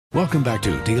Welcome back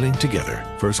to Dealing Together.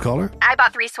 First caller? I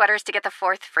bought 3 sweaters to get the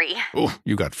 4th free. Oh,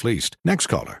 you got fleeced. Next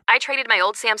caller? I traded my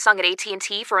old Samsung at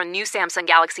AT&T for a new Samsung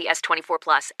Galaxy S24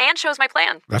 Plus and chose my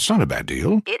plan. That's not a bad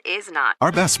deal. It is not.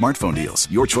 Our best smartphone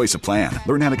deals. Your choice of plan.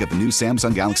 Learn how to get the new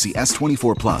Samsung Galaxy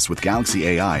S24 Plus with Galaxy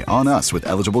AI on us with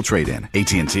eligible trade-in.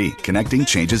 AT&T. Connecting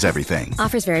changes everything.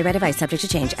 Offers vary by device. Subject to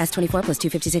change. S24 plus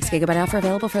 256 gigabyte offer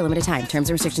available for a limited time. Terms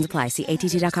and restrictions apply. See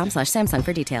att.com/Samsung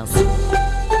for details.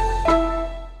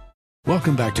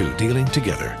 Welcome back to Dealing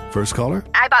Together. First caller?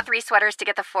 I bought 3 sweaters to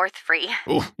get the 4th free.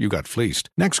 Oh, you got fleeced.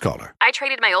 Next caller? I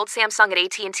traded my old Samsung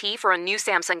at AT&T for a new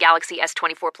Samsung Galaxy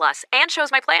S24 Plus and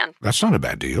chose my plan. That's not a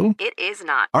bad deal. It is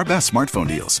not. Our best smartphone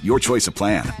deals. Your choice of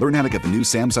plan. Learn how to get the new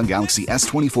Samsung Galaxy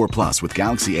S24 Plus with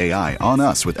Galaxy AI on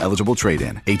us with eligible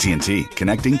trade-in. AT&T.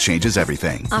 Connecting changes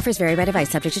everything. Offers vary by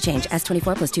device. Subject to change.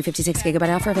 S24 plus 256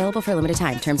 gigabyte offer available for a limited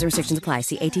time. Terms and restrictions apply.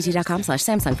 See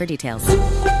att.com/Samsung for details.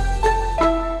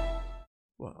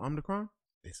 What, Omicron?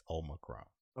 It's Omicron.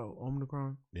 Oh,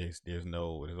 Omicron? There's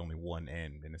only one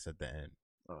N, and it's at the end.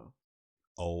 Oh.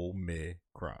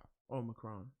 Omicron.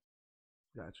 Omicron.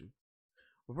 Got you.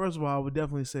 Well, first of all, I would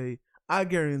definitely say I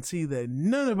guarantee that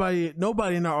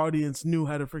nobody in our audience knew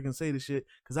how to freaking say the shit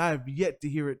because I have yet to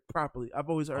hear it properly. I've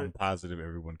always heard. I'm positive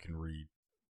everyone can read.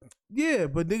 Yeah,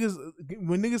 but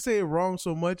when niggas say it wrong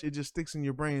so much, it just sticks in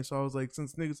your brain. So I was like,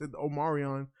 since niggas said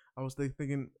Omarion, I was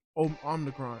thinking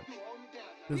Omicron.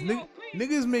 Because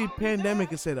niggas made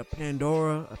pandemic and said a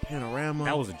Pandora, a panorama.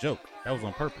 That was a joke. That was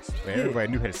on purpose. But everybody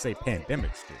knew how to say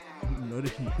pandemic still. No,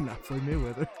 not Floyd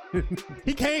Mayweather.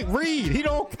 He can't read. He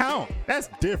don't count. That's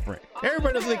different.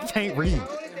 Everybody doesn't think he can't read.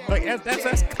 Like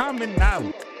that's common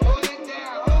knowledge.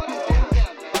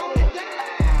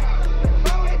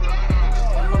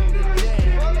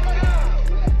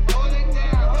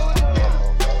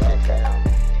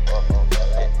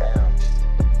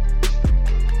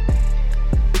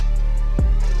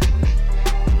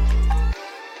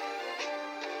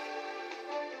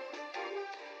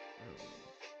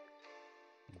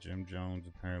 Jim Jones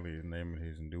apparently is naming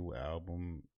his new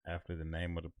album after the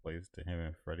name of the place that him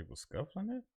and Freddie was scuffed on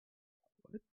it.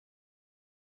 What?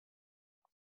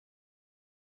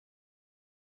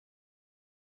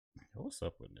 What's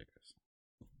up with niggas?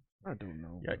 I don't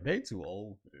know. Yeah, they too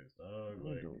old for this, dog.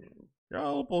 Like,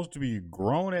 y'all supposed to be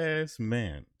grown ass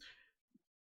men.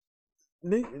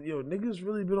 Niggas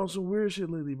really been on some weird shit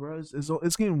lately, bro.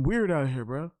 It's getting weird out here,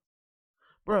 bro.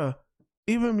 Bruh,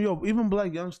 even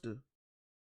Black Youngster.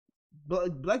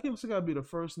 Black Youngster gotta be the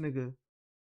first nigga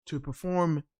to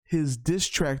perform his diss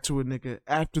track to a nigga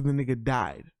after the nigga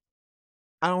died.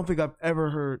 I don't think I've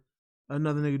ever heard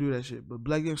another nigga do that shit. But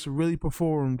Black Youngster really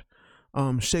performed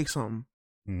Shake Something,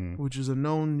 which is a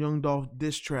known Young Dolph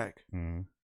diss track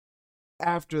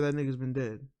after that nigga's been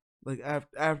dead. Like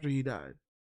after he died.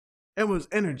 And was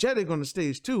energetic on the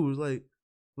stage too. It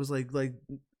was like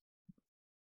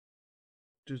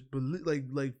just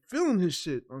like feeling his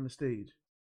shit on the stage.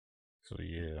 So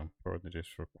yeah, further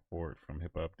just report from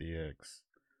Hip Hop DX.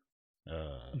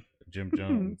 Jim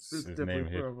Jones is naming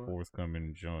his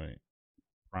forthcoming joint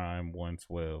Prime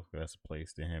 112. That's a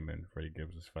place that him and Freddie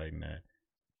Gibbs is fighting at.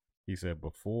 He said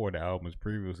before the album was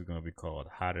previously going to be called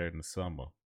Hotter in the Summer.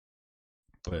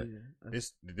 But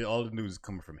all the news is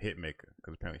coming from Hitmaker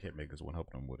because apparently Hitmaker's the one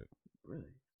helping him with it.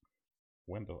 Really?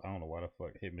 I don't know why the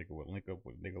fuck Hitmaker would link up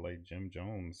with a nigga like Jim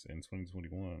Jones in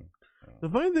 2021. The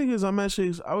funny thing is, I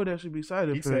would actually be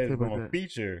excited. He said it's going to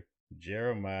feature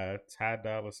Jeremiah, Ty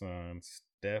Dolla $ign,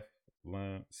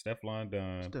 Stefflon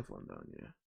Don. Stefflon Don, yeah.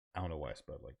 I don't know why it's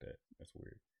spelled like that. That's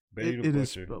weird. It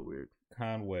is spelled weird.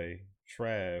 Conway,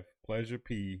 Trav, Pleasure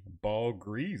P, Ball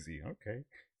Greasy, okay,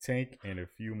 Tank, and a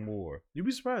few more. You'd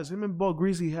be surprised. Him and Ball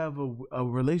Greasy have a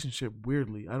relationship.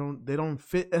 Weirdly, they don't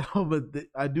fit at all, but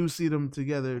I do see them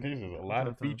together. There's a lot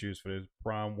of features for this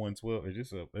Prime 112. It's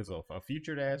just a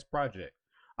featured ass project.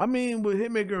 I mean, with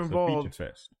Hitmaker involved,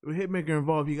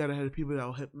 you gotta have the people that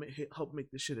will help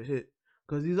make this shit a hit.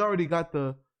 Because he's already got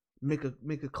the make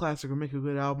a classic or make a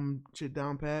good album shit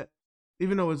down pat.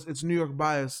 Even though it's New York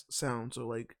bias sound, so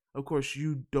like, of course,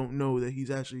 you don't know that he's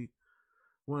actually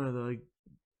one of the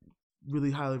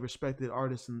really highly respected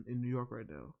artists in New York right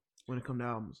now when it comes to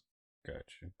albums.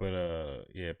 Gotcha. But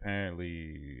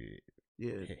apparently,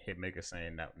 Hitmaker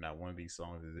saying not one of these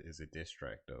songs is a diss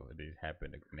track though. It did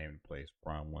happen to name the place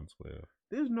Prime 112.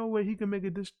 There's no way he can make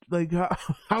a diss. Like,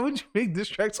 how would you make diss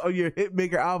tracks on your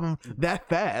Hitmaker album that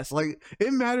fast? Like,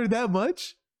 it mattered that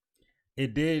much?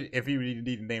 It did if he need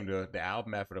to name the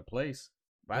album after the place.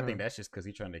 But I think that's just because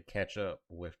he's trying to catch up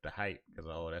with the hype.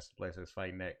 Because, that's the place that's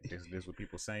fighting that. This is what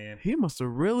people saying. He must have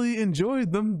really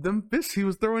enjoyed them fists he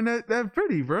was throwing that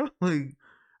pretty, bro. Like,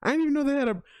 I didn't even know they had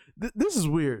a. This is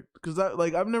weird because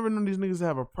I've never known these niggas to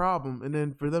have a problem, and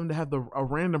then for them to have a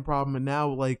random problem, and now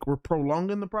like we're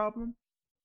prolonging the problem.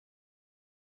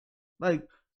 Like,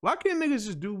 why can't niggas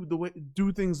just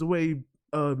do things the way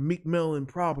Meek Mill and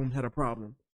Problem had a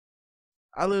problem?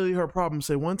 I literally heard Problem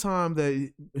say one time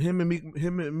that him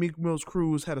and Meek Mill's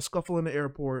crews had a scuffle in the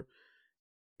airport,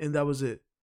 and that was it.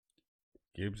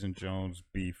 Gibbs and Jones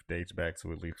beef dates back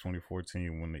to at least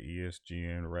 2014 when the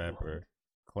ESGN rapper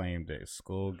claimed that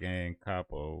Skull Gang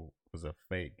Capo was a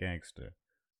fake gangster.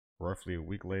 Roughly a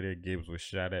week later, Gibbs was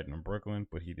shot at in Brooklyn,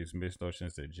 but he dismissed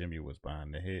notions that Jimmy was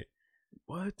behind the hit.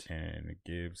 What? And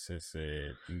Gibbs has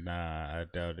said, "Nah, I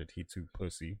doubt it. He too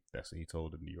pussy." That's what he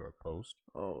told the New York Post.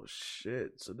 Oh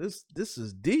shit! So this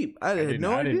is deep. I had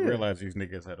no idea. I didn't realize these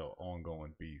niggas had an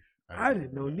ongoing beef. I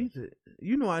didn't know neither.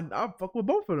 You know, I fuck with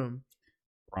both of them.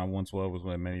 Prime 112 was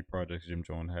one of many projects Jim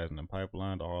Jones has in the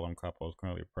pipeline. The Harlem Capo is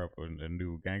currently prepping a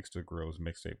new Gangsta Grills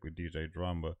mixtape with DJ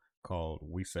Drama called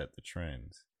 "We Set the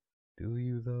Trends." Do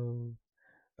you though?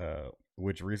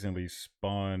 Which recently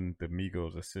spawned the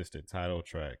Migos assisted title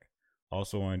track.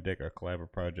 Also on deck are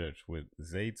collaborative projects with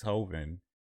Zaytoven,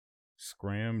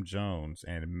 Scram Jones,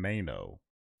 and Mano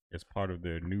as part of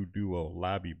their new duo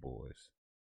Lobby Boys.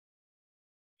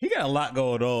 He got a lot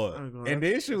going on, and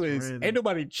the issue is random. Ain't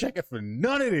nobody checking for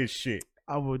none of this shit.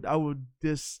 I would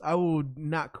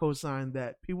not co-sign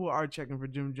that. People are checking for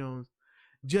Jim Jones.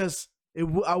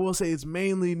 I will say it's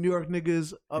mainly New York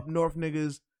niggas, up north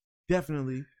niggas,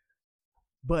 definitely.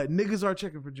 But niggas are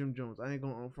checking for Jim Jones. I ain't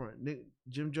going on front.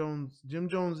 Jim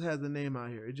Jones has the name out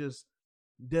here. It just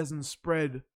doesn't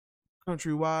spread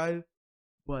countrywide.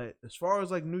 But as far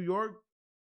as like New York,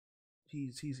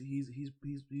 he's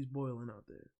boiling out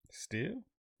there. Still?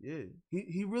 Yeah.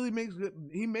 He really makes good.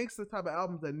 He makes the type of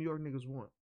albums that New York niggas want.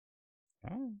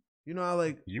 Oh. You know how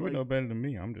like you would know better than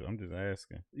me. I'm just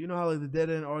asking. You know how like the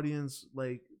dead end audience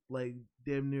like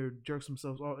damn near jerks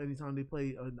themselves off anytime they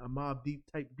play a Mobb Deep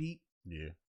type beat. Yeah,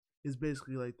 it's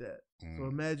basically like that. So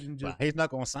imagine just he's not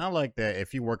gonna sound like that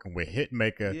if you're working with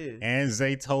Hitmaker and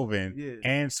Zaytoven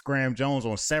and Scram Jones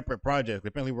on separate projects.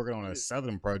 Apparently working on a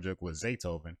Southern project with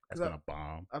Zaytoven. That's gonna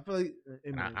bomb. I feel like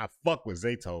I fuck with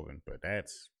Zaytoven, but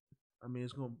that's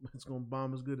it's gonna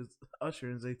bomb as good as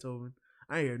Usher and Zaytoven.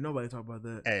 I ain't hear nobody talk about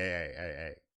that.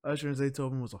 Hey. Usher and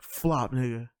Zaytoven was a flop,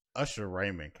 nigga. Usher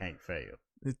Raymond can't fail.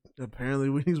 Apparently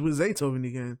when he's with Zaytoven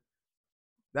again.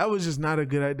 That was just not a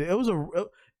good idea. It was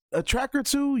a track or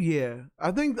two, yeah.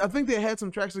 I think they had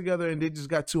some tracks together and they just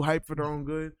got too hyped for their own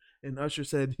good. And Usher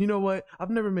said, "You know what? I've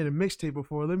never made a mixtape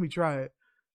before. Let me try it."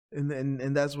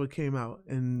 And that's what came out.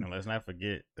 And let's not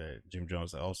forget that Jim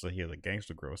Jones also has a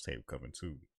Gangsta Grills tape coming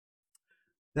too.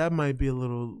 That might be a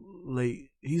little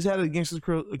late. He's had a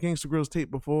Gangsta Grills tape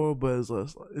before, but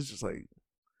it's just like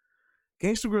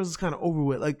Gangsta Grills is kind of over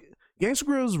with. Like Gangsta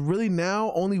Grills really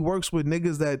now only works with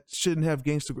niggas that shouldn't have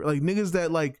Gangsta Grills. Like niggas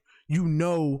that like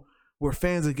were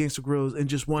fans of Gangsta Grills and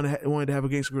just wanted to have a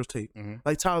Gangsta Grills tape. Mm-hmm.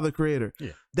 Like Tyler the Creator.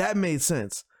 Yeah. That made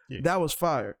sense. Yeah. That was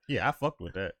fire. Yeah, I fucked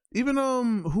with that. Even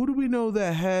who do we know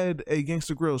that had a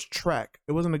Gangsta Grills track?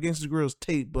 It wasn't a Gangsta Grills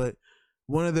tape, but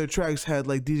one of their tracks had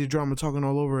like DJ Drama talking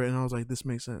all over it, and I was like, this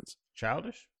makes sense.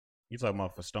 Childish? You talking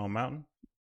about for Stone Mountain?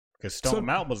 Because Stone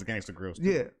Mountain was a Gangsta Grills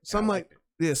too. Yeah, something like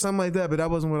that, but that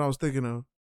wasn't what I was thinking of.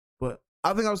 But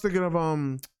I think I was thinking of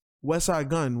Westside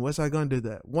Gunn. Westside Gunn did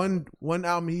that. One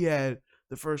album he had,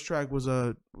 the first track was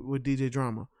with DJ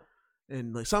Drama,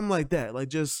 and like something like that. Like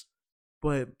just,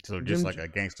 but like a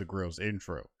Gangsta Grills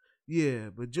intro. Yeah,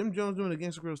 but Jim Jones doing a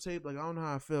Gangsta Grills tape, like I don't know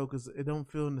how I feel because it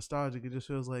don't feel nostalgic. It just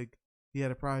feels like he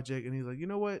had a project and he's like, you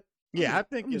know what? Yeah, I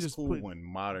think it's cool when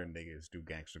modern niggas do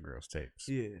Gangsta Grills tapes.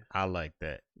 Yeah, I like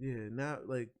that. Yeah, now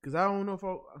like because I don't know if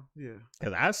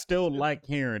because I still like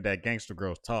hearing that Gangsta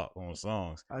Grills talk on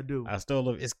songs. I do. I still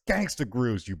love it's Gangsta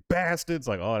Grills, you bastards.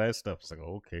 Like all that stuff. It's like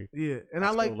okay. Yeah, and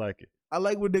I like it. I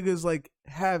like when niggas like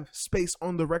have space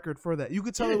on the record for that. You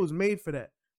could tell it was made for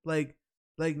that. Like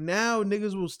now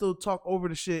niggas will still talk over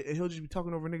the shit and he'll just be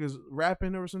talking over niggas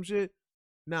rapping or some shit.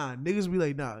 Nah, niggas be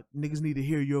like, nah, niggas need to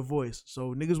hear your voice.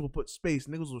 So niggas will put space.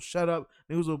 Niggas will shut up.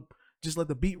 Niggas will just let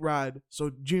the beat ride so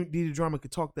DJ Drama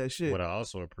could talk that shit. What I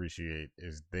also appreciate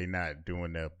is they not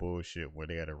doing that bullshit where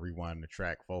they got to rewind the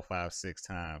track 4, 5, 6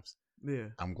 times. Yeah.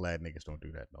 I'm glad niggas don't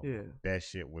do that no more. That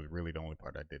shit was really the only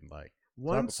part I didn't like.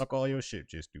 Fuck all your shit.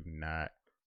 Just do not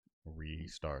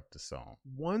restart the song.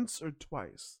 Once or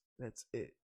twice. That's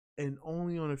it. And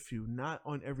only on a few. Not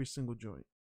on every single joint.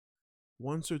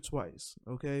 Once or twice,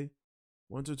 okay?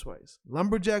 Once or twice.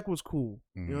 Lumberjack was cool.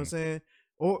 You know what I'm saying?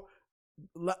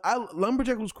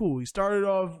 Lumberjack was cool. He started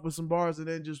off with some bars and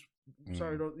then just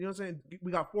Sorry, you know what I'm saying?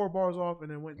 We got 4 bars off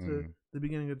and then went to the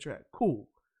beginning of the track. Cool.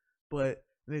 But,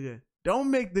 nigga,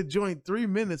 don't make the joint 3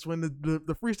 minutes when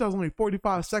the freestyle's only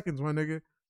 45 seconds, my nigga.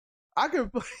 I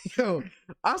can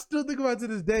I still think about it to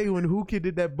this day when Who Kid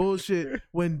did that bullshit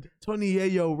when Tony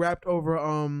Yayo rapped over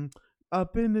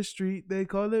Up in the Street They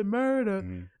Call It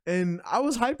Murder. And I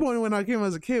was hyped on it when I came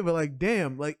as a kid, but like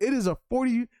damn, like it is a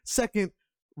 40-second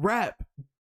rap.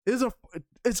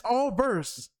 It's all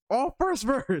verse. All first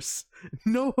verse.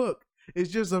 No hook.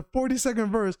 It's just a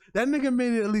 40-second verse. That nigga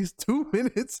made it at least 2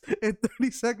 minutes and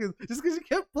 30 seconds just because he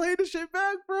kept playing the shit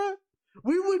back, bro.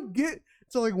 We would get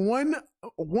to like one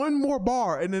more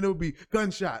bar and then it would be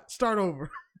gunshot. Start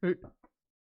over.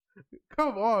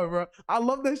 Come on, bro. I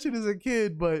love that shit as a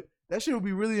kid, but that shit would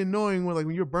be really annoying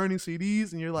when you're burning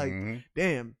CDs and you're like,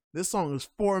 damn, this song is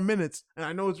 4 minutes and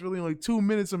I know it's really only 2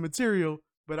 minutes of material,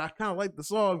 but I kind of like the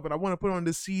song, but I want to put on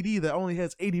this CD that only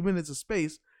has 80 minutes of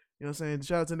space. You know what I'm saying?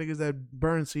 Shout out to niggas that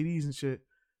burn CDs and shit.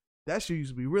 That shit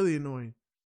used to be really annoying.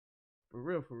 For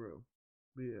real.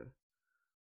 But yeah.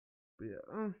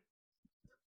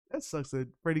 That sucks that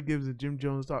Freddie Gibbs and Jim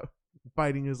Jones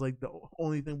fighting is like the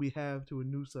only thing we have to a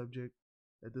new subject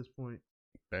at this point.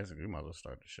 Basically, we might as well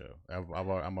start the show.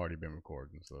 I'm already been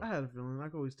recording, so I had a feeling. I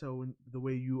can always tell when the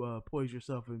way you poise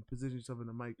yourself and position yourself in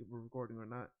the mic if we're recording or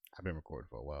not. I've been recording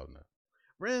for a while now.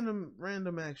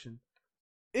 Random action.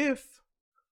 If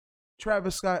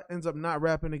Travis Scott ends up not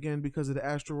rapping again because of the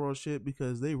Astroworld shit,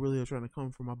 because they really are trying to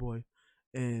come for my boy,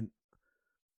 and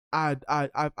I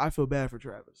feel bad for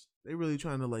Travis. They really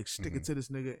trying to like stick it to this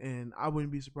nigga, and I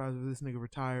wouldn't be surprised if this nigga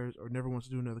retires or never wants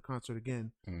to do another concert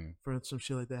again for some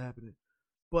shit like that happening.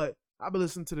 But I've been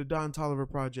listening to the Don Toliver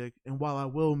project, and while I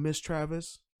will miss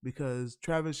Travis because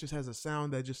Travis just has a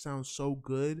sound that just sounds so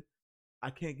good,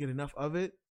 I can't get enough of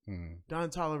it. Don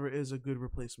Toliver is a good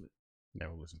replacement.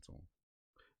 Never listened to him.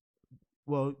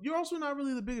 Well, you're also not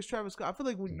really the biggest Travis Scott. I feel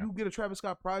like when you get a Travis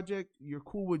Scott project, you're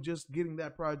cool with just getting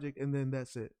that project and then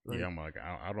that's it. Like, yeah, I'm like,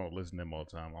 I don't listen to him all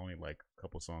the time. I only like a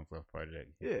couple songs off project.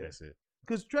 Yeah, that's it.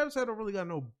 Because Travis Scott don't really got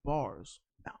no bars.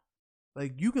 No.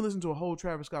 Like, you can listen to a whole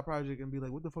Travis Scott project and be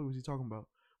like, what the fuck was he talking about?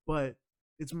 But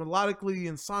it's melodically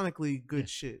and sonically good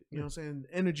shit. You know what I'm saying?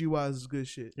 Energy-wise, it's good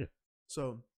shit. Yeah.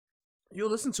 So, you'll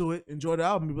listen to it, enjoy the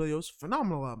album, you'll be like, yo, it's a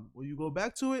phenomenal album. Will you go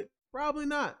back to it? Probably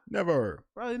not. Never.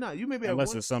 Probably not. You maybe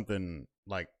unless it's something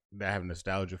like that I have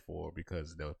nostalgia for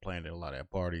because they were playing it a lot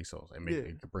at parties, so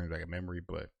it brings back a memory.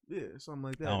 But yeah, something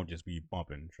like that. I don't just be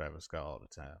bumping Travis Scott all the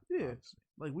time. Yeah, honestly.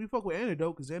 Like we fuck with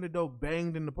Antidote because Antidote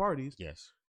banged in the parties.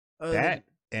 Yes, that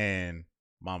and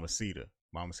Mamacita.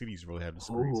 Mamacita used to really have the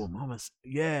screens. Oh,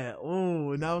 yeah.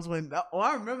 Oh, and that was when.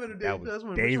 I remember the day. That's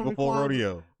when days before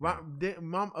Rodeo.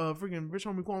 Freaking Rich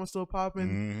Homie Quan was still popping.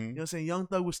 You know what I'm saying? Young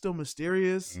Thug was still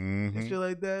mysterious and shit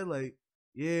like that. Like,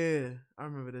 yeah, I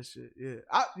remember that shit. Yeah,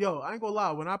 I ain't gonna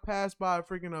lie. When I passed by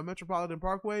freaking Metropolitan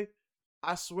Parkway,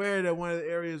 I swear that one of the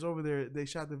areas over there they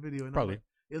shot the video. And probably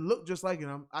it looked just like it.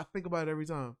 I think about it every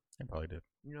time. It probably did.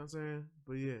 You know what I'm saying?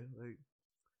 But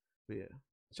yeah.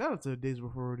 Shout out to Days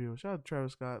Before Rodeo. Shout out to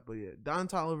Travis Scott. But yeah, Don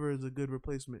Toliver is a good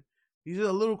replacement. He's just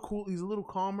a little cool. He's a little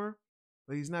calmer.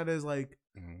 Like he's not as like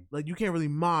you can't really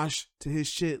mosh to his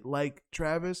shit like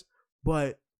Travis.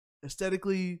 But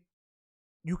aesthetically,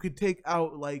 you could take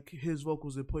out like his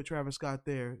vocals and put Travis Scott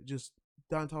there. Just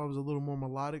Don Toliver's a little more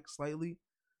melodic, slightly.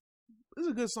 It's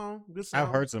a good song. Good song.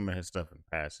 I've heard some of his stuff in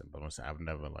passing, but I've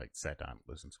never like sat down and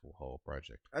listened to a whole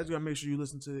project. I just gotta make sure you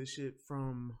listen to this shit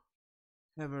from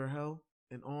Heaven or Hell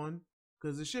and on,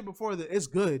 because the shit before that, it's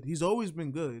good. He's always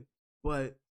been good,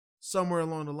 but somewhere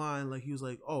along the line, like he was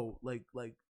like, oh, like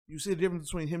you see the difference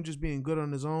between him just being good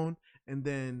on his own and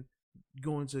then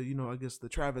going to, I guess the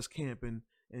Travis camp and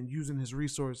using his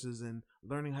resources and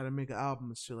learning how to make an album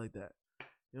and shit like that.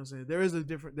 You know what I'm saying?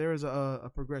 There is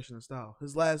a progression in style.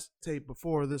 His last tape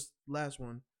before this last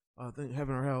one, I think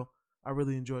Heaven or Hell, I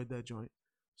really enjoyed that joint.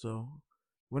 So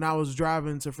when I was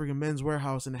driving to freaking Men's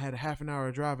Warehouse and I had a half an hour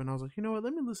of driving, I was like, you know what?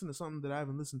 Let me listen to something that I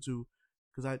haven't listened to,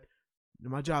 because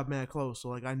my job mad close, so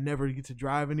like I never get to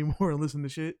drive anymore and listen to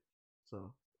shit.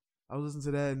 So I was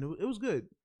listening to that and it was good.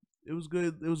 It was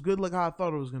good. It was good like how I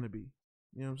thought it was gonna be.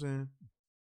 You know what I'm saying?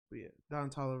 But yeah, Don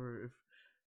Toliver.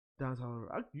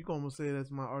 You can almost say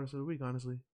that's my artist of the week.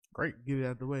 Honestly, great. Get it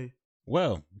out of the way.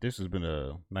 Well, this has been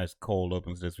a nice cold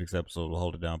open to this week's episode of the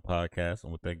Hold It Down podcast.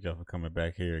 And we thank y'all for coming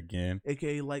back here again.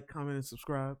 AKA like, comment, and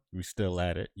subscribe. We still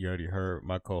at it. You already heard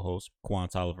my co-host, Quan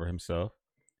Toliver himself.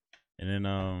 And then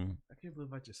I can't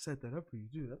believe I just set that up for you,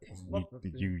 dude.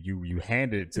 You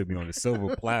handed it to me on the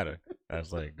silver platter. I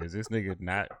was like, does this nigga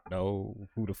not know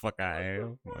who the fuck I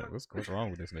am? Like, what's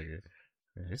wrong with this nigga?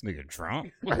 This nigga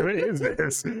drunk? What is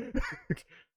this? This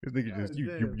nigga just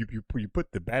you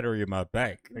put the battery in my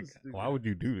back. Like, why would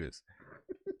you do this?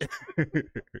 I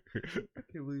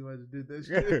can't believe I just did that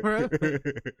shit, bro.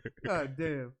 God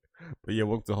damn. But yeah,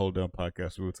 welcome to Hold Down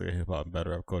Podcast. We'll take hip hop and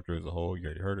battle rap culture as a whole. You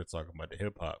already heard us talking about the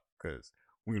hip hop because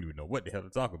we don't even know what the hell to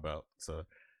talk about. So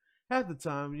half the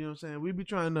time, you know what I'm saying, we be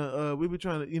trying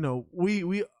to, you know,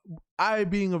 I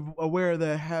being aware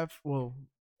that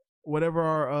whatever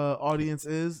our audience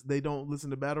is, they don't listen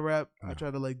to battle rap. I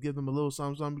try to like give them a little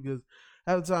something because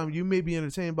half the time you may be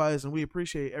entertained by us and we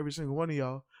appreciate every single one of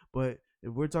y'all, but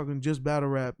if we're talking just battle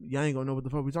rap, y'all ain't gonna know what the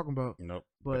fuck we talking about. Nope.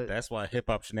 But that's why Hip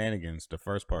Hop Shenanigans, the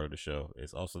first part of the show,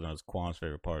 is also known as Quan's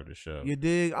favorite part of the show. You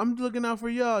dig? I'm looking out for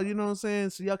y'all, you know what I'm saying?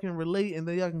 So y'all can relate and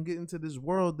then y'all can get into this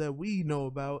world that we know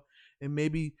about and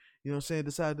maybe, you know what I'm saying,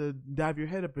 decide to dive your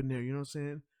head up in there, you know what I'm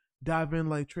saying? Dive in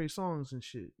like Trey Songz and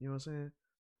shit, you know what I'm saying?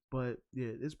 But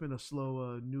yeah, it's been a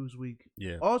slow news week.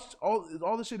 Yeah. All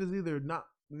the shit is either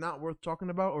not worth talking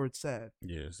about or it's sad.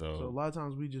 Yeah, so a lot of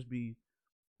times we just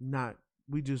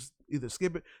either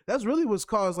skip it. That's really what's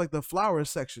caused like the flowers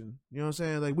section. You know what I'm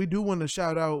saying? Like we do want to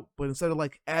shout out, but instead of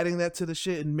like adding that to the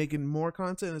shit and making more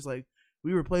content, it's like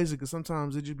we replace it because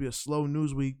sometimes it just be a slow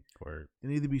news week. Word.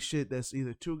 And either be shit that's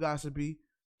either too gossipy,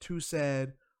 too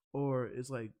sad, or it's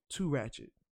like too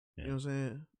ratchet. Yeah. You know what I'm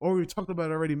saying? Or we talked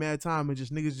about it already mad time and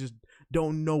just niggas just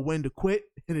don't know when to quit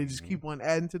and they just keep on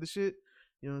adding to the shit.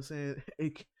 You know what I'm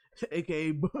saying?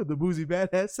 AKA the boozy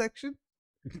badass section.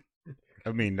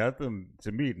 I mean, nothing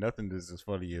is as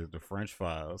funny as the French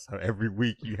Files. How every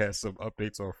week you have some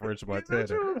updates on French Montana.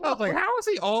 I was like, how is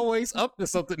he always up to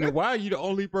something? And why are you the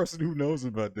only person who knows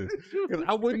about this? Because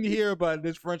I wouldn't hear about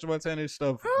this French Montana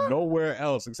stuff nowhere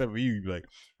else except for you. You'd be like,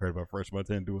 heard about French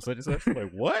Montana doing such and such? I'm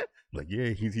like, what? Like, yeah,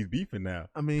 he's beefing now.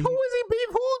 I mean, who is he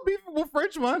beefing? Who's beefing with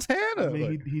French Montana? I mean,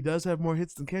 like, he does have more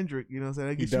hits than Kendrick. You know what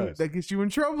I'm saying? That gets you in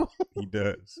trouble. He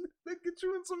does. That gets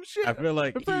you in some shit. I feel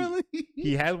like apparently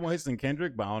he has more hits than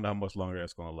Kendrick, but I don't know how much longer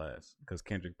that's gonna last because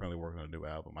Kendrick probably working on a new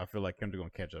album. I feel like Kendrick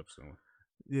gonna catch up soon.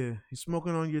 Yeah, he's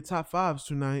smoking on your top fives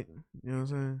tonight. You know what I'm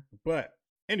saying? But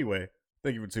anyway,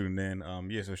 thank you for tuning in.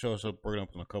 Yeah, so show us up, broken up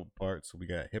in a couple parts. So we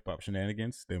got hip hop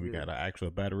shenanigans, then we got our actual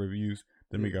battle reviews,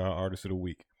 then we got our artist of the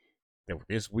week. Then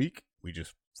this week we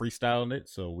just freestyling it,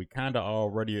 so we kind of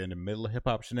already in the middle of hip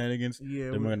hop shenanigans.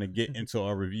 Yeah, then we're gonna get into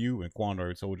our review, and Quan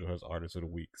already told you his artist of the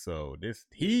week. So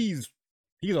he's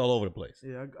all over the place.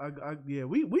 Yeah,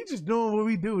 we just doing what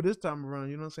we do this time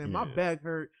around. You know what I'm saying? Yeah. My back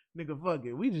hurt, nigga. Fuck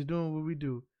it. We just doing what we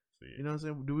do. Yeah. You know what I'm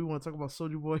saying? Do we want to talk about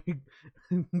Soulja Boy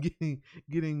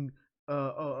getting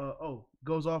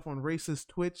goes off on racist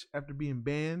Twitch after being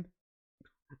banned?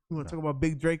 We want to talk about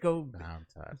Big Draco? Nah, I'm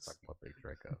tired of talking about Big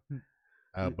Draco.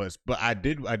 But I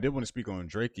did want to speak on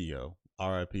Drakeo.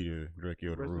 R.I.P. to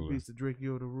Drakeo the Ruler. Rest in peace to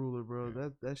Drakeo the Ruler,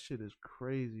 bro. That shit is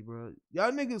crazy, bro.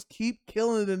 Y'all niggas keep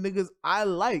killing the niggas I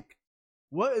like.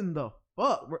 What in the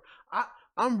fuck, bro?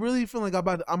 I'm really feeling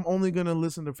like I'm only gonna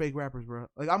listen to fake rappers, bro.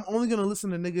 Like I'm only gonna listen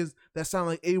to niggas that sound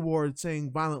like A-Ward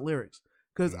saying violent lyrics.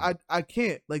 Cause I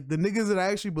can't. Like the niggas that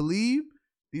I actually believe,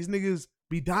 these niggas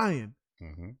be dying.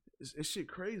 Mm-hmm. It's shit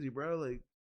crazy, bro. Like,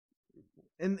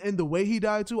 and the way he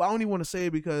died too. I don't even want to say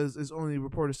it because it's only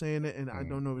reporters saying it, and I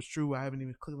don't know if it's true. I haven't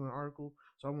even clicked on the article,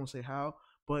 so I won't say how.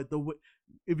 But the way,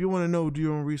 if you want to know, do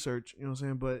your own research. You know what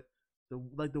I'm saying?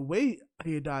 But the way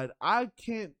he died, I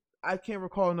can't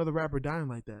recall another rapper dying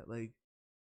like that. Like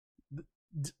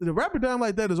the rapper dying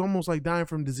like that is almost like dying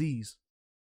from disease.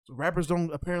 So rappers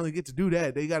don't apparently get to do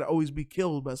that. They got to always be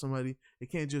killed by somebody. They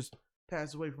can't just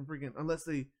pass away from freaking unless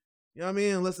they. You know what I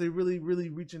mean? Unless they really, really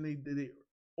reaching their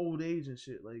old age and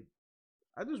shit. Like,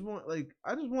 I just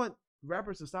want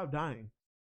rappers to stop dying.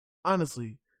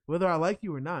 Honestly, whether I like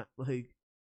you or not, like,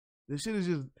 this shit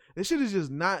is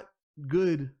just not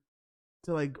good.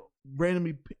 To like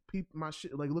randomly peep my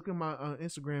shit, like look at my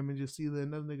Instagram and just see that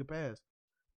another nigga passed.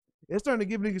 It's starting to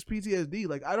give niggas PTSD.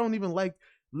 Like, I don't even like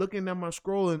looking at my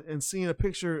scroll and seeing a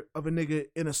picture of a nigga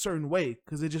in a certain way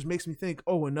because it just makes me think,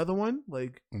 oh, another one,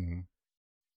 like. Mm-hmm.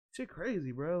 Shit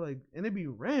crazy, bro. Like, and it be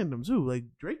random too. Like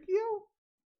Drakeo,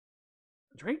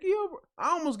 bro. I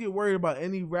almost get worried about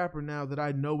any rapper now that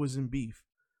I know is in beef.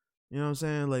 You know what I'm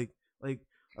saying? Like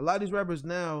a lot of these rappers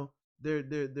now,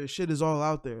 their shit is all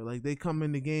out there. Like they come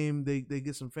in the game, they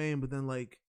get some fame, but then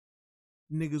like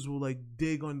niggas will like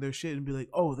dig on their shit and be like,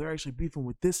 oh, they're actually beefing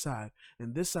with this side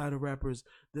and this side of rappers.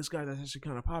 This guy that's actually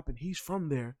kind of popping, he's from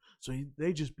there, so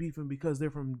they just beefing because they're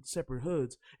from separate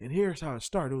hoods. And here's how it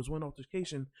started. It was one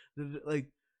altercation. Like,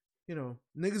 you know,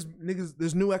 niggas.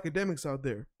 There's new academics out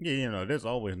there. Yeah, you know, there's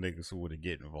always niggas who would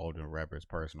get involved in rappers'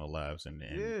 personal lives and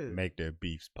make their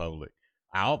beefs public.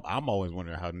 I'm always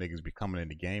wondering how niggas be coming in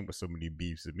the game with so many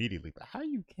beefs immediately. But how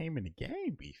you came in the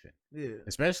game beefing? Yeah.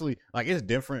 Especially, like, it's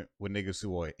different with niggas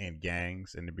who are in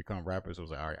gangs and they become rappers. So I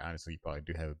was like, all right, honestly, you probably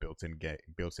do have a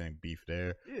built-in beef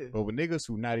there. Yeah. But with niggas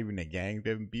who not even in gang,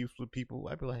 they're beefs with people,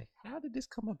 I'd be like, how did this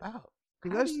come about?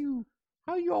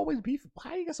 How you always beef?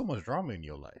 How you got so much drama in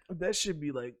your life? That should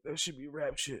be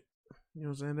rap shit. You know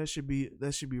what I'm saying?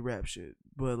 That should be rap shit.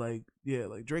 But like, yeah,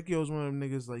 like Drakeo is one of them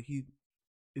niggas, like he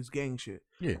is gang shit.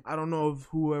 Yeah. I don't know if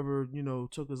whoever, you know,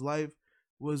 took his life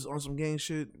was on some gang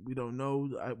shit. We don't know.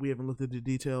 We haven't looked at the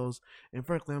details. And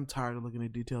frankly, I'm tired of looking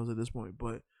at details at this point.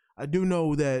 But I do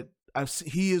know that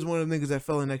he is one of the niggas that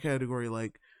fell in that category.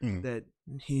 Like, that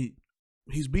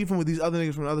he's beefing with these other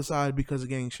niggas from the other side because of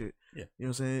gang shit. Yeah. You know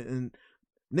what I'm saying? And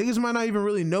niggas might not even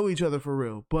really know each other for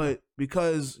real. But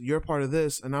because you're part of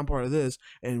this and I'm part of this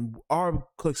and our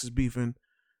cliques is beefing,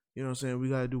 you know what I'm saying? We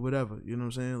got to do whatever. You know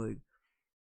what I'm saying? Like,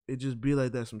 it just be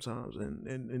like that sometimes,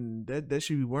 and that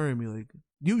should be worrying me. Like,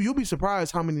 you'll be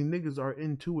surprised how many niggas are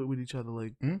into it with each other.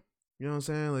 Like, you know what I'm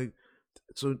saying? Like,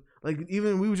 so like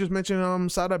even we were just mentioning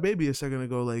Sada Baby a second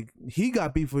ago. Like, he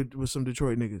got beef with some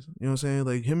Detroit niggas. You know what I'm saying?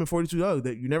 Like him and 42 Dugg.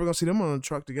 That you're never gonna see them on a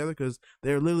truck together because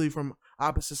they're literally from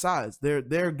opposite sides.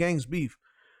 They're gangs beef.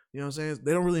 You know what I'm saying?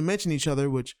 They don't really mention each other,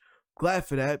 which glad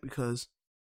for that because,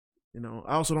 you know,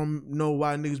 I also don't know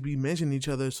why niggas be mentioning each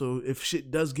other. So if shit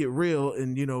does get real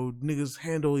and, you know, niggas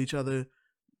handle each other,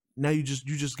 now you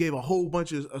just gave a whole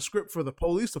bunch of a script for the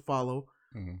police to follow.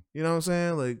 You know what I'm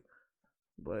saying? Like,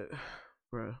 but,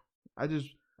 bro,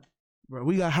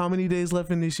 we got how many days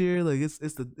left in this year? Like, it's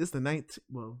the 19th.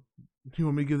 Well, you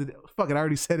want me to give it? Fuck it, I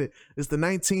already said it. It's the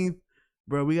 19th,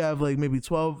 bro. We have like maybe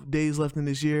 12 days left in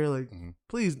this year. Like,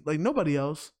 please, like nobody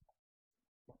else.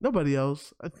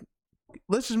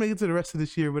 Let's just make it to the rest of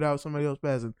this year without somebody else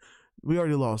passing. We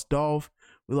already lost Dolph.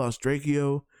 We lost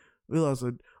Drakeo. We lost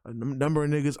a number of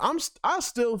niggas. I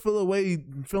still feel a way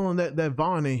feeling that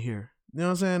Vaughn ain't here. You know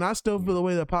what I'm saying? I still feel the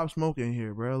way that Pop Smoke ain't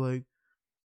here, bro. Like,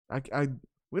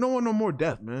 we don't want no more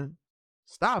death, man.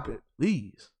 Stop it,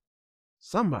 please.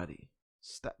 Somebody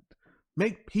stop.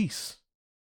 Make peace,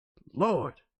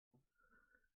 Lord.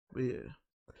 But yeah.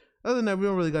 Other than that, we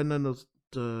don't really got nothing else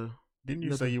to. Didn't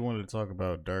you say you wanted to talk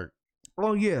about Dirk?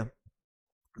 Oh yeah,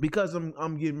 because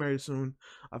I'm getting married soon.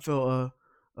 I felt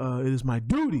it is my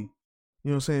duty, you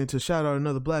know what I'm saying, to shout out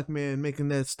another black man making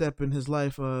that step in his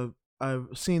life. I've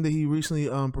seen that he recently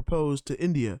proposed to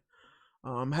India.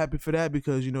 I'm happy for that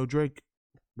because, you know, Drake,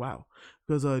 wow,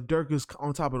 because Dirk is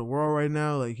on top of the world right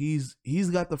now. Like he's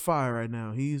got the fire right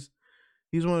now. He's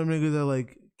one of them niggas that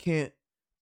like can't.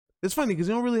 It's funny because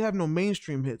he don't really have no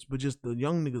mainstream hits, but just the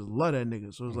young niggas love that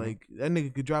nigga. So it's like that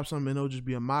nigga could drop something and it'll just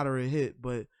be a moderate hit,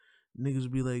 but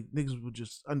niggas would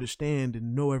just understand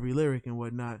and know every lyric and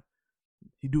whatnot.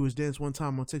 He do his dance one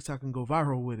time on TikTok and go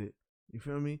viral with it. You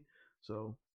feel me?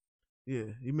 So yeah,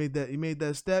 he made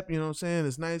that step. You know what I'm saying?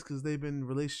 It's nice because they've been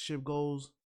relationship goals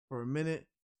for a minute.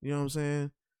 You know what I'm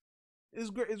saying?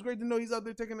 It's great to know he's out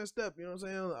there taking that step. You know what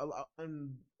I'm saying?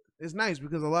 And it's nice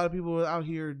because a lot of people are out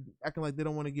here acting like they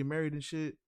don't want to get married and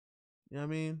shit. You know what I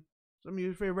mean? Some of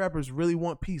your favorite rappers really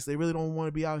want peace. They really don't want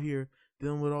to be out here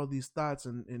dealing with all these thoughts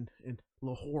and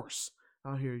little horse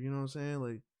out here. You know what I'm saying?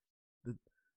 Like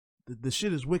the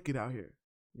shit is wicked out here.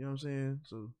 You know what I'm saying?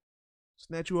 So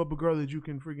snatch you up a girl that you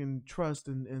can freaking trust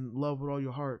and love with all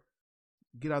your heart.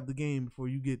 Get out the game before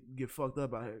you get fucked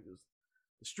up out here because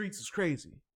the streets is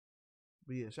crazy.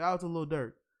 But yeah, shout out to Lil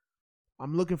Durk.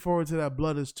 I'm looking forward to that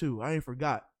Blood Is 2. I ain't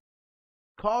forgot.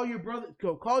 Call your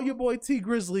boy T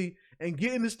Grizzly and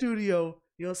get in the studio,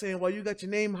 you know what I'm saying, while you got your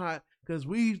name hot, because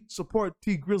we support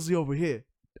T Grizzly over here.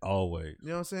 Always. You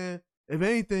know what I'm saying? If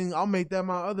anything, I'll make that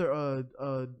my other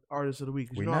artist of the week.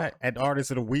 We're not at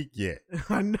artist of the week yet.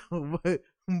 I know,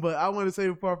 but I want to say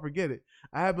before I forget it,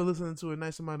 I have been listening to a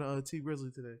nice amount of T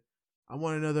Grizzly today. I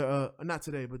want another not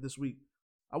today, but this week.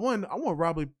 I want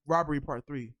Robbery Part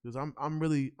 3 because I'm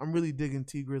really digging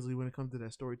T Grizzly when it comes to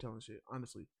that storytelling shit.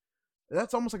 Honestly,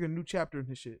 that's almost like a new chapter in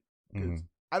his shit. Because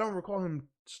I don't recall him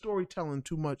storytelling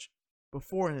too much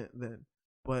beforehand then.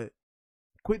 But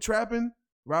Quit Trapping,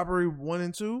 Robbery 1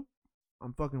 and 2,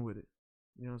 I'm fucking with it.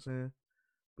 You know what I'm saying?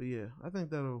 But yeah, I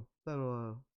think that'll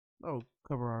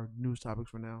cover our news topics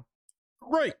for now.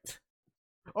 Great.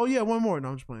 Oh yeah, one more. No,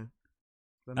 I'm just playing.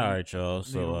 All right, y'all.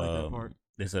 So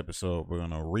this episode, we're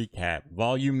gonna recap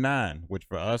Volume 9, which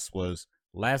for us was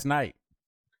last night.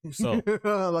 So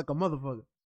like a motherfucker.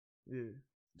 Yeah.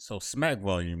 So Smack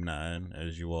Volume 9,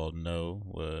 as you all know,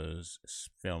 was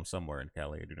filmed somewhere in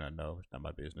Cali. I do not know. It's not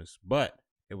my business. But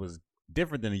it was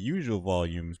different than the usual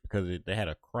volumes because they had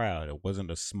a crowd. It wasn't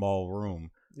a small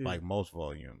room like most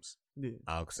volumes. Yeah.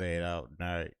 I'll say it out.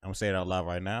 I'm gonna say it out loud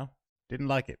right now. Didn't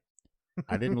like it.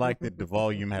 I didn't like that the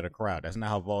volume had a crowd. That's not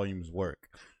how volumes work.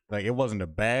 Like, it wasn't a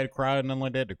bad crowd or nothing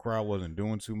like that. The crowd wasn't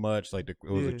doing too much. Like, it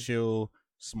was a chill,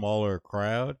 smaller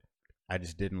crowd. I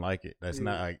just didn't like it. That's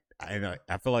not like,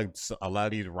 I feel like a lot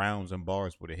of these rounds and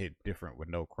bars would have hit different with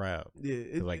no crowd.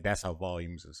 Yeah, like that's how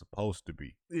volumes are supposed to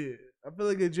be. Yeah, I feel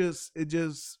like it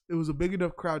was a big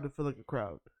enough crowd to feel like a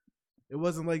crowd. It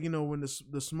wasn't like, you know, when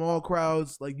the small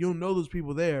crowds, like, you'll know those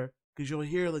people there because you'll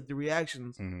hear like the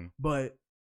reactions, but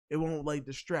it won't like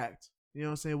distract. You know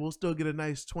what I'm saying? We'll still get a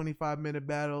nice 25-minute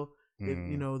battle if,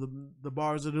 you know, the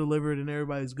bars are delivered and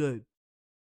everybody's good.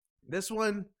 This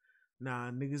one, nah,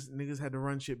 niggas had to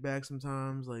run shit back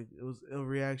sometimes. Like, it was ill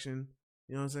reaction.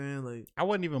 You know what I'm saying? Like, I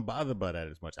wasn't even bothered by that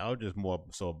as much. I was just more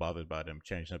so bothered by them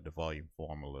changing up the volume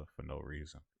formula for no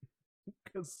reason.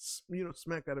 Because, you know,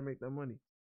 Smack got to make that money.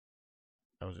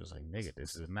 I was just like, nigga,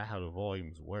 this is not how the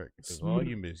volumes work. The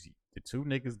volume is the two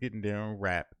niggas getting there and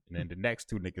rap, and then the next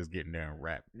two niggas getting there and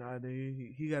rap. Nah,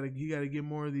 he gotta get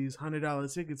more of these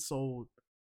 $100 tickets sold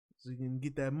so he can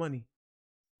get that money.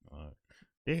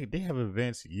 They have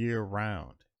events year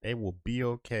round. They will be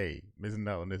okay missing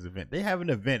out on this event. They have an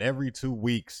event every 2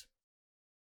 weeks.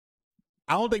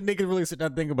 I don't think niggas really sit down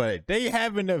and think about it. They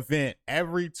have an event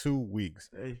every 2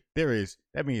 weeks. Hey.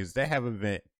 That means they have an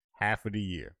event half of the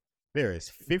year. There is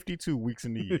 52 weeks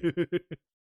in the year.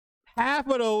 Half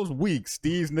of those weeks,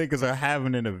 these niggas are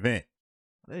having an event.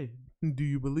 Hey, do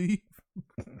you believe?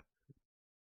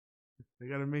 They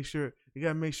gotta make sure.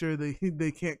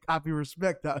 They can't copy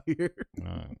respect out here.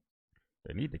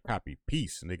 They need to copy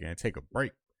peace, nigga, and take a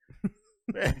break.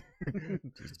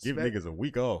 Just give niggas a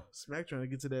week off. Smack trying to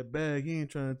get to that bag. He ain't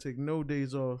trying to take no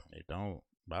days off. They don't.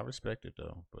 I respect it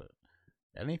though, but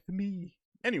that ain't for me.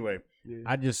 Anyway,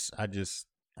 yeah.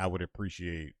 I would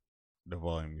appreciate the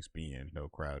volumes being no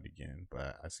crowd again,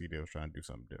 but I see they was trying to do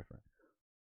something different.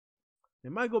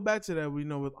 It might go back to that, we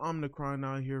know, with Omnicron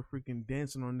out here freaking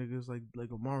dancing on niggas like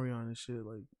Omarion and shit.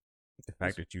 Like, the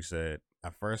fact that you said,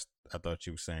 at first I thought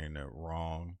you were saying that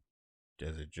wrong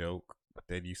as a joke, but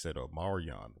then you said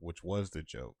Omarion, which was the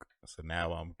joke. So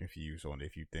now I'm confused on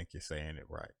if you think you're saying it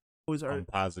right. I'm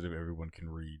positive everyone can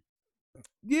read.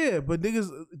 Yeah, but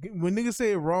when niggas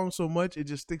say it wrong so much, it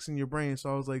just sticks in your brain. So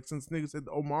I was like, since niggas said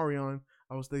Omarion,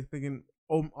 I was thinking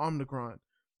Omnicron.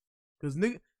 Because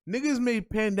niggas made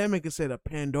Pandemic and said a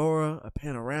Pandora, a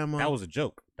Panorama. That was a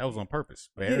joke. That was on purpose.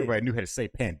 But everybody knew how to say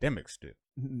Pandemic still.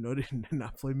 No, they did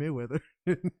not play Mayweather.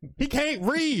 He can't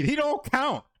read. He don't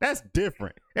count. That's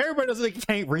different. Everybody knows he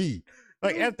can't read.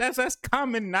 Like, that's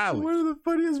common knowledge. One of the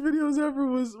funniest videos ever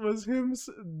was him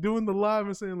doing the live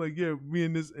and saying like, yeah, we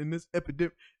in this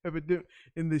epidemic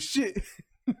in this shit.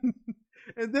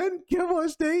 And then Kev on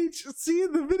stage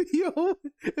seeing the video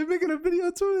and making a video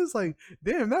to it. It's like,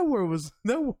 damn, that word was I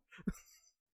feel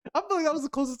like that was the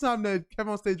closest time that Kev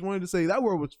on stage wanted to say that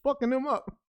word was fucking him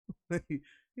up.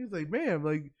 He was like, man,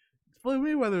 like, Floyd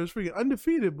Mayweather is freaking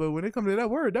undefeated, but when it comes to that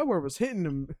word was hitting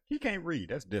him. He can't read.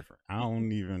 That's different. I'm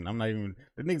not even,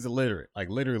 the nigga's illiterate. Like,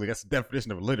 literally, that's the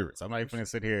definition of illiterate. So I'm not even going to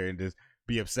sit here and just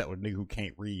be upset with a nigga who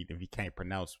can't read if he can't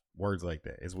pronounce words like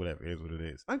that. It's whatever. It is what it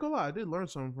is. I ain't gonna lie. I did learn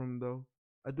something from him, though.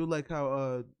 I do like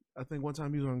how, I think one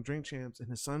time he was on Drink Champs and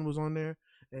his son was on there,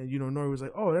 and, you know, Nori was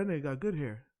like, oh, that nigga got good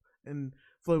hair. And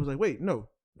Floyd was like, wait, no,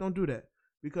 don't do that.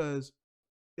 Because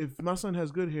if my son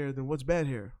has good hair, then what's bad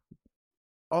hair?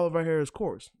 All of our hair is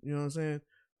coarse. You know what I'm saying?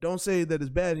 Don't say that it's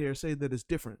bad hair. Say that it's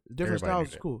different. Different styles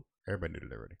is cool. Everybody knew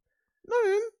that already. No, they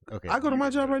didn't. Okay. I go to my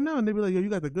job right now and they be like, yo, you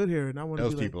got the good hair. And I want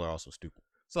those people are also stupid.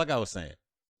 So like I was saying,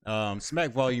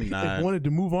 Smack Volume 9. If wanted to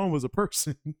move on was a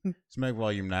person. Smack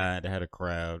Volume 9, they had a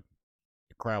crowd.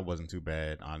 The crowd wasn't too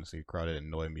bad, honestly. The crowd didn't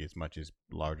annoy me as much as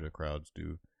larger crowds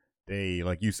do. They,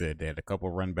 like you said, they had a couple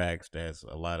runbacks. There's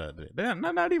a lot of,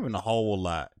 not even a whole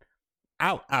lot.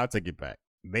 I'll take it back.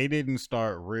 They didn't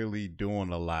start really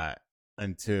doing a lot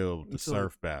until the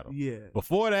surf battle. Yeah.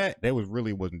 Before that, they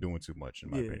wasn't doing too much in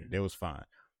my opinion. They was fine.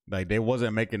 Like, they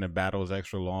wasn't making the battles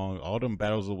extra long. All them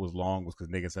battles that was long was because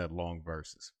niggas had long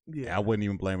verses. Yeah. I wasn't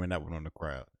even blaming that one on the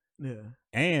crowd. Yeah.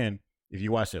 And if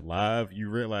you watch it live, you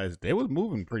realize they was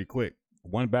moving pretty quick.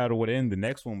 One battle would end, the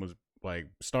next one was like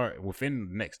start within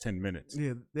the next 10 minutes.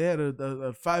 Yeah. They had a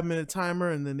 5-minute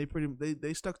timer and then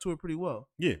they stuck to it pretty well.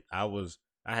 Yeah.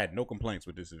 I had no complaints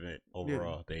with this event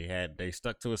overall. Yeah. They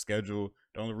stuck to a schedule.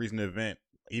 The only reason the event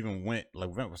even went, like,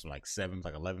 event was like 7,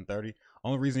 like 11:30.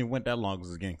 Only reason it went that long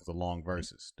was again because of long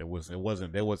verses. They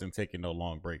wasn't taking no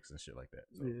long breaks and shit like that.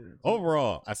 So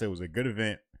overall, I said it was a good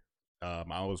event. I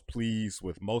was pleased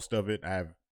with most of it. I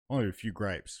have only a few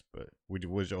gripes, but what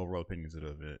was your overall opinions of the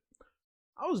event?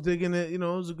 I was digging it. You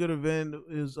know, it was a good event.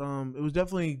 It was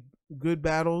definitely good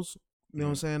battles. You know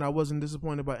what I'm saying? I wasn't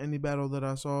disappointed by any battle that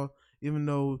I saw, even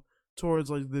though towards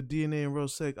like the DNA and Real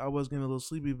Sick, I was getting a little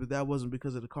sleepy, but that wasn't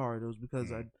because of the card. It was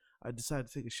because I decided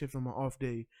to take a shift on my off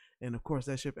day, and of course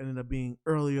that shift ended up being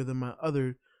earlier than my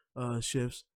other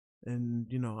shifts. And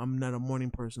you know, I'm not a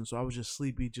morning person, so I was just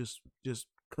sleepy just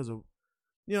because of,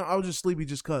 you know, I was just sleepy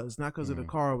just cause, not because of the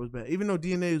car was bad. Even though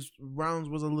DNA's rounds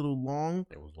was a little long,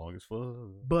 it was long as fuck,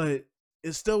 but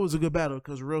it still was a good battle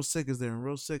because Real Sick is there, and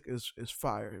Real Sick is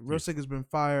fire. Real Sick has been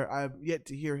fire. I've yet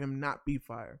to hear him not be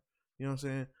fire. You know what I'm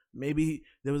saying? Maybe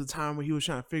there was a time where he was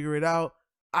trying to figure it out.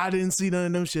 I didn't see none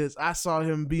of them shits. I saw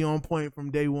him be on point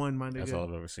from day one, my nigga. That's all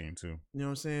I've ever seen too. You know what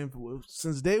I'm saying?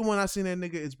 Since day one I seen that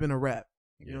nigga, it's been a rap.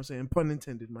 You know what I'm saying? Pun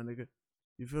intended, my nigga.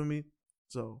 You feel me?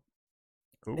 So,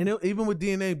 cool. And even with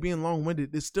DNA being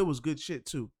long-winded, it still was good shit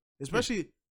too. Especially,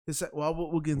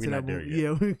 we'll get into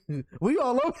that. Yeah, we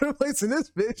all over the place in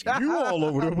this bitch. You all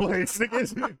over the place,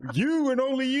 niggas. You and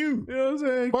only you. You know what I'm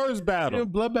saying? First battle. You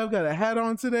know, Bloodbath got a hat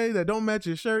on today that don't match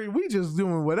his shirt. We just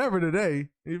doing whatever today.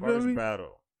 You feel me? First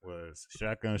battle was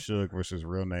Shotgun Suge versus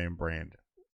Real Name Brandon.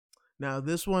 Now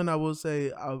this one, I will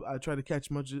say, I tried to catch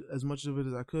as much of it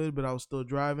as I could, but I was still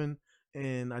driving,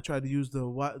 and I tried to use the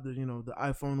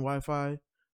iPhone Wi-Fi,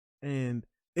 and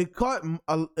it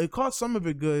caught some of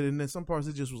it good, and then some parts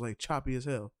it just was like choppy as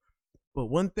hell. But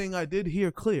one thing I did hear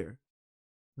clear,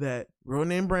 that Real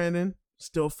Name Brandon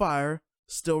still fire,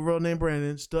 still Real Name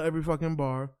Brandon, still every fucking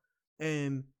bar,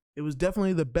 and it was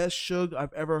definitely the best Suge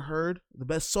I've ever heard, the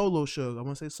best solo Suge. I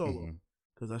want to say solo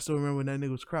because I still remember when that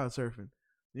nigga was crowd surfing.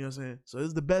 You know what I'm saying? So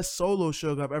it's the best solo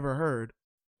Suge I've ever heard.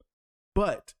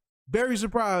 But very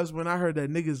surprised when I heard that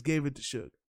niggas gave it to Suge.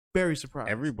 Very surprised.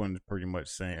 Everyone's pretty much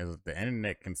saying, as the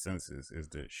internet consensus is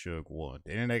that Suge won.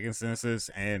 The internet consensus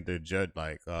and the judge,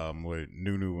 like what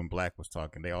Nunu and Black was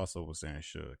talking, they also was saying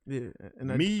Suge. Yeah,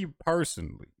 and me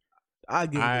personally, I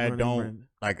don't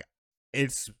like.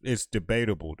 It's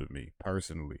debatable to me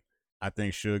personally. I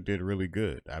think Suge did really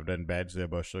good. I've done bad to say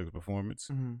about Suge's performance.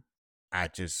 I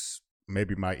just.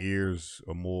 Maybe my ears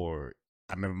are more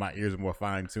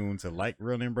fine-tuned to like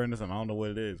Real Name Brandon. I don't know what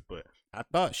it is, but I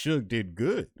thought Suge did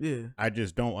good. Yeah. I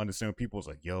just don't understand. People's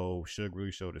like, yo, Suge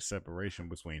really showed a separation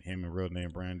between him and Real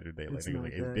Name Brandon today. Like,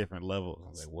 it's different levels. I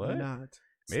was like, what?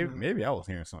 Maybe I was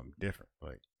hearing something different.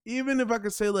 Like, even if I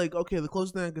could say, like, okay, the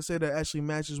closest thing I could say that actually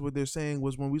matches what they're saying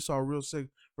was when we saw Real Sick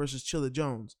versus Chilla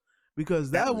Jones.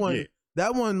 Because that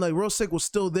one, like, Real Sick was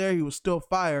still there. He was still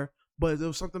fire. But there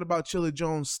was something about Chilla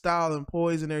Jones' style and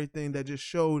poise and everything that just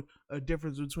showed a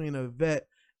difference between a vet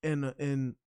and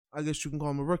I guess you can call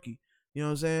him a rookie. You know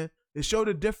what I'm saying? It showed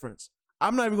a difference.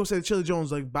 I'm not even gonna say that Chilla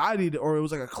Jones like bodied or it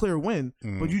was like a clear win,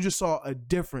 but you just saw a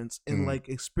difference in like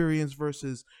experience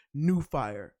versus new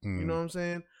fire. You know what I'm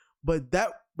saying? But that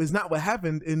is not what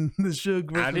happened in the Suge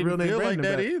versus Real Name Brandon.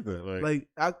 I didn't feel like that either. Like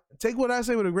I take what I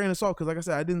say with a grain of salt because, like I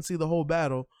said, I didn't see the whole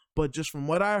battle, but just from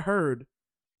what I heard.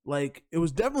 Like, it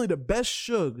was definitely the best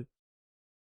Suge.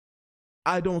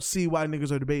 I don't see why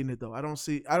niggas are debating it, though. I don't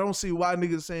see why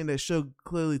niggas saying that Suge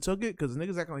clearly took it, because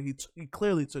niggas acting like he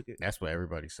clearly took it. That's what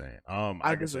everybody's saying.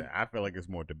 I feel like it's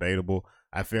more debatable.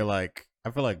 I feel like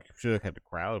Suge had the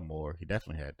crowd more. He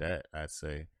definitely had that, I'd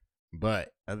say.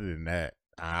 But other than that,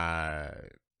 I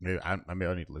need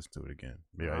to listen to it again.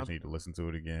 Maybe I just need to listen to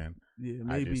it again. Yeah,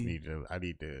 maybe. I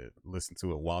need to listen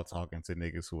to it while talking to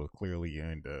niggas who are clearly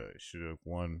in the Suge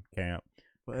One camp.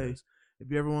 But hey, if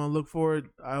you ever want to look for it,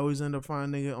 I always end up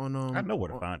finding it on I know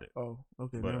where to find it. Oh,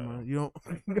 okay, but, never mind. You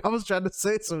don't. I was trying to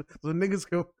say so niggas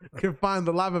can find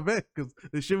the live event because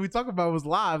the shit we talk about was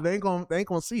live. They ain't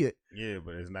gonna see it. Yeah,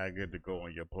 but it's not good to go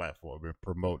on your platform and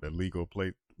promote the legal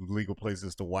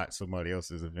places to watch somebody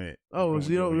else's event. Oh, so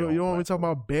you don't want me to talk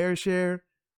about BearShare,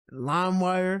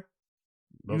 LimeWire?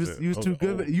 You was too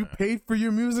good. You paid for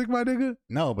your music, my nigga?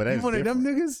 No, but that's you one of them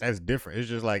niggas? That's different. It's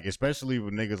just like, especially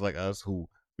with niggas like us who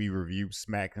we review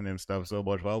Smack and them stuff so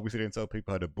much. Why we sit and tell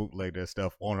people how to bootleg their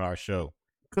stuff on our show?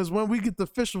 Because when we get the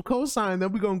official cosign,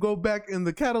 then we're going to go back in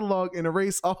the catalog and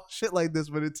erase all shit like this.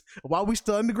 But it's while we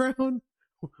still underground,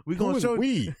 we going to show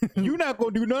you. You not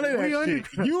going to do none of that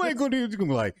shit. You ain't going to do it. You're going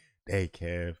to be like, hey,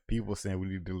 Kev, people saying we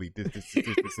need to delete this,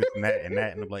 and that, and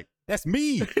that. And I'm like, that's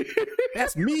me.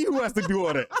 That's me who has to do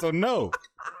all that. So no.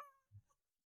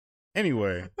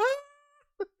 Anyway.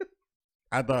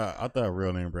 I thought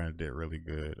Real Name Brandon did really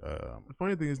good. The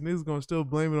funny thing is niggas gonna still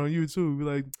blame it on you too. Be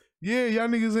like, yeah, y'all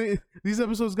niggas ain't these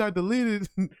episodes got deleted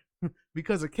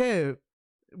because of Kev.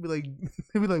 Be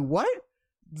like what?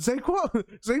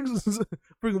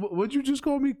 What'd you just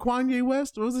call me? Kanye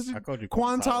West? What was it? I called you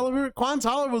Quan Tolliver. Quan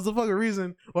Tolliver was the fucking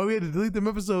reason why we had to delete them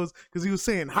episodes because he was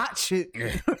saying hot shit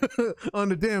on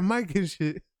the damn mic and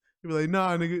shit. He'd be like,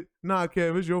 nah, nigga, nah,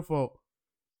 Kev, it's your fault.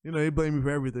 You know, they blame me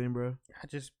for everything, bro.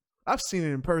 I've seen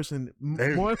it in person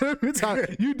more than every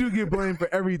time. You do get blamed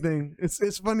for everything.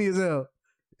 It's funny as hell.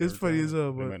 It's funny as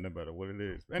hell, but no matter what it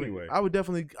is. Anyway, I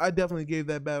definitely gave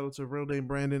that battle to Real Name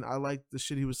Brandon. I liked the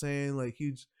shit he was saying. Like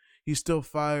he's still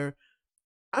fire.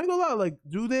 I ain't gonna lie. Like,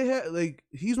 do they have like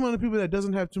he's one of the people that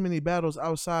doesn't have too many battles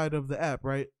outside of the app,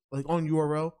 right? Like on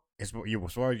URL. As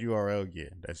far as URL, yeah,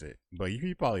 that's it. But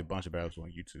he probably a bunch of battles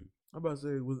on YouTube. I'm about to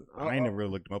say, I ain't never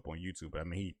really looked him up on YouTube, but I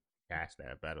mean he has to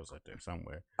have battles out there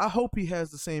somewhere. I hope he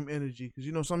has the same energy because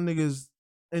you know some niggas,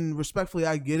 and respectfully,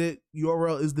 I get it.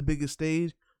 URL is the biggest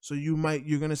stage. So you're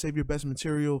gonna save your best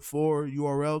material for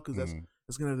URL because that's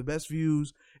gonna have the best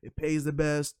views. It pays the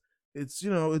best. It's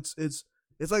it's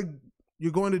like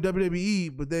you're going to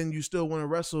WWE, but then you still want to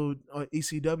wrestle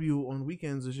ECW on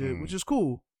weekends and shit, which is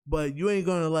cool. But you ain't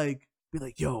gonna like be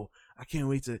like, yo, I can't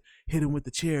wait to hit him with the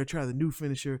chair, try the new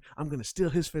finisher. I'm gonna steal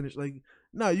his finish. Like,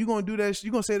 no, you're gonna do that.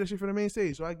 You're gonna say that shit for the main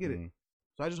stage. So I get it.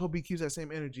 So I just hope he keeps that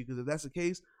same energy because if that's the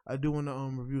case, I do want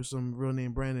to review some Real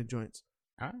Name Brandon joints.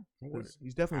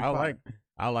 He's definitely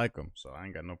I like him, so I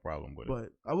ain't got no problem with it. But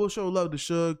I will show love to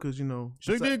Suge because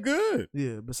Suge did good.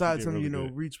 Yeah, besides him,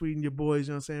 really retweeting your boys,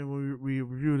 you know what I'm saying, when we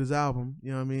reviewed his album,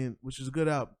 you know what I mean, which is a good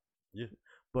album. Yeah.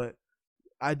 But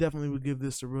I definitely would give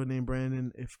this to Real Name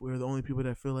Brandon if we're the only people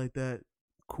that feel like that.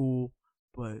 Cool,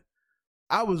 but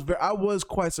I was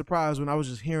quite surprised when I was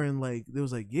just hearing like there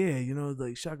was like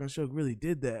like Shotgun Suge really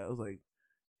did that. I was like,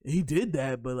 he did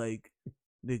that, but like.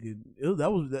 Nigga,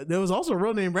 there was also a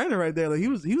Real Name Brandon right there. Like he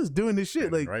was doing this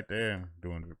shit like right there,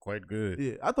 doing it quite good.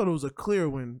 Yeah, I thought it was a clear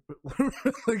win.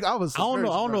 Like I don't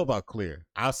know about clear.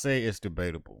 I'll say it's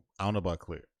debatable. I don't know about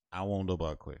clear. I won't know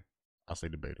about clear. I'll say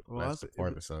debatable. Well, that's the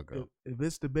farthest I'll go. If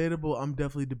it's debatable, I'm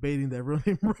definitely debating that Real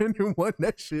Name Brandon won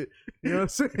that shit. You know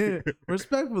what I'm saying?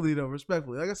 Respectfully though,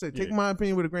 Like I said, take my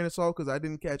opinion with a grain of salt because I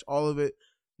didn't catch all of it.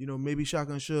 Maybe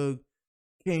Shotgun Suge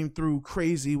came through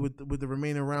crazy with the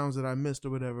remaining rounds that I missed or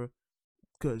whatever,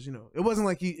 because it wasn't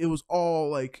like it was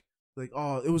all like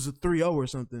it was a 3-0 or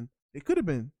something. It could have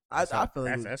been. I feel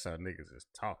like that's how niggas is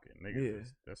talking.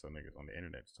 That's how niggas on the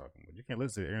internet is talking. But you can't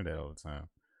listen to the internet all the time.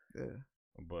 Yeah.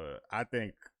 But I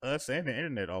think us and the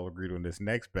internet all agreed on this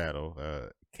next battle,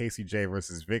 KCJ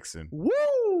versus Vixen.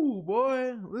 Woo,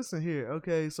 boy! Listen here,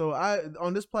 okay. So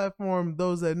on this platform,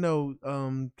 those that know,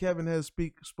 Kevin has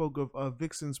spoke of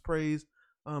Vixen's praise.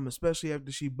 Especially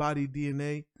after she bodied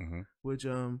DNA, which I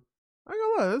ain't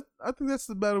gonna lie, I think that's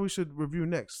the battle we should review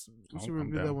next. We should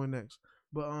review that one next.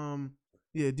 But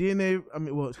DNA. I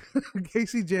mean, well,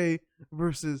 KCJ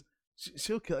versus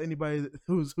she'll kill anybody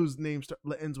whose name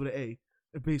ends with an A.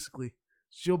 Basically,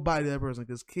 she'll body that person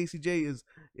because KCJ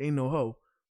ain't no hoe.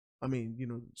 I mean,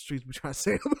 streets be trying to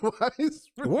say otherwise.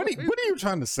 What are you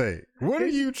trying to say? What are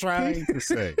you trying to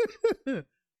say?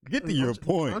 Get to your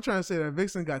point. I'm trying to say that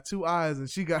Vixen got 2 eyes and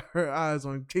she got her eyes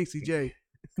on KCJ.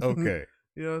 Okay.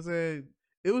 You know what I'm saying?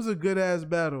 It was a good ass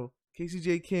battle.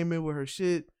 KCJ came in with her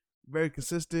shit, very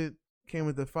consistent, came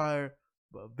with the fire,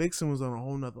 but Vixen was on a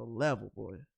whole nother level,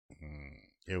 boy.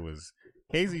 It was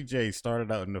KCJ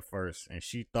started out in the first and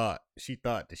she thought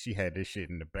that she had this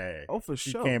shit in the bag. Oh, for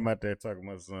sure. She came out there talking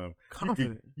about something.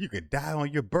 Confident. You could die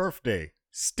on your birthday.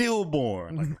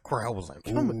 Stillborn. Like the crowd was like,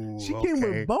 ooh, she came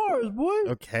with bars, boy.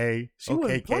 Okay. She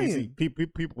wasn't Casey.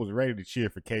 People was ready to cheer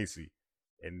for Casey.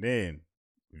 And then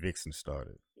Vixen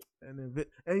started. And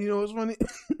you know what's funny?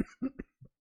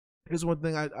 Here's one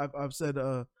thing I've said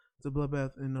to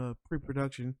Bloodbath in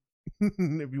pre-production,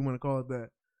 if you want to call it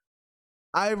that.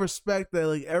 I respect that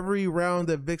like every round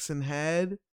that Vixen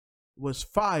had was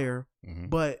fire,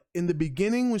 but in the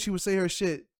beginning when she would say her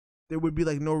shit, there would be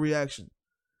like no reaction.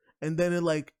 And then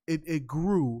it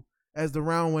grew as the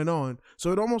round went on.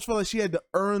 So it almost felt like she had to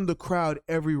earn the crowd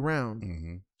every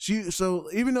round. So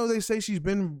even though they say she's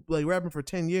been like rapping for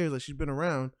 10 years, like she's been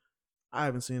around, I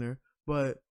haven't seen her,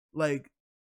 but like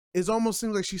it almost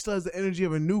seems like she still has the energy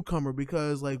of a newcomer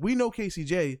because like we know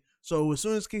KCJ, so as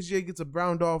soon as KCJ gets a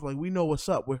round off, like we know what's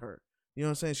up with her. You know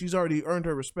what I'm saying? She's already earned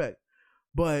her respect.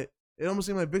 But it almost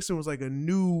seemed like Vixen was like a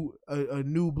new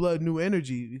blood, new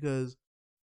energy because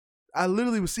I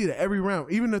literally would see that every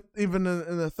round, even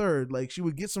in the third, like she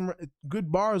would get some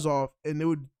good bars off, and it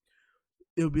would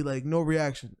be like no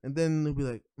reaction, and then it'd be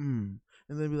like and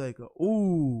then it'd be like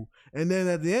ooh, and then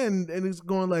at the end, and it's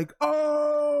going like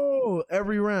oh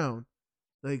every round,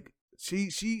 like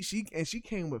she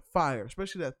came with fire,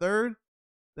 especially that third.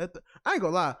 I ain't gonna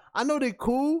lie. I know they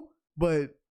cool,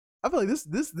 but I feel like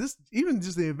this even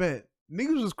just the event.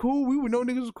 Niggas was cool. We would know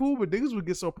niggas was cool, but niggas would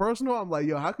get so personal. I'm like,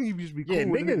 yo, how can you just be cool with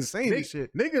niggas saying this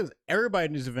shit? Niggas, everybody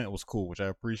in this event was cool, which I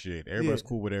appreciate. Everybody's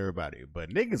cool with everybody, but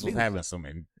niggas was having some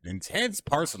intense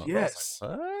personal. Yes.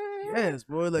 Like, yes,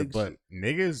 bro. Like, but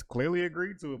niggas clearly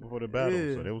agreed to it before the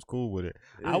battle, so they was cool with it.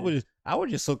 Yeah. I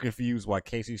was just so confused why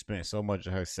Casey spent so much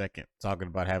of her second talking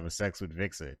about having sex with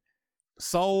Vixen.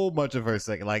 So much of her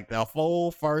second, like the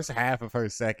full first half of her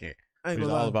second, was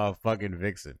all about fucking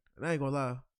Vixen. And I ain't gonna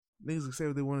lie. Niggas can say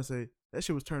what they want to say. That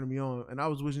shit was turning me on, and I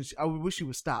was wishing I wish she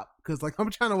would stop, because like I'm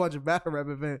trying to watch a battle rap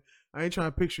event. I ain't trying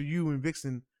to picture you and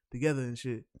Vixen together and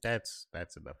shit. That's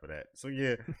enough of that. So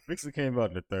yeah, Vixen came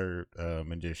out in the third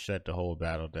and just shut the whole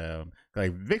battle down.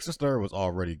 Like Vixen's third was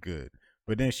already good,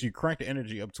 but then she cranked the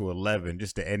energy up to 11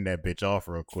 just to end that bitch off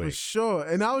real quick. For sure.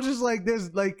 And I was just like,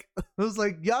 there's like, I was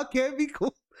like, y'all can't be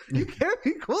cool. You can't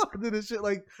be cool after this shit.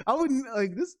 Like I wouldn't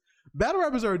like this. Battle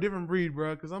rappers are a different breed,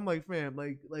 bro. Because I'm like, fam,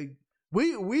 like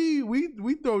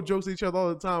we throw jokes at each other all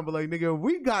the time, but like, nigga, if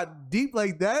we got deep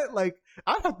like that, like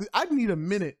I'd need a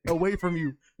minute away from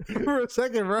you for a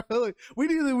second, bro. Like we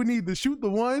either would need to shoot the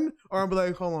one, or I'm be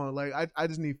like, hold on, like I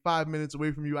just need 5 minutes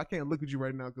away from you. I can't look at you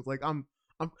right now because like I'm.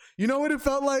 You know what it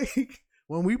felt like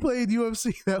when we played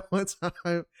UFC that one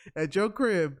time at your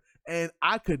crib, and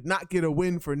I could not get a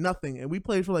win for nothing, and we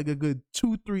played for like a good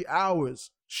 2-3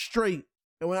 hours straight.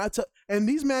 And when and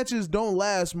these matches don't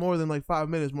last more than like 5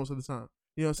 minutes most of the time.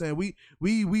 You know what I'm saying?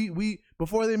 We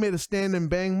before they made a stand and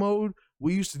bang mode,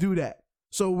 we used to do that.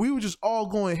 So we were just all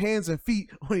going hands and feet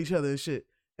on each other and shit.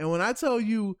 And when I tell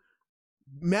you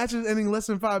matches ending less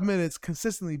than 5 minutes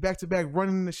consistently, back to back,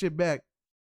 running the shit back,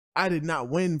 I did not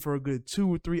win for a good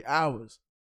 2 or 3 hours.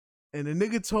 And the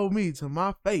nigga told me to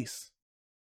my face,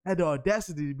 I had the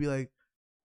audacity to be like,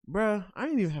 bruh, I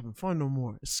ain't even having fun no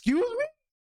more. Excuse me?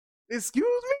 Excuse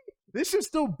me? This shit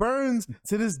still burns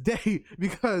to this day,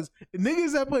 because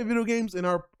niggas that play video games and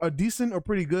are decent or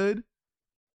pretty good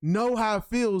know how it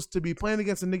feels to be playing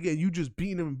against a nigga and you just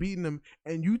beating him,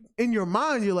 and you in your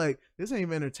mind you're like, this ain't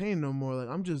even entertaining no more. Like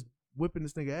I'm just whipping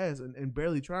this nigga ass and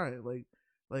barely trying.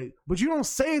 Like, but you don't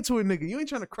say it to a nigga. You ain't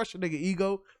trying to crush a nigga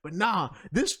ego. But nah,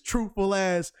 this truthful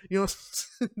ass, you know,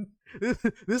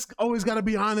 this always gotta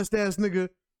be honest ass nigga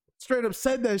straight up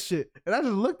said that shit. And I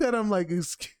just looked at him like,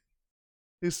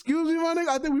 excuse me, my nigga.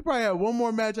 I think we probably had one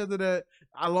more match after that.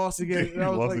 I lost again. And I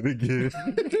was lost like, it again.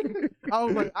 I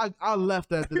was like, I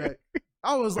left after that.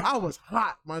 I was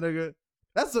hot, my nigga.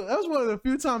 That was one of the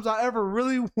few times I ever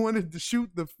really wanted to shoot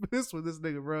the fist with this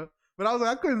nigga, bro. But I was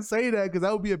like, I couldn't say that because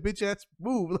that would be a bitch ass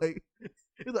move. Like,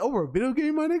 it's like, over a video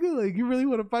game, my nigga. Like, you really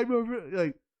want to fight me over?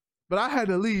 Like, but I had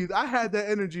to leave. I had that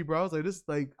energy, bro. I was like, this,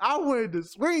 like, I wanted to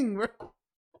swing, bro.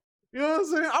 You know what I'm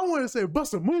saying? I wanted to say,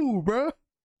 bust a move, bro,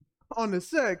 on the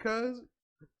set, cuz.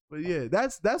 But yeah,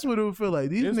 that's what it would feel like.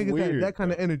 These niggas had that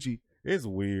kind of energy. It's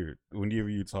weird whenever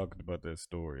you talking about that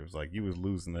story. It was like you was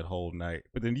losing that whole night,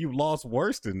 but then you lost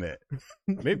worse than that.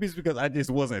 Maybe it's because I just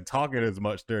wasn't talking as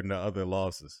much during the other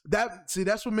losses. That's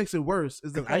what makes it worse.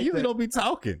 Is I usually don't be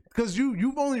talking because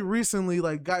you've only recently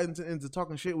like gotten into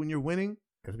talking shit when you're winning.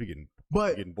 Because we getting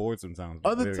bored sometimes.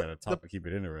 We gotta talk to keep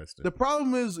it interesting. The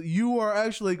problem is you are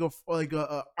actually like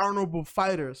a honorable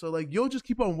fighter. So like you'll just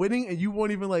keep on winning and you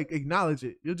won't even like acknowledge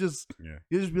it. You'll just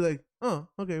be like, oh,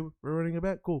 okay, we're running it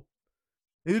back, cool.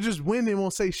 And you just win and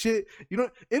won't say shit. You know,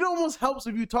 it almost helps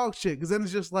if you talk shit, because then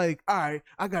it's just like, all right,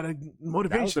 I got a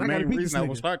motivation. That was the main reason I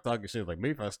will start talking shit. Like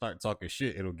maybe if I start talking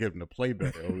shit, it'll get them to play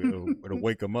better. It'll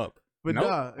wake them up. But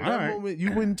nah, in that moment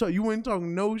you wouldn't talk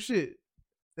no shit.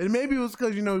 And maybe it was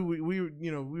because we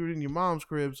were in your mom's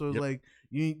crib, so it's like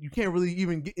you can't really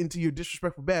even get into your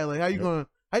disrespectful bad. Like how you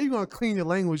gonna clean your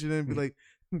language and then be like,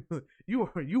 you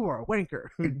are a wanker.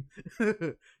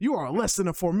 You are less than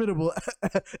a formidable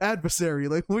adversary.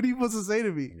 Like, what are you supposed to say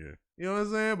to me? Yeah. You know what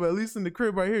I'm saying? But at least in the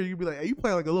crib right here, you can be like, hey, you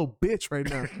playing like a little bitch right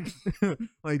now.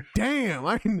 Like,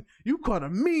 damn, you caught a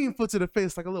mean foot to the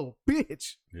face like a little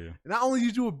bitch. Yeah. And not only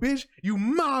you a bitch, you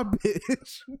my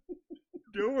bitch.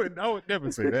 I would never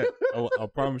say that. I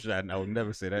promise you, I would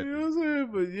never say that. You know what I'm saying?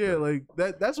 But yeah, like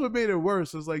that's what made it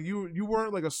worse. It's like you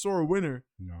weren't like a sore winner.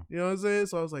 No. You know what I'm saying?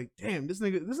 So I was like, damn, this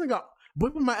nigga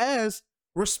whipping my ass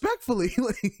respectfully.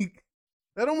 Like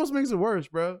that almost makes it worse,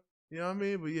 bro. You know what I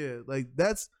mean? But yeah, like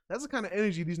that's the kind of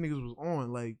energy these niggas was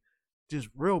on, like just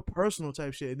real personal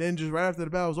type shit. And then just right after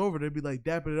the battle was over, they'd be like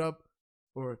dapping it up,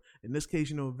 or in this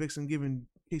case, Vixen giving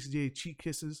Casey J cheek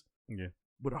kisses. Yeah.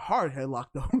 With a hard headlock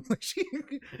though. Like she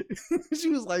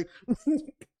was like,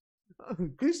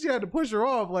 cause she had to push her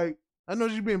off. Like I know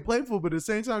she's being playful, but at the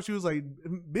same time, she was like,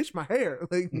 "Bitch, my hair."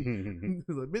 Like,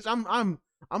 like bitch,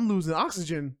 I'm losing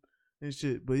oxygen and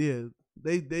shit. But yeah,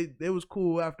 they was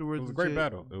cool afterwards. It was a great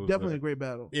battle. It was definitely a great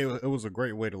battle. It was a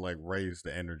great way to like raise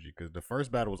the energy because the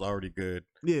first battle was already good.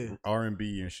 Yeah,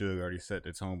 R&B and Suge already set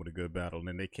the tone with a good battle, and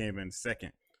then they came in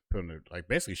second, putting it, like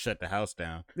basically shut the house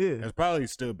down. Yeah, it's probably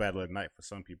still battle at night for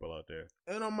some people out there.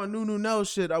 And on my new Nell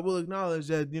shit, I will acknowledge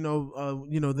that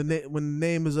when the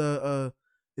name is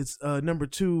it's number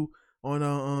 2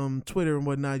 on Twitter and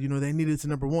whatnot. You know, they needed it to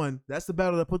number 1. That's the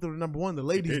battle that put them to number 1. The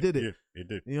ladies did it. It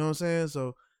did. You know what I'm saying?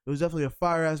 So it was definitely a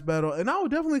fire ass battle, and I would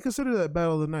definitely consider that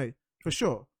battle of the night for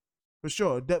sure.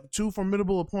 2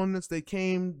 formidable opponents. They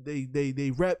came, they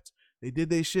repped, they did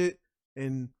their shit,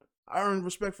 and I earned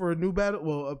respect for a new battle.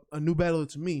 Well, a new battler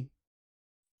to me.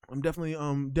 I'm definitely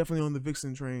on the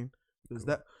Vixen train because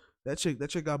cool. that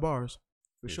chick got bars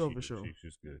for sure.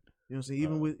 She's good. You know what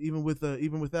I'm saying?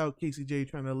 Even without Casey J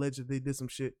trying to allege that they did some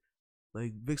shit,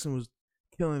 like Vixen was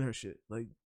killing her shit. Like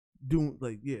doing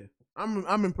yeah.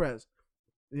 I'm impressed.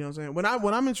 You know what I'm saying?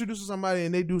 When I'm introducing somebody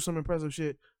and they do some impressive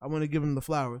shit, I want to give them the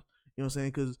flowers. You know what I'm saying?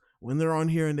 Because when they're on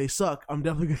here and they suck, I'm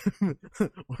definitely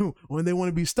gonna, when they want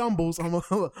to be stumbles, I'm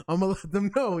gonna let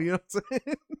them know. You know what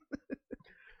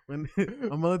I'm saying?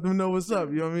 I'm gonna let them know what's up.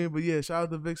 You know what I mean? But yeah, shout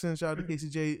out to Vixen, shout out to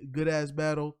KCJ, good ass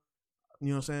battle. You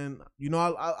know what I'm saying? You know,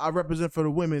 I represent for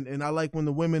the women, and I like when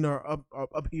the women are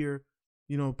up here,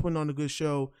 you know, putting on a good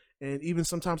show, and even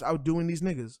sometimes outdoing these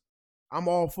niggas. I'm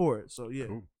all for it. So yeah,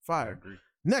 cool. Fire.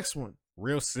 Next one,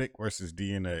 Real Sick versus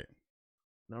DNA.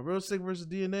 Now, Real Sick versus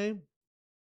DNA.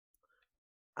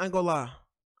 I ain't gonna lie,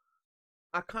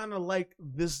 I kind of like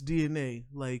this DNA.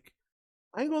 Like,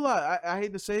 I ain't gonna lie, I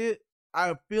hate to say it.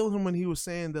 I feel him when he was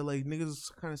saying that like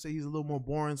niggas kind of say he's a little more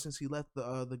boring since he left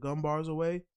the gun bars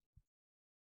away.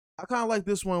 I kind of like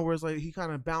this one where it's like he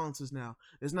kind of balances now.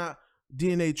 It's not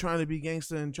DNA trying to be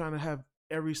gangster and trying to have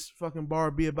every fucking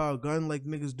bar be about a gun like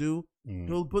niggas do.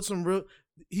 He'll put some real.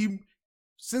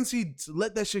 Since he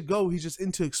let that shit go, he's just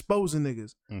into exposing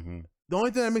niggas. The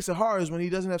only thing that makes it hard is when he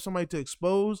doesn't have somebody to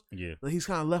expose. Yeah, like he's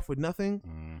kind of left with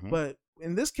nothing. But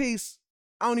in this case,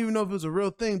 I don't even know if it was a real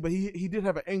thing, but he did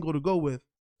have an angle to go with.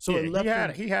 So yeah, it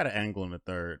left he had an angle in the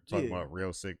third talking about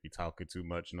Real Sick be talking too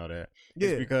much and all that. Yeah,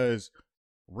 it's because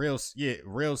Real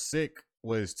Sick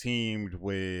was teamed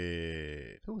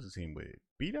with who was the team with?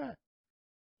 B-Dot?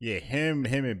 Yeah, him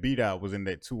and B-Dot was in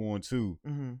that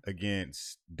 2-on-2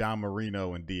 against Don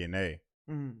Marino and DNA.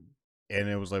 And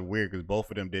it was like weird because both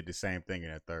of them did the same thing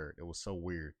in the third. It was so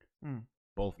weird.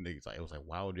 Both niggas, like, it was like,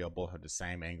 why would y'all both have the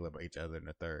same angle about each other in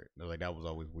the third? It was like, that was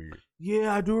always weird.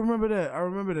 Yeah, I do remember that. I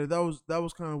remember that. That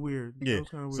was kind of weird. Yeah. That was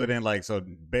kind of weird. So then, like, so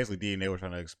basically DNA was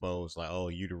trying to expose, like, oh,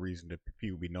 you the reason that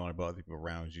people be knowing about other people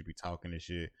around you, be talking and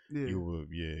shit. Yeah.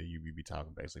 You be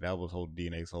talking, basically. That was whole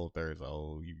DNA's whole third. Like,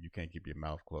 oh, you can't keep your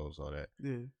mouth closed, all that.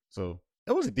 Yeah. So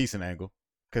it was a decent angle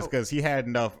because he had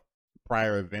enough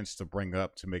prior events to bring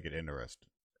up to make it interesting.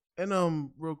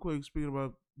 And real quick, speaking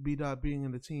about B-Dot being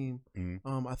in the team,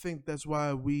 I think that's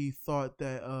why we thought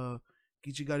that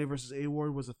Geechee Gotti versus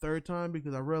A-Ward was a third time,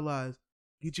 because I realized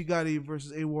Geechee Gotti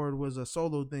versus A-Ward was a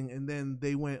solo thing, and then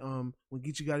they went when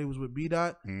Geechee Gotti was with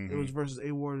B-Dot, it was versus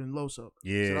A-Ward and Loso.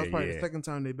 Yeah, so that was probably the second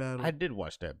time they battled. I did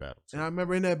watch that battle too. And I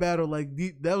remember in that battle, like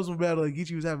that was a battle like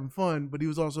Geechee was having fun, but he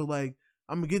was also like,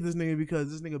 I'm gonna get this nigga because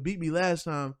this nigga beat me last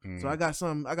time, so I got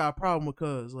a problem with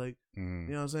cuz, like, you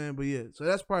know what I'm saying? But yeah, so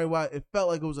that's probably why it felt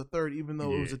like it was a third, even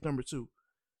though it was a number 2.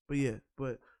 But yeah,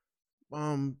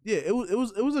 it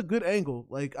was a good angle.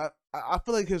 Like I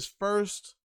feel like his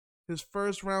first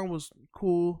round was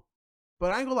cool,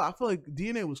 but I ain't gonna lie, I feel like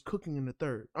DNA was cooking in the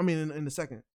third. I mean, in the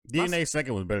second. DNA's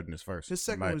second was better than his first. His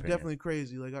second was definitely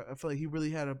crazy. Like I feel like he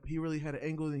really had an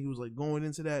angle, and he was like going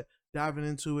into that, diving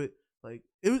into it. Like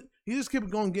he just kept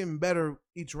going, getting better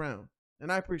each round,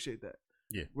 and I appreciate that.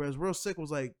 Yeah. Whereas Real Sick was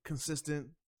like consistent.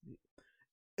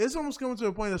 It's almost coming to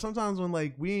a point that sometimes when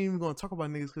like we ain't even gonna talk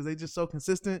about niggas because they just so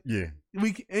consistent. Yeah.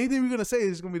 Anything we're gonna say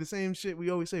is gonna be the same shit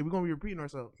we always say. We're gonna be repeating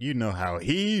ourselves. You know how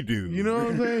he do. You know what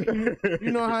I'm saying?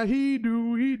 you know how he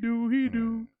do.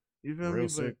 You feel Real me?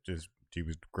 Sick he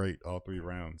was great all 3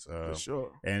 rounds. For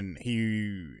sure. And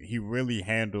he really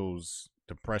handles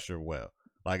the pressure well.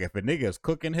 Like if a nigga is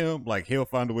cooking him, like he'll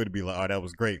find a way to be like, "Oh, that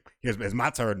was great. It's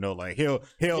my turn though." Like he'll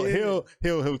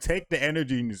take the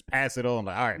energy and just pass it on.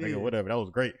 Like, all right, nigga, whatever, that was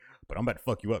great, but I'm about to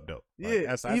fuck you up though. Like,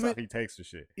 that's how he takes the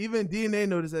shit. Even DNA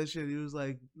noticed that shit. He was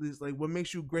like, "It's like what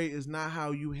makes you great is not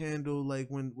how you handle like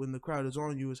when the crowd is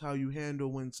on you. It's how you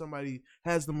handle when somebody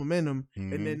has the momentum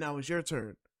and then now it's your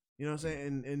turn." You know what I'm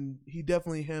saying? And he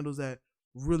definitely handles that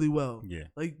really well. Yeah.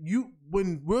 Like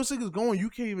when Real Sick is going, you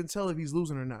can't even tell if he's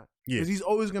losing or not. Yeah. Because he's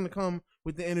always gonna come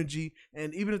with the energy,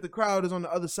 and even if the crowd is on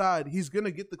the other side, he's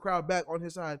gonna get the crowd back on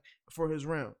his side for his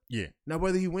round. Yeah. Now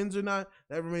whether he wins or not,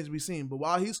 that remains to be seen. But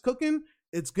while he's cooking,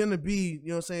 it's gonna be, you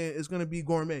know what I'm saying, it's gonna be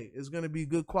gourmet. It's gonna be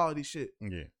good quality shit.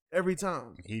 Yeah. Every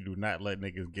time. He do not let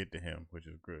niggas get to him, which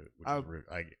is good. I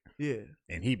get. Yeah.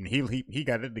 And he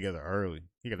got it together early.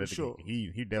 He got it sure.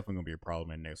 He definitely gonna be a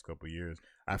problem in the next couple of years.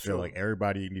 I feel sure. like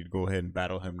everybody need to go ahead and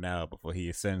battle him now before he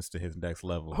ascends to his next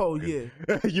level. Oh yeah.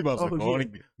 You must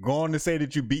go on to say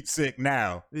that you beat Sick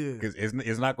now. Yeah. Because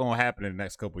it's not gonna happen in the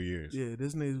next couple of years. Yeah,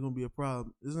 this nigga's gonna be a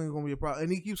problem. This nigga's gonna be a problem.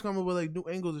 And he keeps coming with like new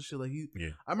angles and shit. Like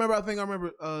Yeah. I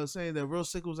remember saying that Real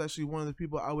Sick was actually one of the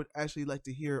people I would actually like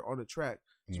to hear on the track.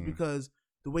 Just because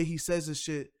the way he says this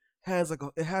shit has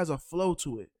a flow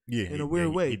to it. Yeah, in a weird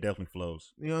way. He definitely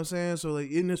flows. You know what I'm saying? So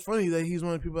like, and it's funny that he's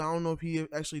one of the people. I don't know if he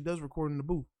actually does record in the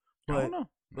booth. But, I don't know.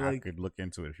 But I could look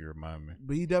into it if you remind me.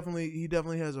 But he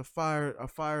definitely has a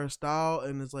fire style,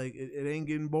 and it's like it ain't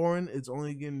getting boring. It's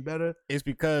only getting better. It's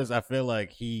because I feel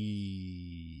like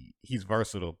he's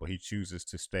versatile, but he chooses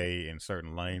to stay in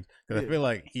certain lanes. Because I feel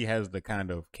like he has the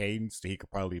kind of cadence that he could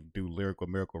probably do lyrical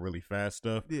miracle really fast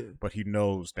stuff. Yeah. But he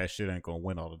knows that shit ain't gonna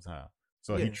win all the time,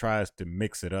 so he tries to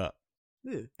mix it up.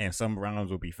 Yeah. And some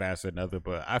rounds will be faster than other,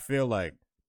 but I feel like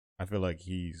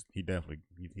he's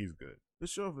good. For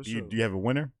sure. Do you have a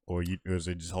winner, or is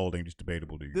it just holding, just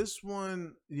debatable to you? This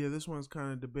one's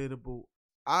kind of debatable.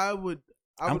 I'm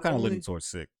kind of leaning towards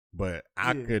Sick, but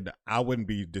I wouldn't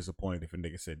be disappointed if a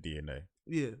nigga said DNA.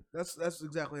 Yeah, that's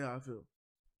exactly how I feel.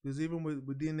 Because even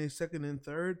with DNA second and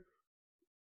third,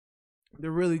 they're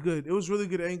really good. It was really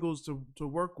good angles to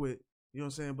work with. You know what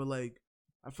I'm saying? But like,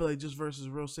 I feel like just versus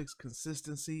Real Sick's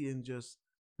consistency and just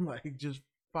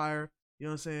fire. You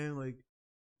know what I'm saying? Like,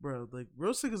 bro, like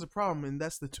Real Sick is a problem, and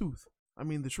that's the truth. I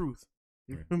mean, the truth.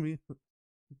 You feel me?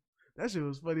 That shit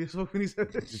was funny as fuck when he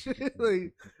said that shit.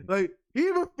 Like he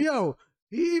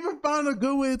even found a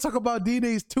good way to talk about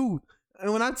DNA's tooth.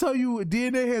 And when I tell you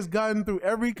DNA has gotten through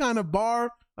every kind of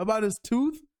bar about his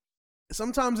tooth,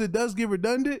 sometimes it does get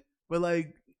redundant, but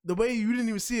like the way you didn't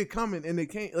even see it coming, and it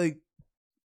can't, like,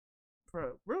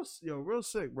 bro, real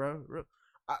sick, bro.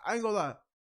 I ain't gonna lie.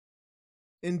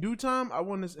 In due time,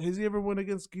 has he ever won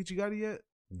against Geechee Gotti yet?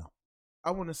 No.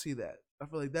 I want to see that. I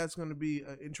feel like that's gonna be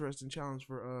an interesting challenge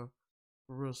for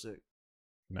Real Sick.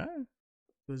 Nah.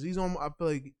 Because I feel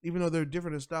like even though they're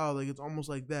different in style, like it's almost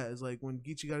like that. It's like when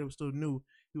Geechee Gotti was still new,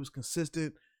 he was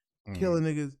consistent, killing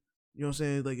niggas, you know what I'm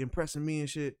saying, like impressing me and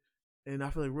shit. And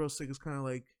I feel like Real Sick is kind of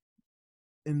like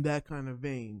in that kind of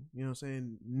vein, you know what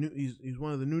I'm saying? He's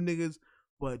one of the new niggas,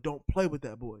 but don't play with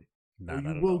that boy. Nah, or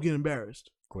you will get embarrassed.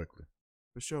 Quickly.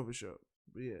 For sure.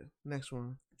 But yeah, next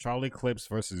one. Charlie Clips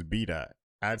versus B-Dot.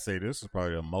 I'd say this is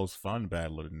probably the most fun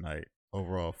battle of the night.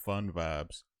 Overall fun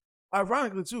vibes.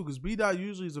 Ironically too, because B-Dot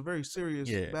usually is a very serious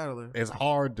battler. It's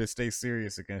hard to stay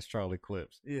serious against Charlie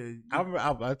Clips. Yeah. I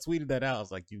tweeted that out. I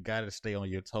was like, you got to stay on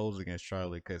your toes against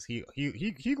Charlie, because he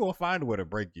gonna find a way to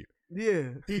break you. Yeah.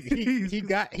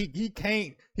 he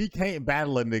can't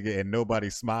battle a nigga and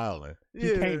nobody's smiling.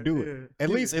 He can't do it. At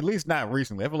least not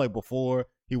recently. I feel like before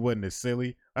he wasn't as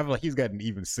silly. I feel like he's gotten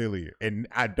even sillier, and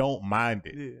I don't mind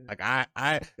it. Yeah. Like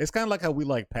I it's kind of like how we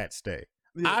like Pat Stay.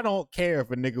 Yeah. I don't care if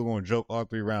a nigga gonna joke all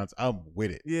 3 rounds. I'm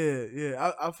with it.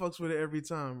 Yeah. I fucks with it every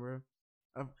time, bro.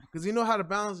 Because you know how to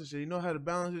balance this shit. You know how to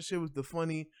balance this shit with the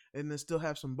funny and then still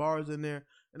have some bars in there.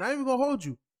 And I ain't even gonna hold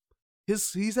you.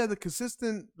 He's had the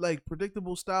consistent, like,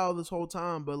 predictable style this whole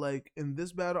time, but like in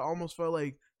this battle, I almost felt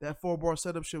like that 4-bar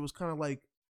setup shit was kind of like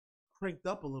cranked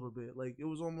up a little bit. Like it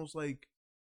was almost like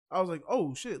I was like,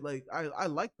 oh shit, like I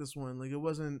like this one. Like it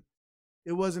wasn't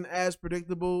as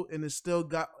predictable, and it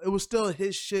was still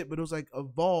his shit, but it was like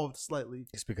evolved slightly.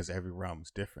 It's because every round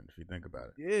was different, if you think about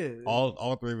it. Yeah.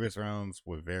 All 3 of his rounds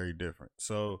were very different.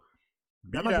 So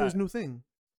that might be his new thing.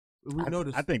 We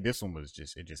noticed. I think this one was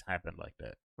just happened like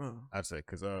that. I'd say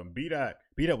because B-Dot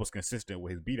was consistent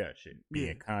with his B-Dot shit,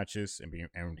 being conscious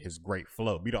and his great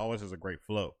flow. B-Dot always has a great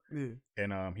flow. Yeah.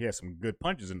 And he had some good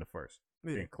punches in the first.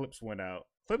 Yeah. Then Clips went out.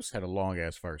 Clips had a long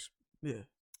ass first. Yeah.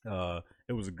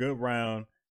 It was a good round.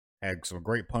 Had some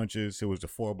great punches. It was the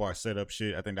 4-bar setup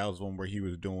shit. I think that was one where he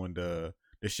was doing the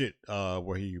shit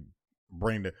where he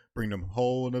bring them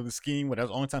whole another scheme. But that was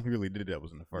the only time he really did that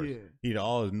was in the first. Yeah. He did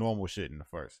all his normal shit in the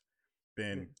first.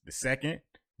 Then the second,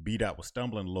 B-Dot was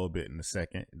stumbling a little bit in the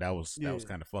second. That was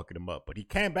kind of fucking him up. But he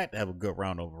came back to have a good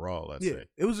round overall, I'd say.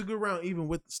 It was a good round even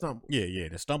with the stumble. Yeah.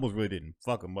 The stumbles really didn't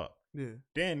fuck him up. Yeah.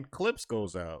 Then Clips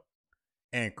goes out,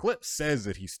 and Clips says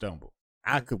that he stumbled.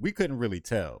 we couldn't really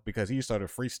tell because he started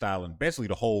freestyling basically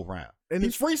the whole round. And he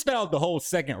freestyled the whole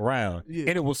second round, and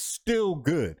it was still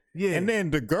good. Yeah. And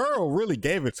then the girl really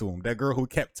gave it to him. That girl who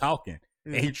kept talking,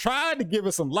 and he tried to give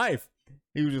her some life.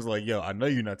 He was just like, "Yo, I know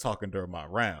you're not talking during my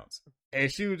rounds," and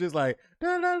she was just like,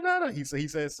 "Da da da da." He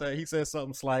said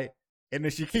something slight, and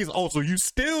then she keeps, "Oh, so you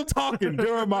still talking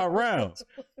during my rounds?"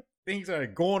 Then he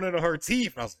started going into her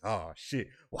teeth. I was like, "Oh shit!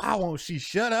 Why won't she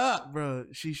shut up, bro?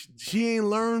 She ain't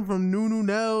learned from Nunu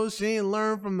Nels. She ain't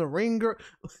learned from the ring girl."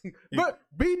 But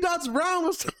B-Dot's round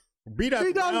was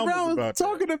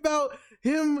talking about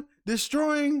him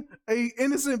destroying a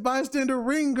innocent bystander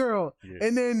ring girl,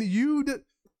 and then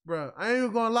bro. I ain't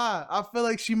even gonna lie. I feel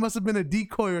like she must have been a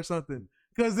decoy or something.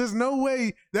 Because there's no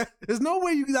way that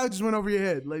just went over your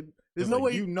head. Like there's no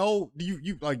way you're aware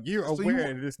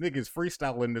that this nigga's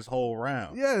freestyling this whole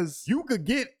round. Yes,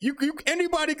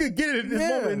 anybody could get it at this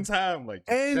moment in time. Like,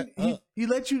 and he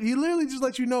literally just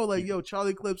let you know, like, yo,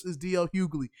 Charlie Clips is DL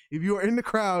Hughley. If you are in the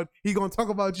crowd, he gonna talk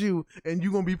about you, and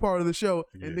you gonna be part of the show,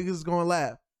 and niggas is gonna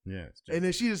laugh. Yes, and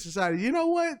then she just decided, you know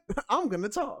what? I'm gonna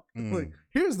talk. Like,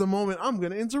 here's the moment I'm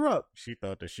gonna interrupt. She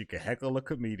thought that she could heckle a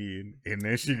comedian, and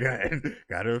then she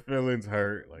got her feelings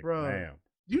hurt. Like, bro, damn,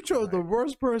 you chose the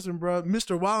worst person, bro.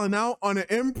 Mr. Wildin' Out on an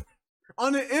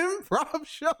improv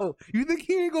show. You think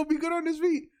he ain't gonna be good on his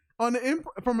feet from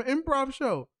an improv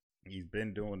show? He's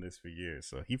been doing this for years,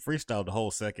 so he freestyled the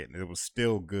whole second, and it was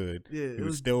still good. Yeah, it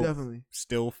was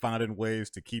still finding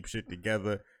ways to keep shit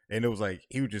together, and it was like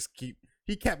he would just keep.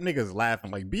 He kept niggas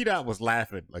laughing. Like, B-Dot was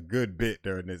laughing a good bit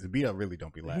during this. B-Dot really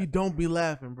don't be laughing. He don't be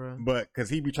laughing, bro. But because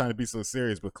he be trying to be so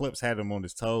serious, but Clips had him on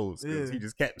his toes because he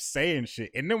just kept saying shit.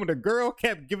 And then when the girl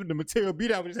kept giving the material,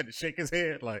 B-Dot just had to shake his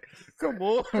head like, come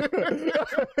on.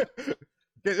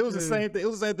 It was the same thing. It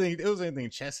was the same thing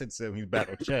Chess had said when he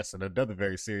battled Chess, and another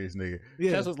very serious nigga.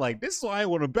 Yeah. Chess was like, "This is why I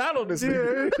want to battle this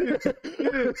nigga."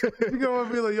 You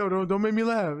gonna be like, "Yo, don't make me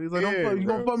laugh." He's like, "You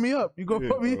gonna fuck me up? You gonna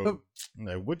fuck me up?"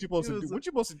 Like, what you supposed to do? What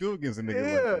you supposed to do against a nigga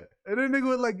like that? And then nigga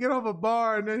would like get off a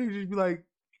bar, and then he'd just be like,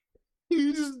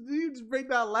 "You just break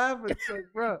down laughing." It's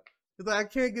like, bro, it's like I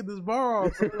can't get this bar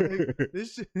off. Bro. Like,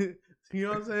 this shit, you know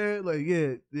what I'm saying? Like,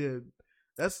 yeah.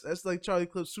 That's like Charlie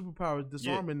Clips' superpowers,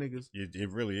 disarming niggas. It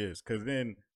really is. Because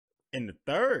then in the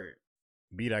third,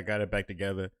 B-Dot got it back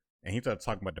together, and he started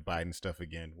talking about the Biden stuff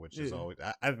again, which is always,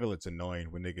 I feel it's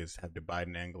annoying when niggas have the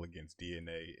Biden angle against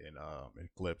DNA and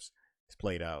Clips. It's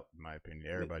played out, in my opinion.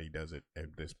 Everybody does it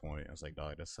at this point. I was like,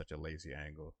 dog, that's such a lazy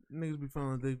angle. Niggas be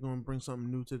feeling like they're going to bring something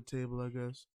new to the table, I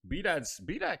guess.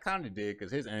 B-Dot kind of did,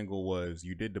 because his angle was,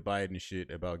 you did the Biden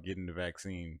shit about getting the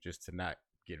vaccine just to not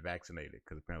get vaccinated,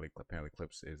 because apparently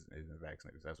Clips isn't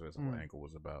vaccinated. That's what his whole angle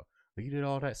was about. Like, you did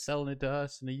all that selling it to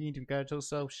us, and then you ain't even got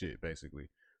yourself shit, basically.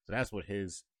 So that's what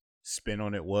his spin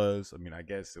on it was. I mean, I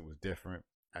guess it was different.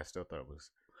 I still thought it was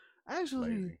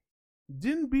lazy.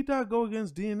 Didn't B-Dot go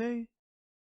against DNA?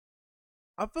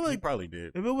 I feel like he probably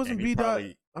did. If it wasn't B-Dot,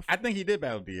 I think he did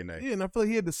battle DNA. Yeah, and I feel like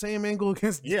he had the same angle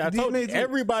against DNA. I told you,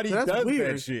 everybody so does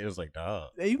weird. that shit. It was like,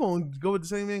 dog. Hey, you gonna go with the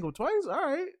same angle twice? All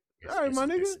right. All right, my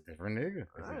nigga. It's a different nigga.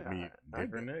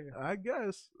 Nigga. I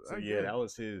guess. So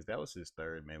that was his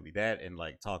third mainly. That and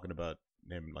like talking about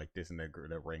him like this and that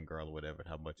ring girl or whatever.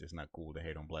 How much it's not cool to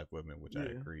hate on black women, which I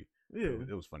agree. Yeah,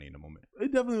 it was funny in the moment.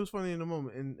 It definitely was funny in the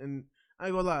moment, and I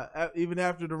ain't gonna lie. Even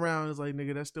after the round, it's like,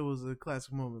 nigga, that still was a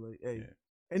classic moment. Like, hey,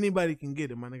 anybody can get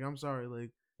it, my nigga. I'm sorry.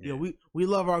 Like, we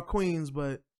love our queens,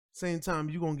 but same time,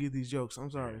 you gonna get these jokes.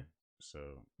 I'm sorry. Yeah. So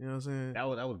you know what I'm saying?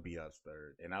 That would be us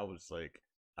third, and I was like.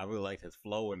 I really liked his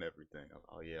flow and everything.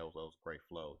 Oh yeah, that was great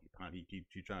flow. He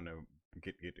trying to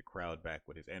get the crowd back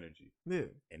with his energy.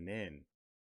 Yeah. And then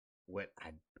what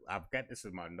I've got this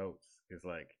in my notes is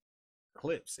like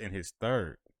Clips in his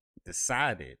third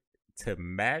decided to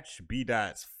match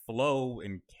B-Dot's flow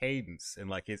and cadence and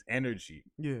like his energy.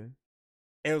 Yeah.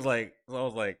 It was like I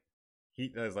was like,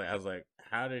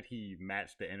 how did he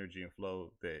match the energy and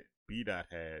flow that B-Dot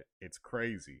had? It's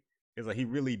crazy. It's like he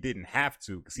really didn't have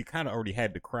to, because he kind of already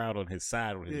had the crowd on his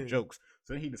side with his jokes.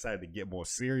 So then he decided to get more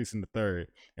serious in the third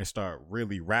and start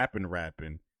really rapping.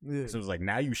 Yeah. So it was like,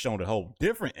 now you showing a whole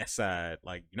different side.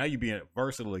 Like, now you being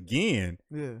versatile again.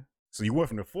 Yeah. So you went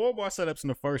from the 4-bar setups in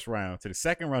the first round to the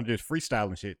second round just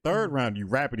freestyling shit. Third round, you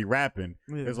rapping.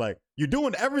 Yeah. It's like, you're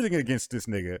doing everything against this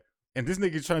nigga, and this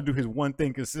nigga's trying to do his one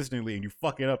thing consistently, and you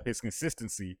fucking up his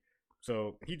consistency.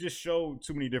 So he just showed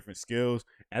too many different skills.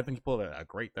 I think he pulled a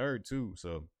great third too.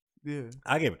 So yeah,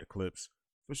 I gave it to Clips.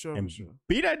 For sure. And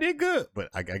B-Dot did good, but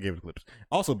I give it the clips.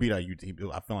 Also, B-Dot,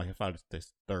 I feel like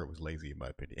his third was lazy in my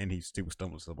opinion, and he still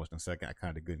stumbled so much in the second. I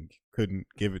kind of couldn't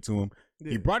give it to him.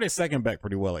 Yeah. He brought his second back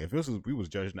pretty well. Like if we was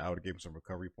judging, I would have given him some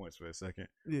recovery points for his second.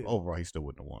 Yeah. Overall, he still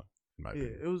wouldn't have won.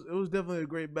 It was definitely a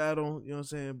great battle. You know what I'm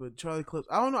saying? But Charlie Clips,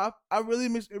 I don't know. It really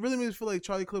makes me feel like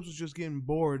Charlie Clips was just getting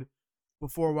bored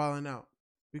before wilding out,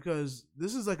 because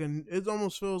this is like it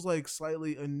almost feels like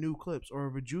slightly a new Clips or a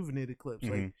rejuvenated Clips.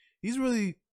 Mm-hmm. Like he's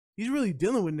really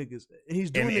dealing with niggas. And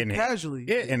he's doing it casually.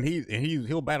 Yeah, and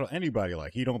he'll battle anybody.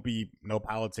 Like he don't be no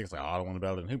politics. Like I don't want to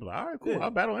battle him. He'll be like, all right, cool,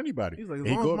 I'll battle anybody. He's like, as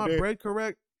long as my bread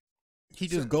correct. He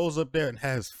just goes up there and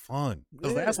has fun.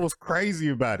 That's what's crazy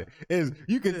about it. Is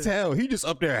you can tell he just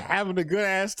up there having a good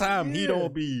ass time. Yeah. He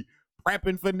don't be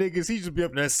prepping for niggas. He just be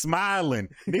up there smiling.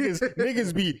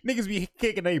 Niggas be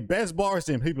kicking their best bars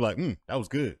to him. He be like, that was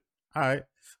good. All right.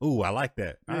 Ooh, I like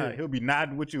that. All right. He'll be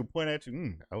nodding with you, point at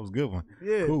you. That was a good one.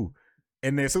 Yeah. Cool.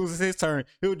 And then as soon as it's his turn,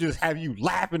 he'll just have you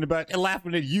laughing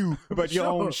at you about your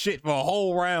own shit for a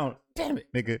whole round. Damn it,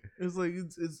 nigga. It's like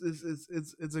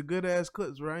it's a good ass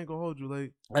Clips, bro. I ain't gonna hold you.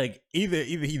 Like either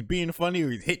he's being funny or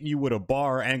he's hitting you with a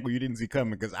bar angle you didn't see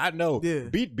coming. Because I know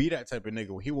be that type of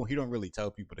nigga. He don't really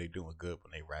tell people they doing good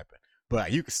when they rapping.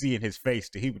 But you can see in his face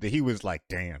that he was like,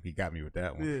 damn, he got me with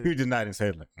that one. Yeah. He was just nodding his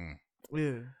head like,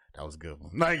 yeah, that was a good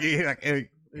one. I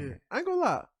ain't gonna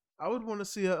lie. I would want to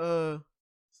see a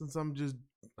since I'm just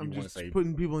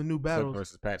putting people in new battles.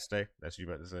 Versus Pat Stay. That's what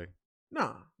you about to say.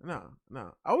 Nah.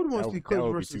 I would want to see Clips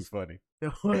versus. That would be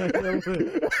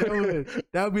too funny.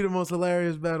 That would be the most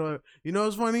hilarious battle ever. You know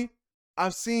what's funny?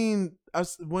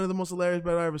 One of the most hilarious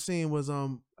battle I ever seen was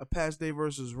a Pat Stay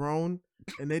versus Roan,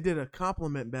 and they did a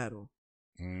compliment battle.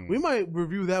 We might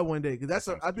review that one day because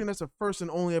I think that's the first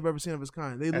and only I've ever seen of its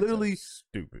kind. They literally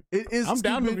stupid. It is. I'm stupid.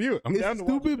 down to view it. It's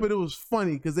stupid, but it was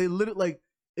funny because they literally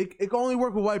it can only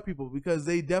work with white people because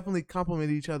they definitely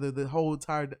compliment each other the whole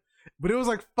entire. But it was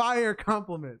like fire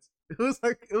compliments. It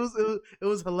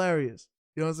was hilarious.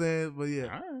 You know what I'm saying? But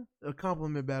yeah, a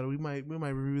compliment battle. We might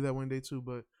review that one day too.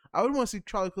 But I would want to see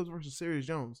Charlie Clips versus Serious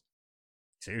Jones.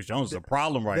 Serious Jones is a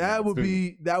problem right now. That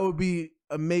would be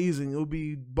amazing. It would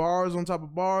be bars on top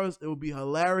of bars. It would be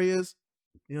hilarious.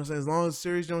 You know what I'm saying? As long as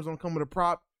Serious Jones don't come with a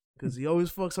prop, because he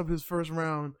always fucks up his first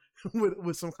round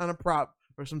with some kind of prop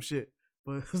or some shit.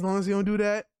 But as long as he don't do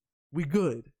that, we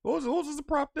good. What was the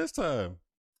prop this time?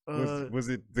 Was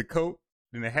it the coat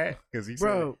and the hat? Because he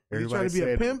tried to be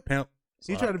a pimp.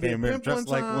 So he tried to be a pimp one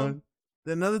like time. One.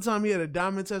 Then another time he had a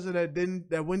diamond tester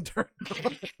that wouldn't turn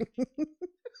on.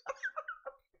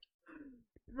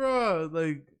 Bro,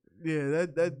 like, yeah,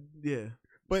 yeah.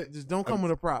 But just don't come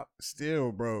with a prop.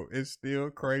 Still, bro, it's still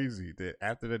crazy that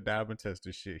after the diamond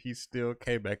tester shit, he still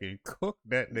came back and cooked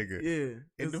that nigga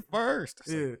in the first.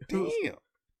 Yeah. Damn.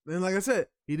 Then, like I said,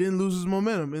 he didn't lose his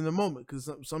momentum in the moment because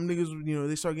some niggas,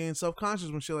 they start getting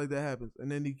self-conscious when shit like that happens,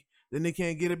 and then they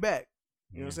can't get it back.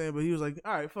 You know what I'm saying? But he was like,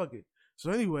 all right, fuck it.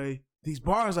 So anyway, these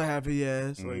bars I have for your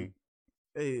ass, like,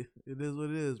 hey, it is what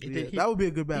it is. But that would be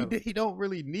a good battle. He don't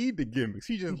really need the gimmicks.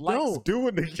 He just likes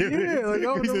doing the gimmicks. Yeah, like, I don't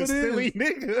know He's what a it silly is.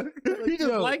 nigga. He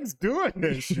just likes doing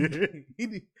that shit.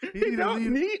 He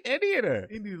don't need any of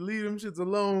that. He need to leave them shits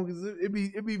alone because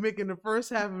it be making the first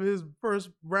half of his first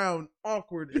round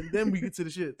awkward, and then we get to the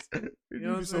shits. You know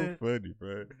what I'm saying? So funny,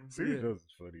 bro. Serious Jones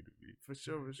is funny to me. For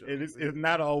sure. And it's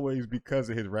not always because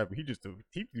of his rapping.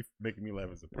 He be making me laugh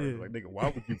as a person. Like, nigga, why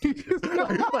would you do this?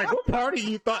 Like, what part of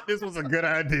you thought this was a good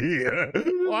idea?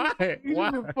 Why? He's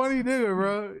just a funny nigga,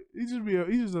 bro. He's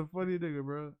just a funny nigga,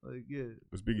 bro. Like, yeah.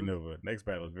 But speaking of next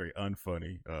battle is very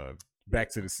unfunny.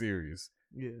 Back to the series.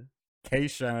 Yeah.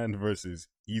 K-Shine versus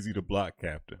Easy the Block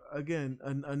Captain. Again,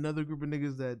 another group of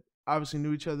niggas that obviously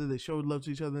knew each other. They showed love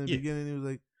to each other in the beginning. It was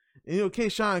like, and,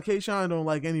 K-Shine don't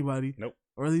like anybody. Nope.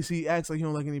 Or at least he acts like he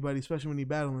don't like anybody, especially when he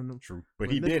battling them. True. But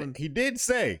he did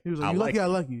say, he was like, you lucky I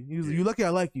like you. He was like, you lucky I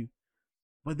like you.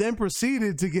 But then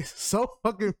proceeded to get so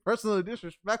fucking personal and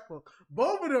disrespectful.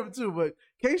 Both of them too, but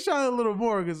K-Shine a little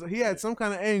more because he had some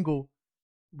kind of angle.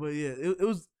 But yeah, it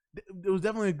was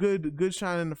definitely a good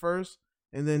shine in the first.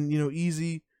 And then,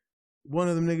 Easy, one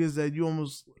of them niggas that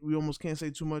we almost can't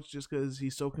say too much just because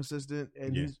he's so consistent.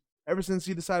 And he's ever since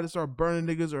he decided to start burning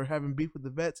niggas or having beef with the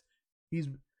vets, he's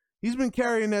been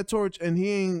carrying that torch and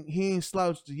he ain't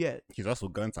slouched yet. He's also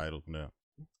gun titled now.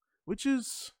 Which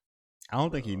is, I don't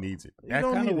think he needs it.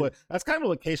 That's kind of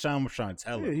what K-Shine was trying to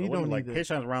tell him. He don't like need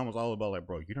K-Shine's round was all about like,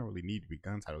 bro, you don't really need to be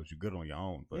gun titles. You're good on your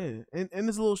own. But and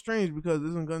it's a little strange because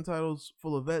isn't gun titles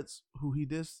full of vets who he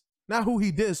dissed? Not who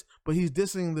he dissed, but he's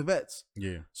dissing the vets.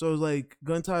 Yeah. So it's like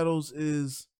gun titles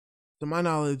is, to my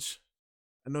knowledge,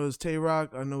 I know it's Tay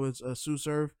Rock, I know it's Sue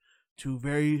Surf. two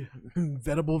very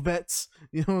vettable vets.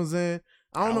 You know what I'm saying?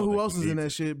 I don't know who else is in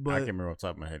that shit, but I can't remember off the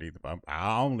top of my head either. But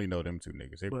I only know them two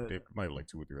niggas. They might have like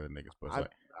 2 or 3 other niggas, but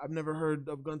I've never heard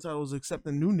of gun titles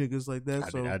accepting new niggas like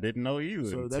that. I didn't know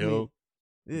either until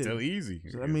Easy.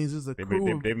 So that means it's a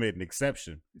crew. They made an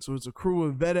exception. So it's a crew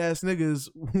of vet ass niggas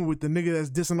with the nigga that's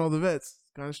dissing all the vets.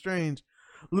 Kind of strange,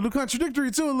 a little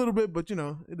contradictory too, a little bit, but you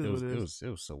know it is what it is. It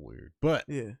was so weird, but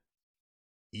yeah,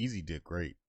 Easy did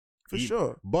great for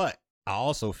sure. But I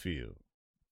also feel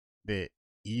that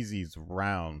Easy's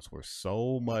rounds were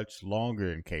so much longer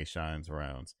than K-Shine's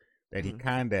rounds that he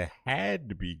kind of had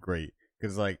to be great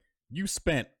because like you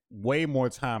spent way more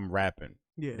time rapping.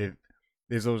 Yeah, it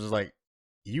was just like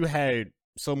you had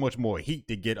so much more heat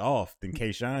to get off than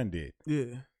K-Shine did.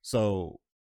 Yeah, so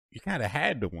you kind of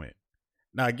had to win.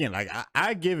 Now again, like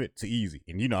I give it to Easy,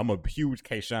 and you know I'm a huge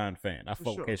K-Shine fan. I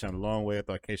fought with K-Shine a long way. I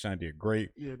thought K-Shine did great.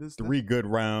 Yeah, 3 good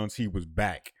rounds, he was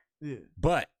back. Yeah,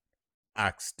 but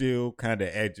I still kind of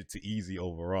edge it to Easy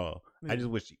overall. Yeah. I just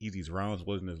wish Easy's rounds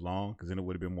wasn't as long because then it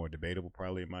would have been more debatable,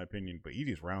 probably in my opinion. But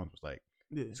Easy's rounds was like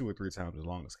 2 or 3 times as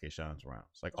long as K-Shine's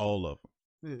rounds, like all of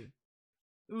them. Yeah,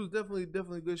 it was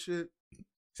definitely good shit.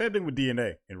 Same thing with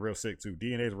DNA and Real Sick too.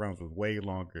 DNA's rounds was way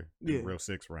longer than Real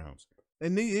Sick's rounds.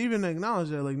 And they even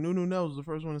acknowledged that, like Nunu Nell was the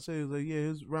first one to say, it was like, yeah,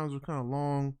 his rounds were kind of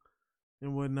long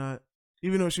and whatnot.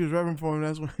 Even though she was repping for him,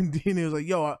 that's when DNA was like,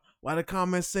 yo, why the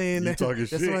comments saying that? Talking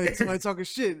shit. Somebody talking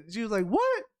shit. She was like,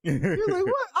 what? He was like,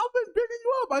 what? I've been picking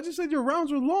you up. I just said your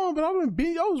rounds were long, but I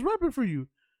was repping for you.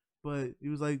 But he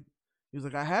was like,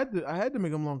 I had to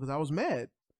make them long because I was mad.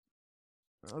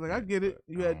 I was like, I get it.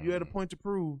 You had a point to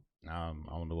prove. I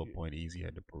don't know what point Easy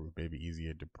had to prove. Maybe Easy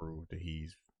had to prove that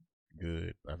he's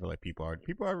good. I feel like people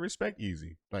are respect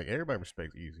Easy. Like everybody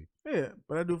respects Easy. Yeah,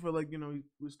 but I do feel like, you know,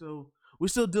 we're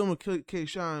still dealing with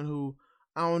K-Shine, who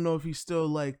I don't know if he's still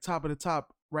like top of the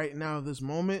top right now at this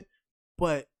moment,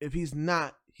 but if he's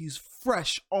not, he's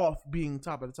fresh off being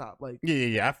top of the top. Like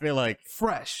yeah. I feel like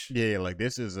fresh. Yeah, like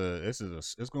this is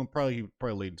it's gonna probably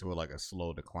lead to a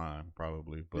slow decline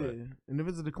probably. But yeah. And if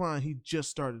it's a decline, he just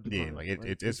started declining. Yeah,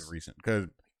 like it's recent because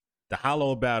the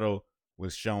Hollow battle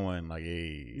was showing like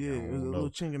it was a little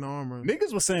chink in the armor.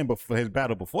 Niggas was saying before his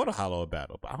battle before the Hollow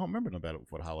battle, but I don't remember no battle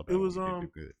before the Hollow battle. It was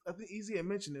good. I think Easy had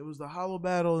mentioned it was the Hollow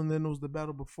battle, and then it was the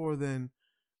battle before then.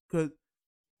 Cause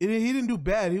he didn't do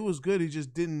bad. He was good. He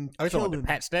just didn't. Oh, you talking about the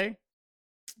Pat Stay?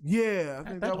 Yeah, I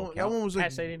think that one was.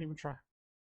 Pat Stay didn't even try.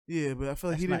 Yeah, but I feel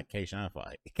like that's he not didn't. K-Shine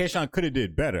fight. K-Shine could have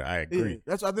did better. I agree. Yeah,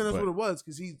 I think that's what it was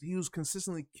because he was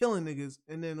consistently killing niggas,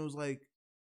 and then it was like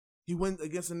he went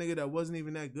against a nigga that wasn't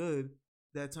even that good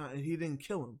that time, and he didn't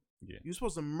kill him. Yeah, you're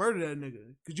supposed to murder that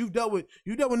nigga because you've dealt with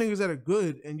niggas that are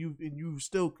good, and you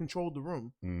still controlled the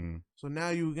room. Mm-hmm. So now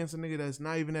you against a nigga that's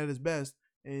not even at his best,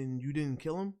 and you didn't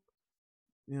kill him.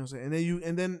 You know what I'm saying?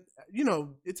 And then you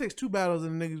know it takes 2 battles,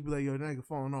 and the niggas be like, yo, that nigga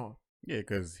falling off. Yeah,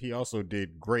 because he also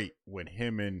did great with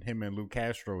him and Luke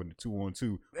Castro in the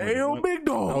 2-on-2. Hey, yo, big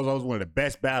dog. That was one of the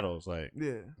best battles. Like,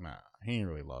 yeah, nah, he ain't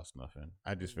really lost nothing.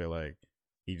 I just feel like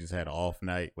he just had an off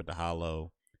night with the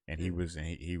Hollow, and he was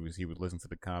listening to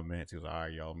the comments. He was like, all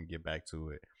right, y'all, I'm gonna get back to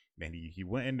it. And he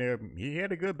went in there. He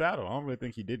had a good battle. I don't really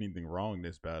think he did anything wrong in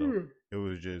this battle. It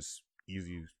was just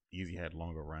Easy had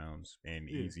longer rounds, and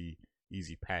Easy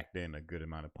packed in a good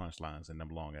amount of punchlines in them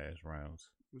long ass rounds.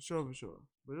 For sure.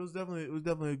 But it was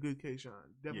definitely a good K-Shine.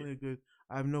 Definitely a good.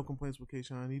 I have no complaints with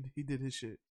K-Shine. He did his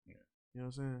shit. Yeah. You know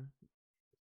what I'm saying?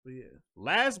 But yeah.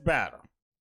 Last battle,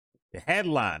 the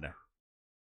headliner,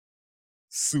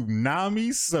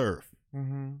 Tsunami Surf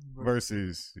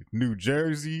versus New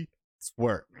Jersey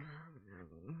Twerk.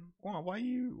 Why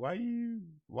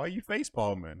you face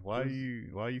palming? Why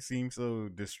you seem so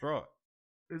distraught?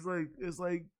 It's like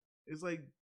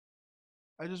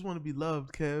I just want to be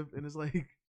loved, Kev, and it's like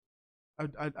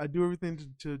I do everything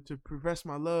to profess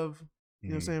my love, you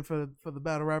know what I'm saying, for the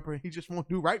battle rapper, and he just won't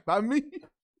do right by me.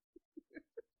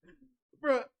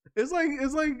 Bro, it's like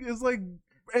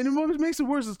and what makes it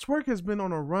worse is Twerk has been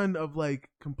on a run of like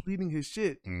completing his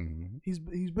shit. Mm-hmm.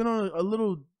 He's been on a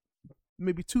little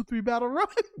maybe 2-3 battle run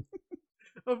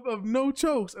of no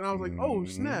chokes, and I was like, oh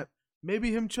snap.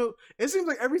 Maybe him choke. It seems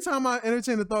like every time I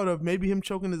entertain the thought of maybe him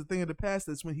choking is a thing of the past,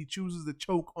 that's when he chooses to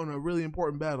choke on a really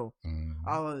important battle,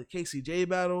 a la the KCJ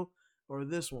battle or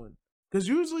this one. Because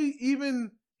usually,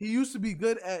 even he used to be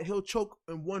good at he'll choke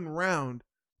in 1 round,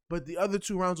 but the other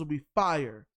 2 rounds will be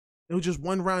fire. It was just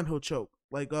 1 round he'll choke.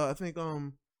 Like I think I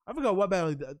forgot what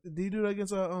battle did he do that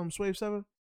against Swave 7?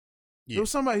 Yeah. There was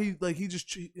somebody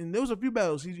and there was a few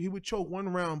battles he would choke 1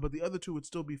 round, but the other 2 would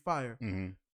still be fire. Mm-hmm.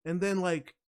 And then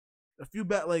like a few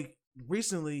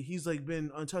recently he's like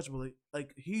been untouchable.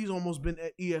 Like he's almost been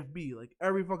at EFB. Like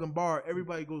every fucking bar,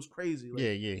 everybody goes crazy. Like,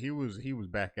 yeah. He was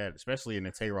back at it, especially in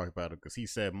the Tay Rock battle, because he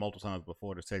said multiple times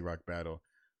before the Tay Rock battle,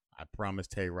 I promise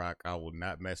Tay Rock I will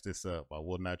not mess this up. I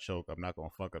will not choke. I'm not gonna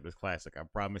fuck up this classic. I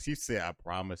promise. He said, I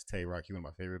promise Tay Rock, he's one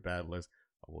of my favorite battlers.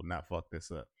 I will not fuck this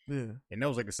up. Yeah. And that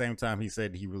was like the same time he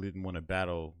said he really didn't want to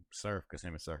battle Surf because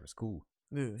him and Surf is cool.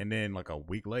 Yeah. And then like a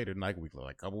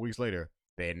couple weeks later,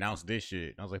 they announced this shit.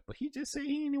 And I was like, but he just said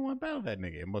he didn't want to battle that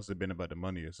nigga. It must have been about the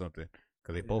money or something.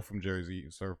 Because they both from Jersey.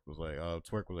 And Surf was like,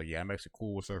 Twerk was like, yeah, I'm actually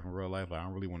cool with Surf in real life. Like, I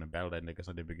don't really want to battle that nigga. It's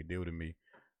not that big a deal to me.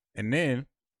 And then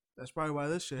that's probably why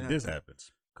this shit happens. This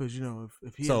happens. Because, you know,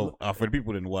 if he. So, for the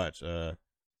people who didn't watch,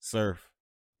 Surf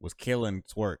was killing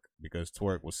Twerk because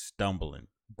Twerk was stumbling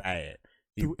bad.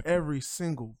 Through every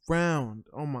single round.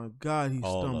 Oh my God, he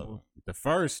stumbled. The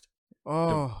first.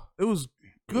 It was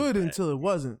good until it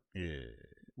wasn't. Yeah.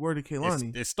 Word to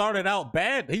Kehlani. It started out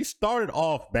bad. He started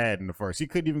off bad in the first. He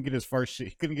couldn't even get his first shit.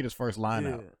 He couldn't get his first line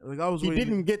out. Like he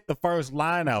didn't get the first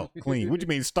line out clean. What do you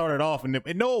mean? It started off and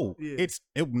no.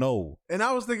 No. And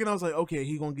I was thinking, I was like, okay,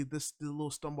 he gonna get this little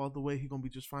stumble out the way. He gonna be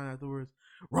just fine afterwards.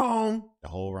 Wrong. The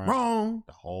whole round. Wrong.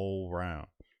 The whole round.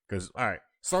 Because all right,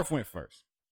 Surf went first.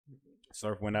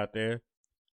 Surf went out there.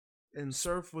 And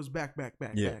Surf was back.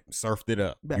 Yeah, surfed it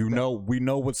up. We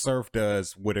know what Surf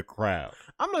does with a crowd.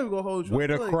 I'm not even gonna hold you.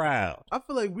 With a crowd. I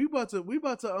feel like we about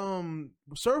to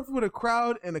surf with a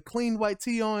crowd and a clean white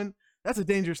tee on. That's a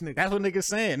dangerous nigga. That's what niggas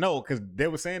saying. No, because they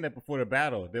were saying that before the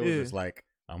battle. They was just like,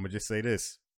 I'm gonna just say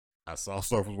this. I saw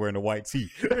Surf was wearing a white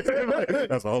tee.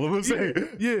 That's all I'm saying.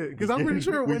 Yeah, because I'm pretty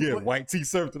sure we get white tee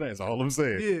Surf tonight. That's all I'm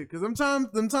saying. Yeah, because them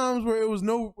times where it was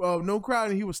no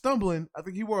crowd and he was stumbling, I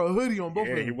think he wore a hoodie on both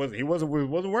of them. He wasn't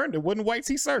wearing it. Wasn't white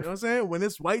tee Surf. You know what I'm saying? When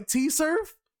it's white tee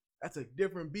Surf, that's a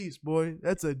different beast, boy.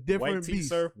 That's a different white tee beast.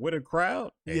 Surf with a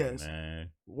crowd. Hey, yes, man.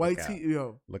 White tee,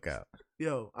 yo. Look out.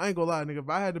 Yo, I ain't gonna lie, nigga. If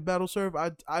I had to battle Surf,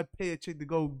 I'd pay a chick to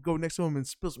go next to him and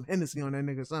spill some Hennessy on that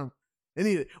nigga or something.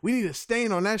 We need a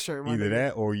stain on that shirt, man. Either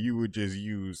that or you would just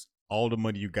use all the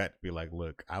money you got to be like,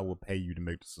 look, I will pay you to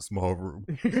make this a small room.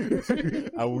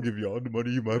 I will give you all the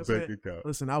money in my bank account.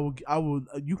 Listen, I will.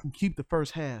 You can keep the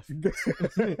first half.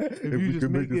 if you just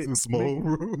make this a small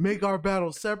room, make our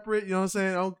battle separate. You know what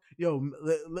I'm saying?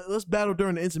 Let's battle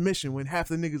during the intermission when half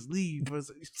the niggas leave or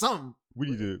something.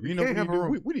 We need to, we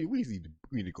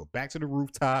need to go back to the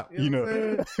rooftop. You know,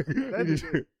 that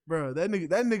nigga, bro. That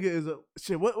nigga is a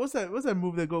shit. What's that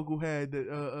move that Goku had?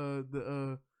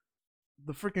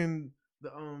 The freaking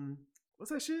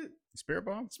what's that shit? Spirit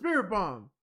bomb. Spirit bomb.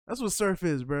 That's what Surf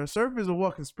is, bro. Surf is a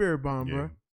walking spirit bomb,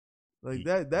 bro. Like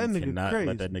that nigga cannot crazy.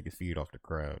 Let that nigga feed off the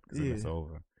crowd because it's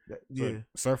over. Yeah.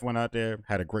 Surf went out there,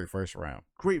 had a great first round.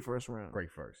 Great first round.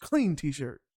 Clean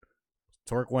t-shirt.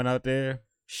 Twerk went out there,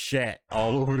 shat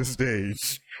all over the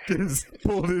stage. just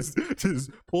pulled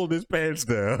his pants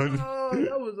down. Oh,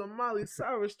 that was a Miley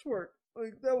Cyrus twerk.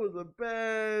 Like that was a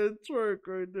bad twerk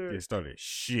right there. It started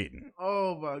shitting.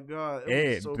 Oh my God.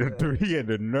 And he had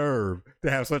the nerve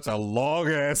to have such a long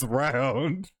ass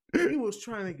round. He was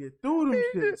trying to get through them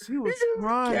shits. He was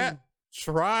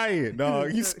trying,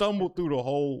 dog. He stumbled through the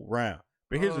whole round.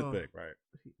 But here's the thing, right?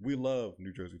 We love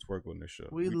New Jersey Twerk on this show.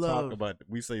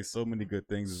 We say so many good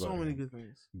things about him. Good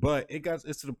things. But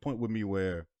it's to the point with me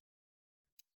where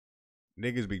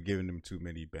niggas be giving him too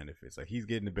many benefits. Like he's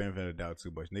getting the benefit of the doubt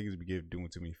too much. Niggas be doing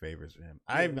too many favors for him.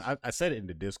 Yes. I said it in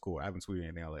the Discord. I haven't tweeted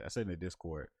anything out. I said it in the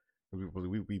Discord.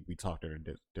 We talked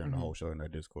during the whole show in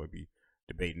that Discord. Be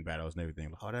debating battles and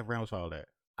everything. Like, oh, that round was all that.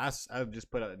 I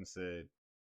just put out and said,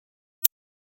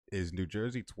 is New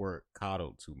Jersey Twerk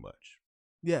coddled too much?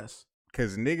 Yes.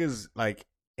 Because niggas, like,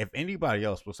 if anybody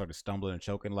else was started stumbling and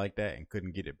choking like that and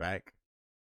couldn't get it back,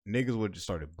 niggas would just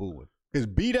started booing. Because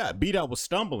B-Dot was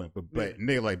stumbling, but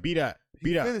nigga, like, B-Dot,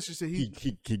 he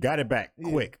got it back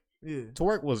quick. Yeah.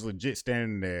 Twerk was legit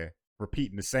standing there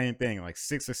repeating the same thing like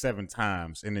 6 or 7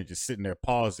 times and then just sitting there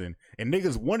pausing. And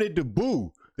niggas wanted to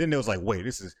boo. Then they was like, wait,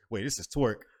 this is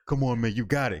Twerk. Come on, man, you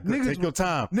got it. Take your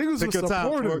time. Niggas was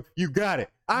supportive. Twerk. You got it.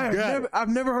 I've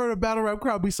never heard a battle rap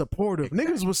crowd be supportive.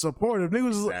 Niggas was supportive.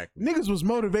 Niggas was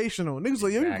motivational. Niggas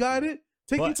like, yo, you got it.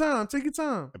 Take your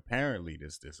time. Apparently,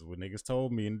 this is what niggas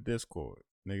told me in the Discord.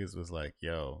 Niggas was like,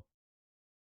 yo,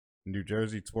 New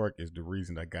Jersey Twerk is the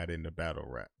reason I got into battle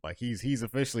rap. Like he's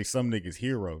officially some niggas'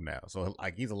 hero now. So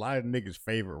like he's a lot of niggas'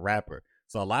 favorite rapper.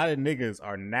 So a lot of niggas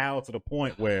are now to the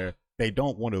point where they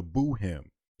don't want to boo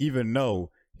him, even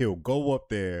though he'll go up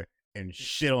there and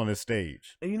shit on the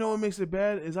stage. And you know what makes it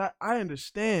bad is I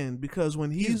understand because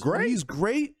when he's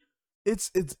great, I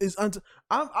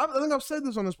think I've said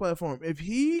this on this platform. If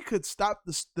he could stop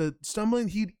the stumbling,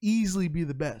 he'd easily be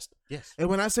the best. Yes. And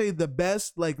when I say the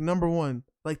best, like number one,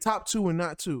 like top two and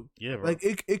not two. Yeah, bro.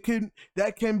 Like it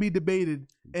can be debated,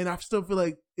 and I still feel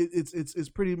like it's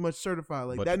pretty much certified.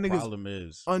 Like but that the nigga's problem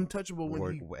is untouchable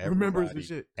when he remembers the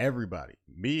shit. Everybody,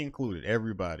 me included,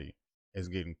 everybody is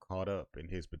getting caught up in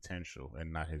his potential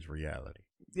and not his reality.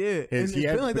 Yeah, he has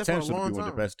been the like that for a potential to long be one time.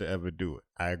 of the best to ever do it.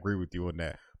 I agree with you on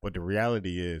that. But the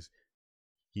reality is,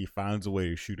 he finds a way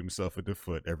to shoot himself in the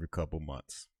foot every couple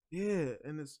months. Yeah,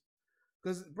 and it's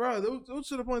because, bro, it was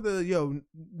to the point that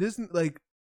this like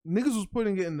niggas was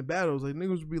putting it in the battles. Like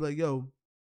niggas would be like,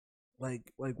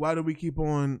 like why do we keep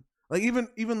on? Like even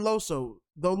Loso,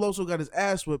 though Loso got his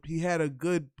ass whipped, he had a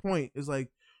good point. It's like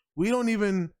it don't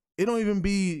even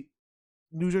be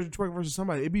New Jersey Twork versus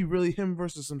somebody. It'd be really him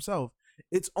versus himself.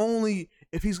 It's only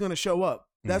if he's gonna show up.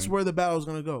 That's where the battle's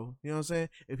gonna go. You know what I'm saying?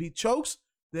 If he chokes,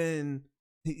 then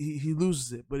he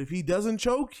loses it. But if he doesn't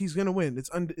choke, he's gonna win. It's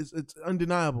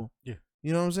undeniable. Yeah.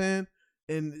 You know what I'm saying?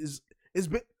 And it's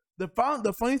been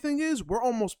the funny thing is we're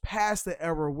almost past the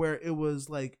era where it was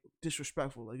like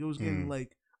disrespectful. Like it was getting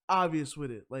like obvious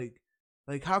with it. Like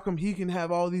how come he can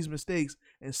have all these mistakes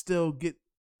and still get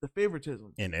the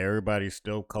favoritism? And everybody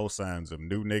still co-signs him.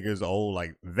 New niggas, old,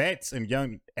 like vets and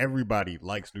young. Everybody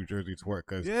likes New Jersey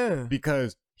Twork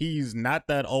because he's not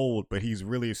that old, but he's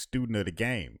really a student of the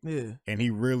game. Yeah, and he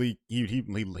really he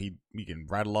can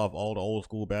rattle off all the old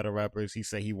school battle rappers. He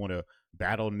say he want to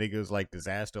battle niggas like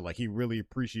Disaster. Like he really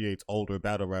appreciates older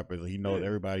battle rappers. He knows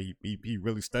everybody. He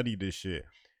really studied this shit,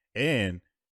 and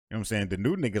you know what I'm saying, the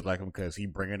new niggas like him because he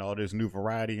bringing all this new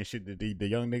variety and shit that the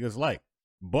young niggas like.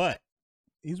 But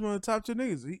he's one of the top two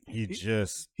niggas.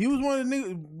 He was one of the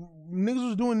niggas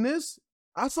was doing this.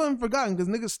 I still haven't forgotten because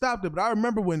niggas stopped it, but I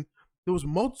remember when there was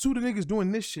multitude of niggas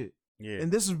doing this shit. Yeah.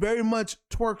 And this is very much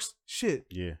Twork's shit.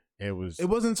 Yeah. It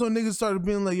wasn't until niggas started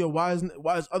being like, yo, why is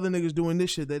other niggas doing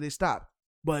this shit that they stopped?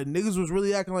 But niggas was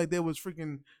really acting like they was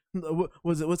freaking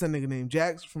what's that nigga name?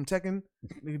 Jax from Tekken?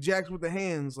 Nigga Jax with the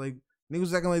hands. Like niggas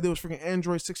was acting like they was freaking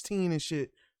Android 16 and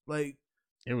shit. Like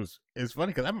it's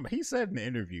funny because I remember he said in the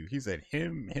interview, he said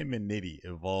him and Nitty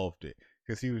evolved it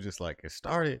because he was just like, it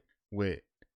started with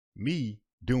me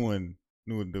doing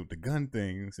the gun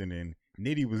things, and then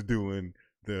Nitty was doing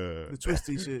the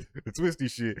twisty shit. The twisty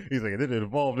shit. He's like, and then it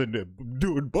evolved into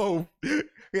doing both.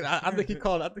 I think he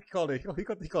called it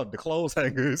the clothes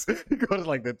hangers. He called it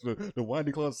like the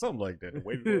windy clothes, something like that. The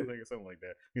wavy clothes hanger, something like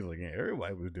that. He's like, yeah,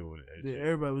 everybody was doing it. Yeah,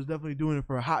 everybody was definitely doing it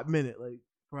for a hot minute, like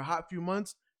for a hot few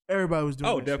months. Everybody was doing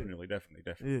it. Oh, definitely.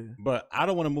 Yeah. But I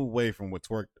don't want to move away from what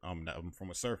Twork from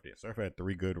what Surf did. Surf had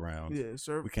 3 good rounds. Yeah,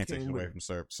 Surf. We can't take it away from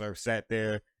Surf. Surf sat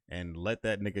there and let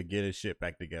that nigga get his shit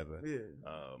back together. Yeah.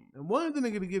 And wanted the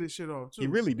nigga to get his shit off too. He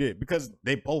really did because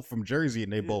they both from Jersey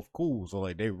and they both cool. So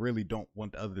like they really don't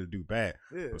want the other to do bad.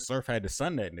 Yeah. But Surf had to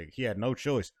sun that nigga. He had no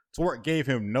choice. Twork gave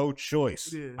him no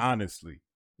choice. Yeah. Honestly.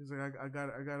 He's like, I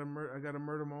gotta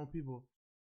murder my own people.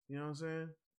 You know what I'm saying?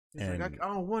 He's like, I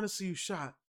don't want to see you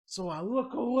shot. So I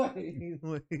look away.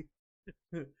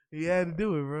 He had to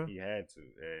do it, bro. He had to,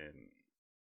 and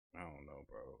I don't know,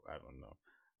 bro. I don't know.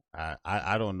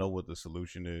 I don't know what the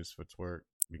solution is for Twork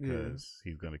because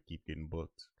he's gonna keep getting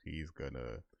booked.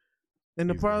 And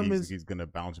the problem is he's gonna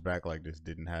bounce back like this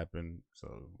didn't happen.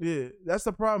 So yeah, that's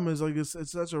the problem. Is like it's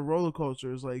such a roller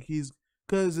coaster. It's like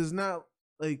because it's not.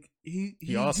 Like he's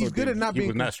good at not being. He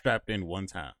was not strapped in one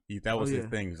time. That was his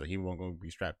thing. So he wasn't going to be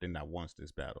strapped in not once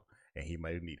this battle, and he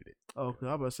might have needed it. Oh, I was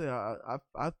about to say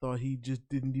I thought he just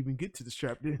didn't even get to the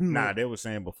strapped in. Nah, they were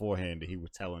saying beforehand that he was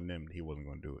telling them that he wasn't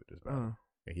going to do it this battle,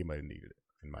 and he might have needed it,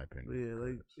 in my opinion. Yeah,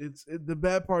 like the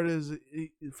bad part is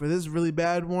for this really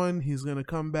bad one, he's gonna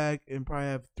come back and probably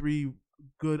have 3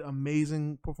 good,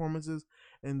 amazing performances,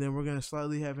 and then we're gonna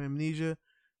slightly have amnesia,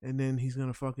 and then he's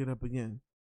gonna fuck it up again.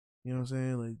 You know what I'm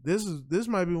saying? Like this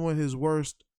might be one of his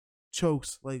worst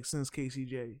chokes like since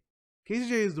KCJ.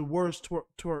 KCJ is the worst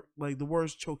twerk, like the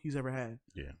worst choke he's ever had.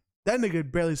 Yeah. That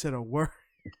nigga barely said a word.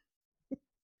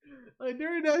 Like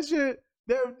during that shit,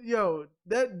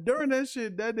 during that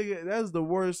shit, that nigga, that's the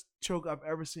worst choke I've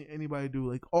ever seen anybody do.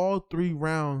 Like all 3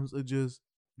 rounds are just.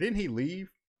 Didn't he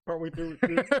leave partway through?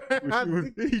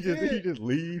 He just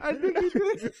leave. I think he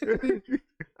did.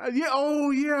 Yeah.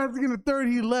 Oh yeah. I think in the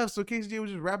 3rd he left, so KCJ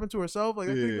was just rapping to herself. Like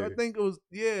I think it was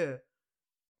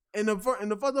And the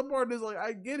fucked up part is like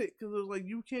I get it because it was like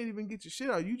you can't even get your shit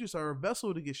out. You just are a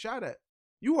vessel to get shot at.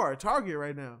 You are a target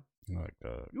right now. Like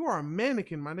you are a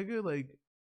mannequin, my nigga. Like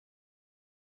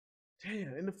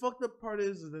damn. And the fucked up part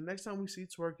is the next time we see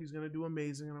Twork, he's gonna do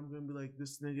amazing, and I'm gonna be like,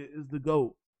 this nigga is the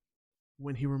GOAT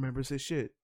when he remembers his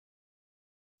shit.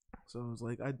 So it's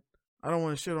like I don't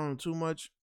want to shit on him too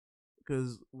much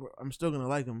because I'm still gonna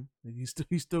like him. Like, he's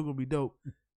still gonna be dope.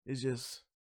 It's just,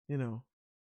 you know,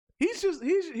 he's just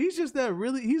that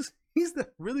really he's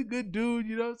that really good dude.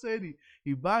 You know what I'm saying?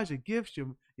 He buys your gifts.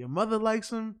 Your mother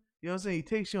likes him. You know what I'm saying? He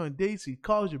takes you on dates. He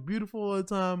calls you beautiful all the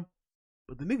time.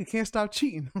 But the nigga can't stop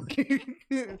cheating.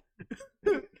 It's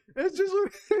just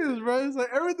what it is, bro. It's like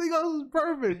everything else is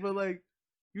perfect, but like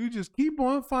you just keep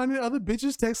on finding other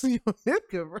bitches texting your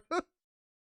nigga, bro.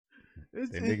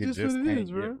 It's just what it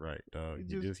is, bro. Right, dog.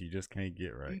 He just can't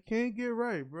get right. He can't get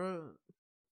right, bro.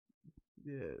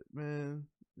 Yeah, man.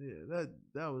 Yeah,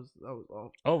 that was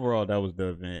awful. Overall, that was the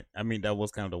event. I mean, that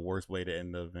was kind of the worst way to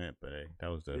end the event, but hey, that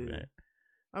was the event.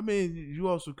 I mean, you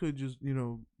also could just,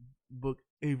 book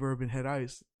A-Verb and Head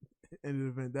Ice end the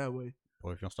event that way.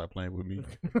 Boy, if you don't start playing with me.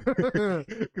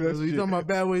 Because you talking about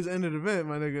bad ways to end the event,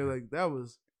 my nigga. Like, that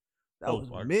was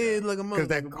mid, like a motherfucker. Because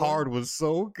that card was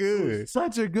so good. Was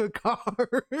such a good card.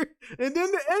 And then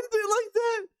to end it like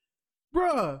that,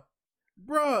 bruh.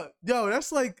 Yo,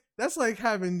 that's like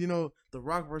having, The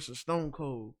Rock versus Stone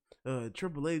Cold,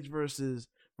 Triple H versus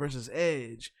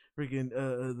Edge, freaking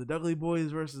the Dudley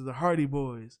Boys versus the Hardy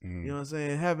Boys. You know what I'm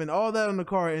saying? Having all that on the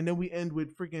card, and then we end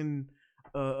with freaking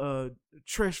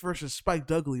Trish versus Spike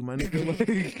Dudley, my nigga. Like,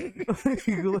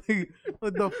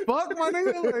 what the fuck, my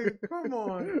nigga? Like, come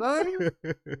on, son.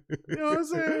 You know what I'm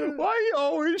saying? Why you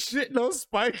always shitting on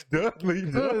Spike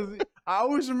Dudley? I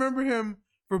always remember him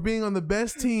for being on the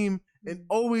best team and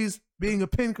always being a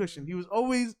pincushion. He was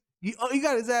always he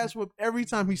got his ass whooped every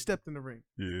time he stepped in the ring.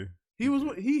 Yeah.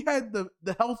 He had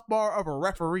the health bar of a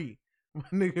referee. My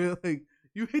nigga, like,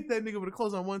 you hit that nigga with a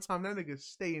clothesline one time, that nigga's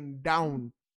staying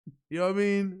down. You know what I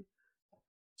mean?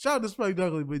 Shout out to Spike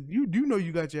Dudley, but you do know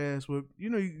you got your ass whipped.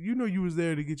 You know you was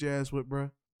there to get your ass whipped,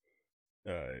 bro.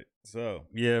 All right. So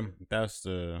yeah, that's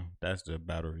the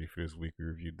battle review for this week. We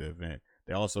reviewed the event.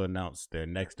 They also announced their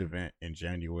next event in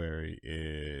January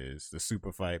is the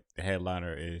Super Fight. The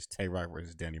headliner is Tay-Rock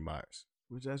versus Danny Myers.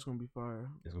 Which that's gonna be fire.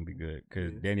 It's gonna be good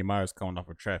because Danny Myers coming off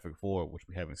of Traffic 4, which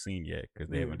we haven't seen yet because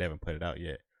they haven't put it out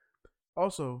yet.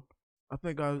 Also, I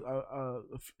think I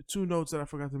two notes that I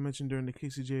forgot to mention during the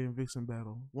KCJ and Vixen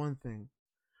battle. One thing,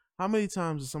 how many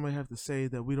times does somebody have to say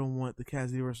that we don't want the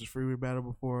Cassidy versus Freeway battle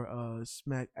before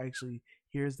Smack actually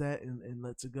hears that and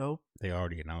lets it go? They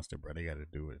already announced it, bro. They got to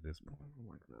do it at this point. Oh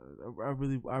my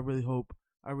god! I really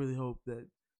hope that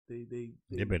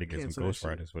they better get some Ghost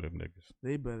Riders for them niggas.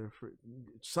 They better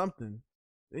something.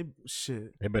 They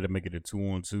better make it a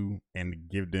 2-on-2 and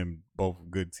give them both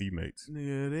good teammates.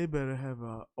 Yeah, they better have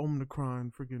a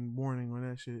Omicron freaking warning on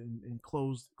that shit and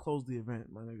close the event,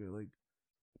 my nigga.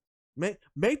 Like,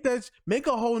 make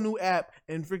a whole new app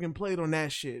and freaking play it on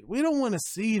that shit. We don't want to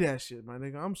see that shit, my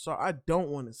nigga. I'm sorry, I don't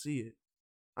want to see it.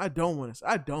 I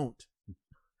don't.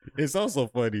 It's also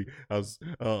funny how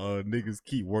niggas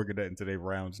keep working that into their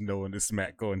rounds, knowing the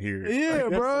Smack going here. Yeah,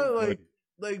 bro.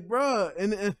 Like, bro,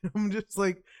 and I'm just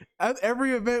like, at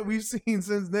every event we've seen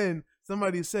since then,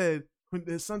 somebody said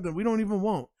there's something we don't even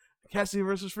want. Cassidy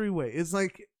versus Freeway. It's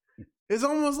like, it's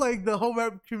almost like the whole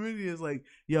rap community is like,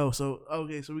 yo, so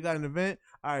we got an event.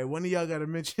 All right, one of y'all got to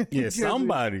mention. Yeah,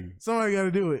 somebody got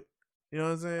to do it. You know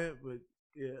what I'm saying? But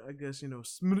yeah, I guess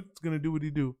Smith's gonna do what he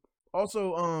do.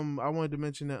 Also, I wanted to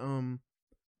mention that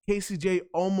KCJ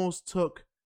almost took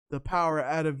the power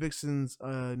out of Vixen's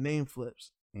name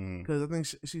flips. Because I think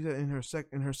she said in her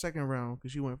second round,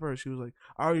 because she went first, she was like,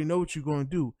 I already know what you're going to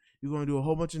do. You're going to do a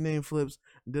whole bunch of name flips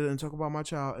and talk about my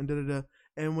child and da-da-da.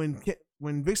 And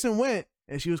when Vixen went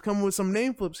and she was coming with some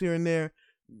name flips here and there,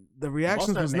 the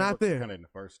reactions was not there. Kind of in the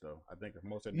first, though. I think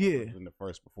most of it was in the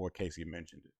first before Casey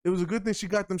mentioned it. It was a good thing she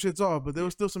got them shits off, but there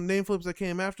was still some name flips that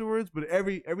came afterwards. But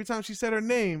every time she said her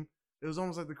name, it was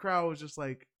almost like the crowd was just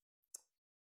like,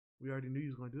 we already knew you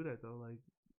was going to do that, though. Like,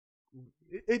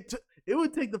 it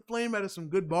would take the flame out of some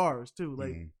good bars too.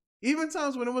 Like even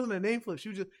times when it wasn't a name flip,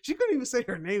 she couldn't even say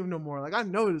her name no more. Like I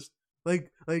noticed,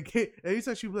 like every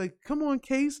time she would be like, "Come on,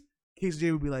 Case,"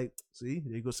 KCJ would be like, "See,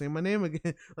 there you go, saying my name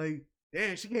again." Like,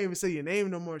 damn, she can't even say your name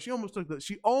no more. She almost took the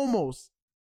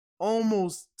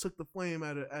flame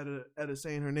out of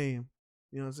saying her name.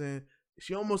 You know what I'm saying?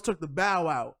 She almost took the bow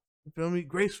out. You feel me?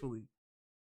 Gracefully.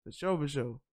 For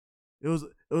sure. It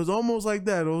was almost like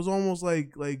that. It was almost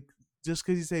like just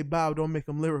because you say bow don't make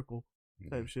them lyrical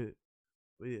type shit.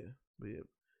 But yeah.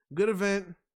 Good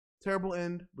event. Terrible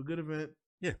end, but good event.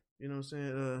 Yeah. You know what I'm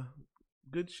saying?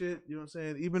 Good shit. You know what I'm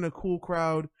saying? Even a cool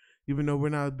crowd, even though we're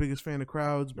not the biggest fan of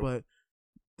crowds, but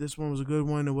this one was a good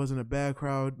one. It wasn't a bad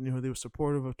crowd. You know, they were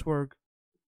supportive of Twerk,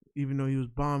 even though he was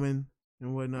bombing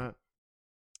and whatnot.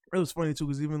 It was funny too,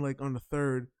 because even like on the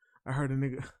third, I heard a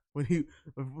nigga when he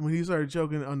started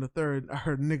choking on the third, I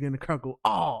heard a nigga in the crowd go,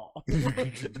 "Oh."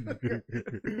 Because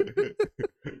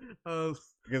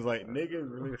like niggas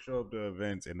really show up to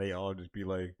events and they all just be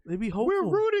like, they be hopeful. We're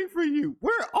rooting for you.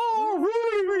 We're all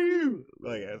rooting for you.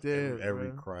 Like that's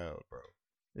every crowd, bro.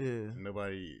 Yeah.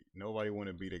 Nobody want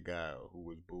to be the guy who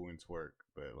was booing Twerk,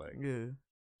 but like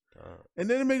and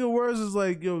then to make it worse is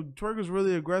like, yo, Twerk is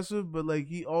really aggressive, but like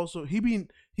he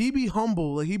be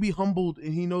humble, like he be humbled,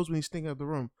 and he knows when he's stinking out the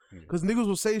room, because niggas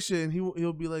will say shit and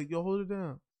he'll be like, yo, hold it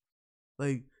down.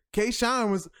 Like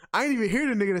K-Shine I didn't even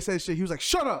hear the nigga that said shit. He was like,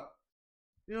 shut up.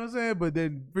 You know what I'm saying? But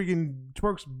then freaking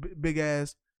Twerk's big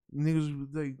ass niggas was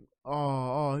like,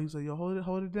 oh, he's like, yo,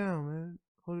 hold it down, man,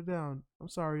 hold it down. I'm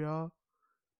sorry, y'all.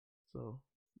 So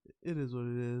it is what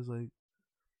it is. Like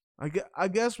I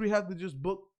guess we have to just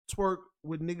book Twerk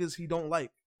with niggas he don't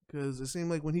like, because it seemed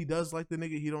like when he does like the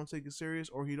nigga, he don't take it serious,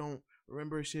 or he don't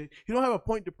remember his shit. He don't have a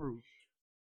point to prove.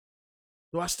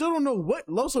 So I still don't know what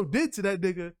Loso did to that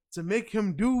nigga to make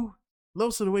him do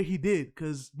Loso the way he did,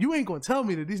 because you ain't gonna tell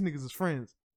me that these niggas is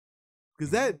friends.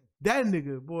 Because that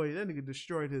nigga, boy, that nigga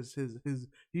destroyed his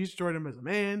he destroyed him as a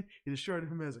man. He destroyed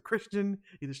him as a Christian.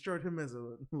 He destroyed him as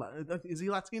is he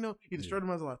Latino? He destroyed him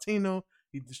as a Latino.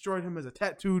 He destroyed him as a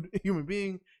tattooed human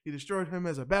being. He destroyed him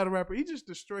as a battle rapper. He just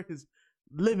destroyed his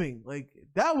living. Like,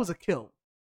 that was a kill.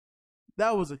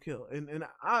 That was a kill. And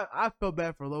I felt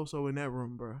bad for Loso in that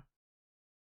room, bro.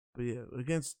 But yeah,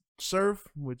 against Surf,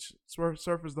 which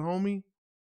Surf is the homie,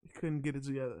 he couldn't get it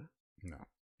together. No.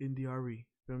 In DRE.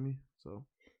 Feel me? So.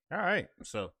 All right.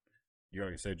 So, you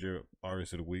already said your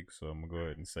artist of the week, so I'm going to go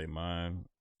ahead and say mine.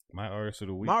 My artist of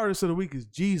the week. My artist of the week is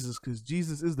Jesus, because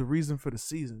Jesus is the reason for the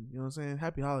season. You know what I'm saying?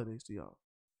 Happy holidays to y'all.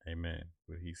 Amen.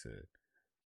 What he said.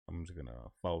 I'm just going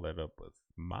to follow that up with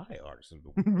my artist of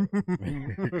the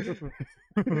week.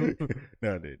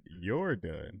 Now that you're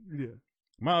done. Yeah.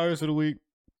 My artist of the week,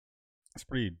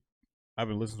 I've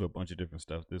been listening to a bunch of different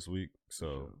stuff this week,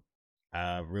 so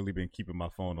I've really been keeping my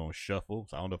phone on shuffle.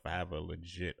 So I don't know if I have a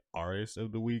legit artist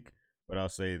of the week, but I'll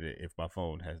say that if my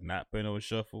phone has not been on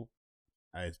shuffle,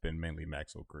 it's been mainly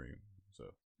Maxo Cream.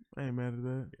 So I ain't mad at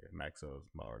that. Yeah, Maxo is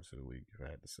my artist of the week, if I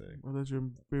had to say. Well, that's your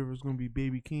favorite was going to be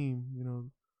Baby Keem, you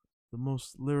know, the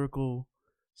most lyrical,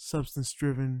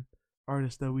 substance-driven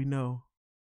artist that we know.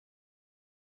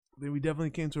 Then we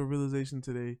definitely came to a realization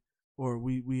today, or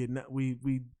we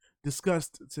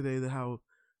discussed today, that how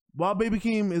while Baby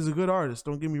Keem is a good artist,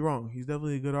 don't get me wrong, he's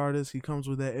definitely a good artist. He comes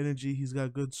with that energy. He's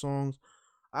got good songs.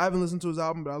 I haven't listened to his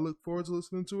album, but I look forward to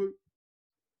listening to it.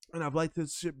 And I've liked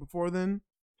his shit before then,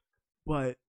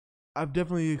 but I've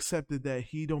definitely accepted that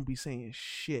he don't be saying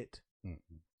shit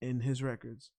in his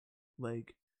records.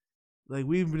 Like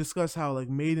we've discussed how like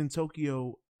Made in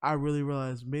Tokyo, I really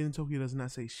realized Made in Tokyo does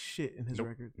not say shit in his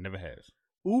record. Never has.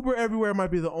 Uber Everywhere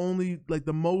might be the only, like,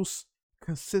 the most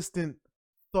consistent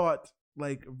thought,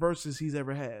 like, verses he's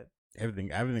ever had.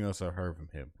 Everything else I heard from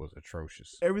him was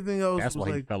atrocious. Everything else That's was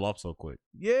why like, he fell off so quick.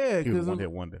 Yeah, he was one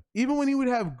hit wonder. Even when he would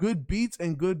have good beats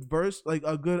and good verse, like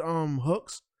a good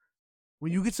hooks,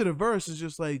 when you get to the verse, it's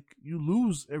just like you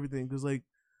lose everything. Because like,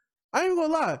 I ain't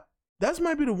gonna lie, that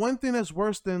might be the one thing that's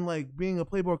worse than like being a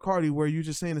Playboy Cardi, where you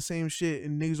just saying the same shit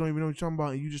and niggas don't even know what you're talking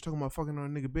about, and you just talking about fucking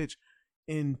on a nigga bitch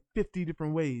in 50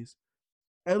 different ways.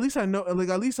 At least I know, like,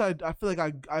 at least I feel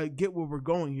like I get where we're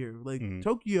going here. Like,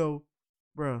 Tokyo,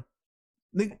 bruh.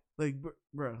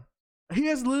 Bruh. He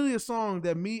has literally a song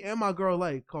that me and my girl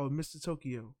like called Mr.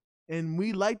 Tokyo. And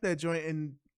we liked that joint,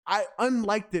 and I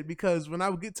unliked it because when I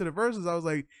would get to the verses, I was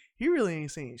like, he really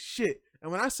ain't saying shit.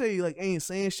 And when I say, like, ain't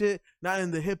saying shit, not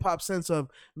in the hip-hop sense of,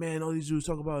 man, all these dudes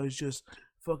talk about is just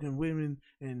fucking women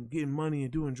and getting money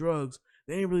and doing drugs.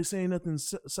 They ain't really saying nothing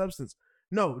substance.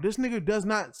 No, this nigga does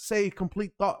not say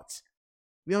complete thoughts.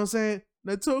 You know what I'm saying?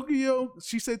 Now, Tokyo,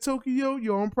 she said, Tokyo,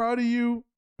 yo, I'm proud of you.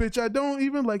 Bitch, I don't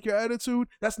even like your attitude.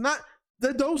 That's not,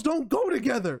 those don't go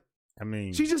together. I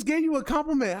mean, she just gave you a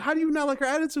compliment. How do you not like her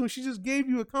attitude? She just gave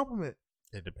you a compliment.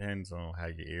 It depends on how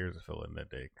your ears are feeling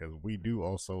that day, because we do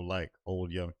also like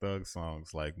old Young Thug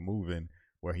songs like Moving,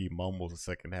 where he mumbles the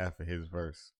second half of his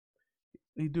verse.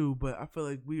 He do, but I feel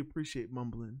like we appreciate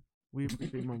mumbling. We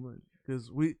appreciate mumbling because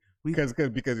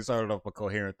because he started off with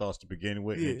coherent thoughts to begin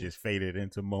with, and it just faded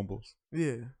into mumbles.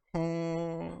 Yeah.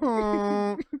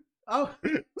 I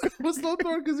was so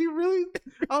thrown because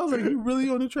I was like, he really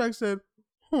on the track said,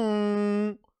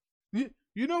 You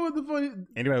know what the funny?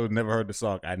 Anybody who's never heard the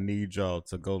song, I need y'all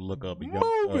to go look up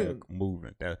Young Thug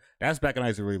Moving. That's back when I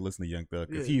used to really listen to Young Thug,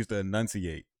 because he used to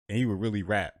enunciate and he would really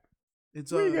rap.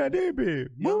 It's we got that big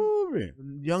Moving.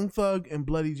 Young Thug and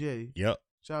Bloody J. Yep.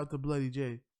 Shout out to Bloody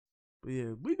J. But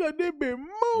yeah, we got that bit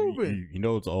moving. You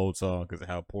know it's an old song because of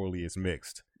how poorly it's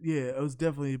mixed. Yeah, it was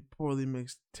definitely poorly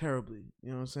mixed, terribly. You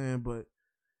know what I'm saying? But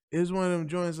it's one of them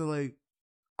joints that, like,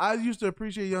 I used to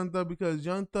appreciate Young Thug because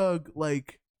Young Thug,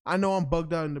 like, I know I'm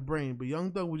bugged out in the brain, but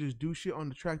Young Thug would just do shit on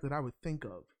the track that I would think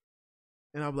of.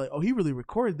 And I'd be like, oh, he really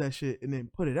recorded that shit and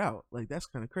then put it out. Like, that's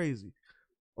kind of crazy.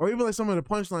 Or even like some of the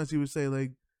punchlines he would say,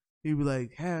 like, he'd be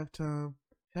like, halftime,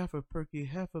 half a perky,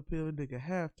 half a pill, nigga,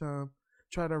 halftime.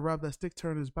 Try to rob that stick,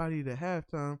 turn his body to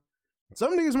halftime.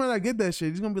 Some niggas might not get that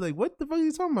shit. He's going to be like, what the fuck are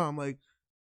you talking about? I'm like,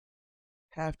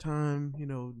 halftime, you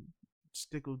know,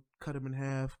 stick will cut him in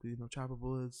half, you know, chopper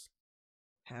bullets.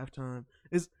 Halftime.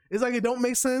 It's like it don't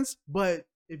make sense, but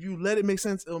if you let it make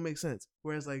sense, it'll make sense.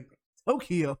 Whereas like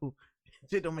Tokyo,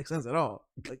 shit don't make sense at all.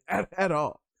 Like at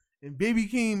all. And Baby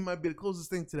Keem might be the closest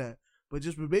thing to that. But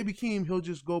just with Baby Keem,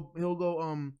 he'll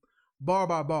go bar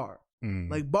by bar.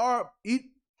 Like bar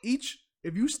each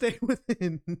if you stay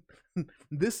within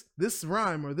this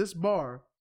rhyme or this bar,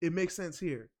 it makes sense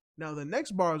here. Now the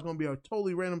next bar is gonna be a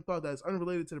totally random thought that's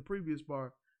unrelated to the previous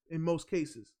bar in most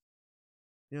cases.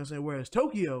 You know what I'm saying? Whereas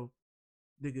Tokyo,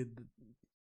 nigga,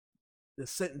 the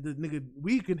nigga,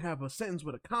 we can have a sentence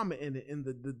with a comma in it, and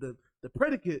the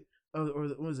predicate or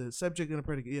what is it? Subject and a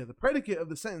predicate. Yeah, the predicate of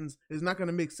the sentence is not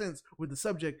gonna make sense with the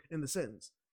subject in the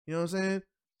sentence. You know what I'm saying?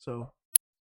 So,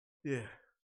 yeah.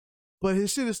 But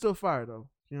his shit is still fire though.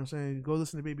 You know what I'm saying? Go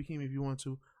listen to Baby Keem if you want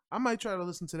to. I might try to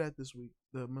listen to that this week.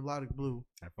 The Melodic Blue.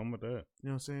 Have fun with that. You know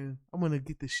what I'm saying? I'm gonna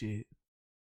get this shit.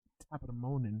 Top of the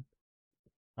morning.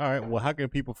 All right. Well, how can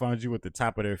people find you at the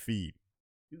top of their feed?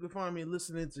 You can find me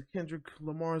listening to Kendrick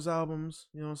Lamar's albums,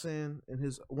 you know what I'm saying, and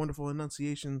his wonderful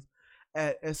enunciations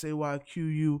at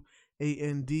SAYQUAND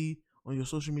on your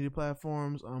social media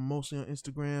platforms. I'm mostly on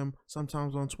Instagram,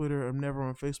 sometimes on Twitter. I'm never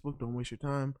on Facebook. Don't waste your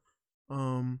time.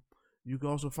 You can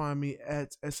also find me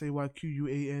at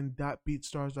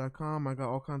SAYQUAN.beatstars.com. I got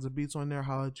all kinds of beats on there.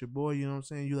 Holla at your boy, you know what I'm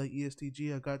saying? You like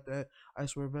ESTG, I got that. I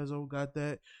Swear Vezo, got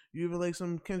that. You even like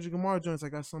some Kendrick Lamar joints, I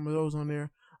got some of those on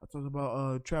there. I talked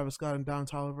about Travis Scott and Don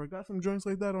Toliver. Got some joints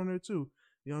like that on there too.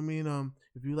 You know what I mean?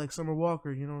 If you like Summer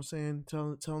Walker, you know what I'm saying?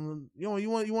 Tell them, you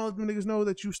want to let them niggas know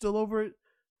that you still over it?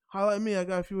 Holla at me, I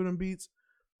got a few of them beats.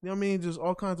 You know what I mean? Just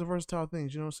all kinds of versatile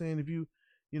things, you know what I'm saying? If you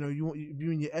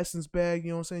in your essence bag,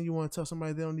 you know what I'm saying? You want to tell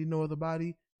somebody they don't need no other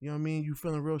body, you know what I mean? You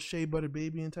feeling real shea butter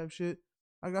baby and type shit.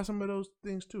 I got some of those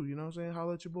things too, you know what I'm saying?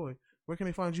 Holla at your boy. Where can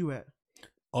they find you at?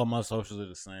 All my socials are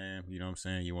the same, you know what I'm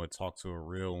saying? You want to talk to a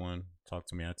real one, talk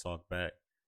to me, I talk back.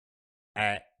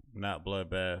 At Not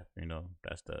Bloodbath, you know,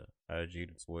 that's the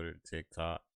IG, the Twitter, the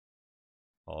TikTok,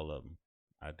 all of them.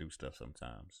 I do stuff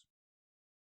sometimes.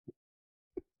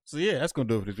 So yeah, that's gonna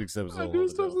do it for this week's episode of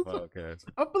the podcast.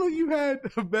 I feel like you had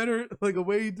a better, like, a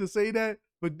way to say that,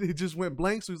 but it just went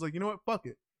blank. So he's like, you know what? Fuck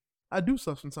it. I do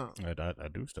stuff sometimes. I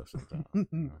do stuff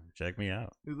sometimes. Check me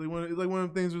out. It's like one of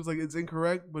them things where it's like it's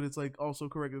incorrect, but it's like also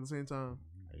correct at the same time.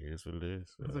 It is what it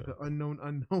is. It's like an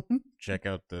unknown. Check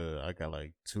out I got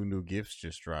like 2 new gifts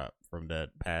just dropped from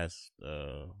that past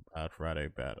Odd Friday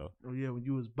battle. Oh yeah, when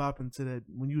you was bopping to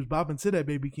that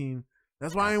Baby Keem.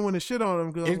 That's why I didn't want to shit on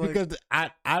him. It's because I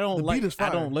don't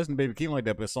listen to Baby Keem like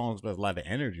that, but songs with a lot of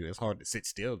energy. It's hard to sit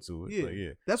still to it. Yeah. But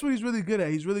yeah. That's what he's really good at.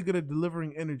 He's really good at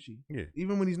delivering energy. Yeah.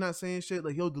 Even when he's not saying shit,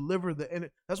 like he'll deliver the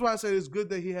energy. That's why I said it's good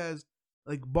that he has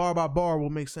like bar by bar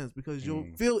will make sense because you'll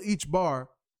feel each bar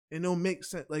and it'll make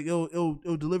sense. Like it'll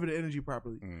deliver the energy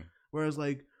properly. Whereas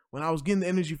like when I was getting the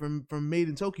energy from Made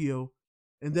in Tokyo,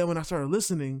 and then when I started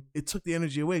listening, it took the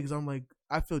energy away because I'm like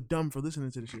I feel dumb for listening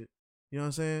to the shit. You know what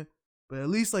I'm saying? But at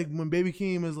least like when Baby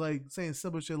Keem is like saying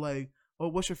simple shit like, oh,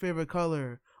 what's your favorite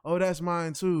color? Oh, that's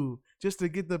mine too. Just to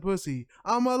get the pussy.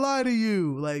 I'ma lie to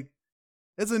you. Like,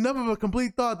 it's enough of a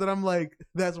complete thought that I'm like,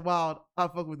 that's wild. I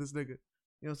fuck with this nigga. You know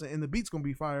what I'm saying? And the beat's gonna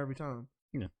be fire every time.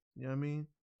 Yeah. You know what I mean?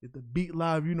 If the beat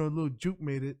live, you know, Lil Juke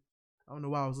made it. I don't know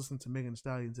why I was listening to Megan Thee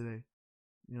Stallion today.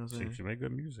 You know what I'm saying? She make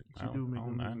good music. She do make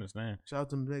good music. I understand. Shout out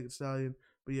to Megan Thee Stallion.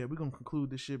 But yeah, we're gonna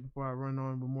conclude this shit before I run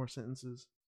on with more sentences.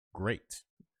 Great.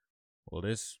 Well,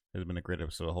 this has been a great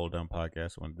episode of Hold Down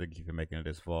Podcast. I want to thank you for making it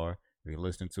this far. If you're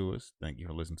listening to us, thank you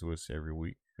for listening to us every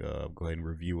week. Go ahead and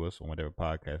review us on whatever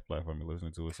podcast platform you're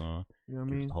listening to us on. You know what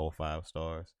I mean? Give us the whole 5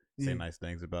 stars. Say nice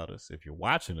things about us. If you're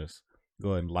watching us,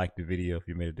 go ahead and like the video if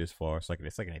you made it this far. It's like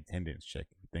an attendance check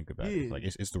if you think about it. It's like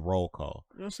it's the roll call.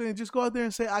 You know what I'm saying? Just go out there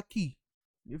and say aquí.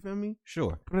 You feel me?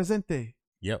 Sure. Presente.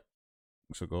 Yep.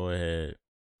 So go ahead,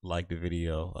 like the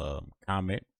video,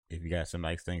 comment if you got some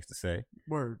nice things to say.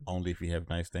 Word. Only if you have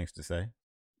nice things to say.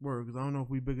 Word, because I don't know if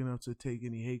we big enough to take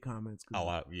any hate comments.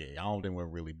 I don't think we're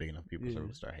really big enough people to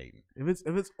really start hating. If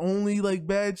it's only like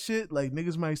bad shit, like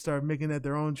niggas might start making that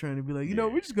their own trend and be like, you know,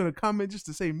 we're just gonna comment just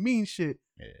to say mean shit,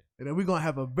 and then we're gonna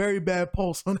have a very bad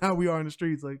pulse on how we are in the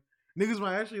streets. Like niggas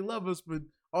might actually love us, but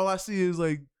all I see is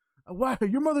like, wow,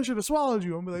 your mother should have swallowed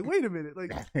you. I'm be like, wait a minute,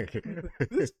 like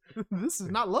this is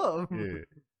not love. Yeah.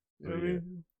 You know what I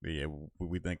mean? Yeah,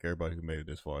 we thank everybody who made it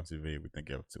this far on TV. We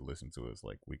thank everyone to listen to us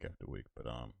like week after week. But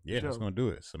that's gonna do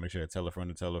it. So make sure to tell a friend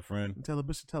to tell a friend. And tell a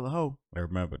bitch to tell a hoe. And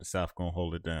remember, the South gonna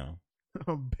hold it down.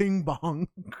 Bing bong.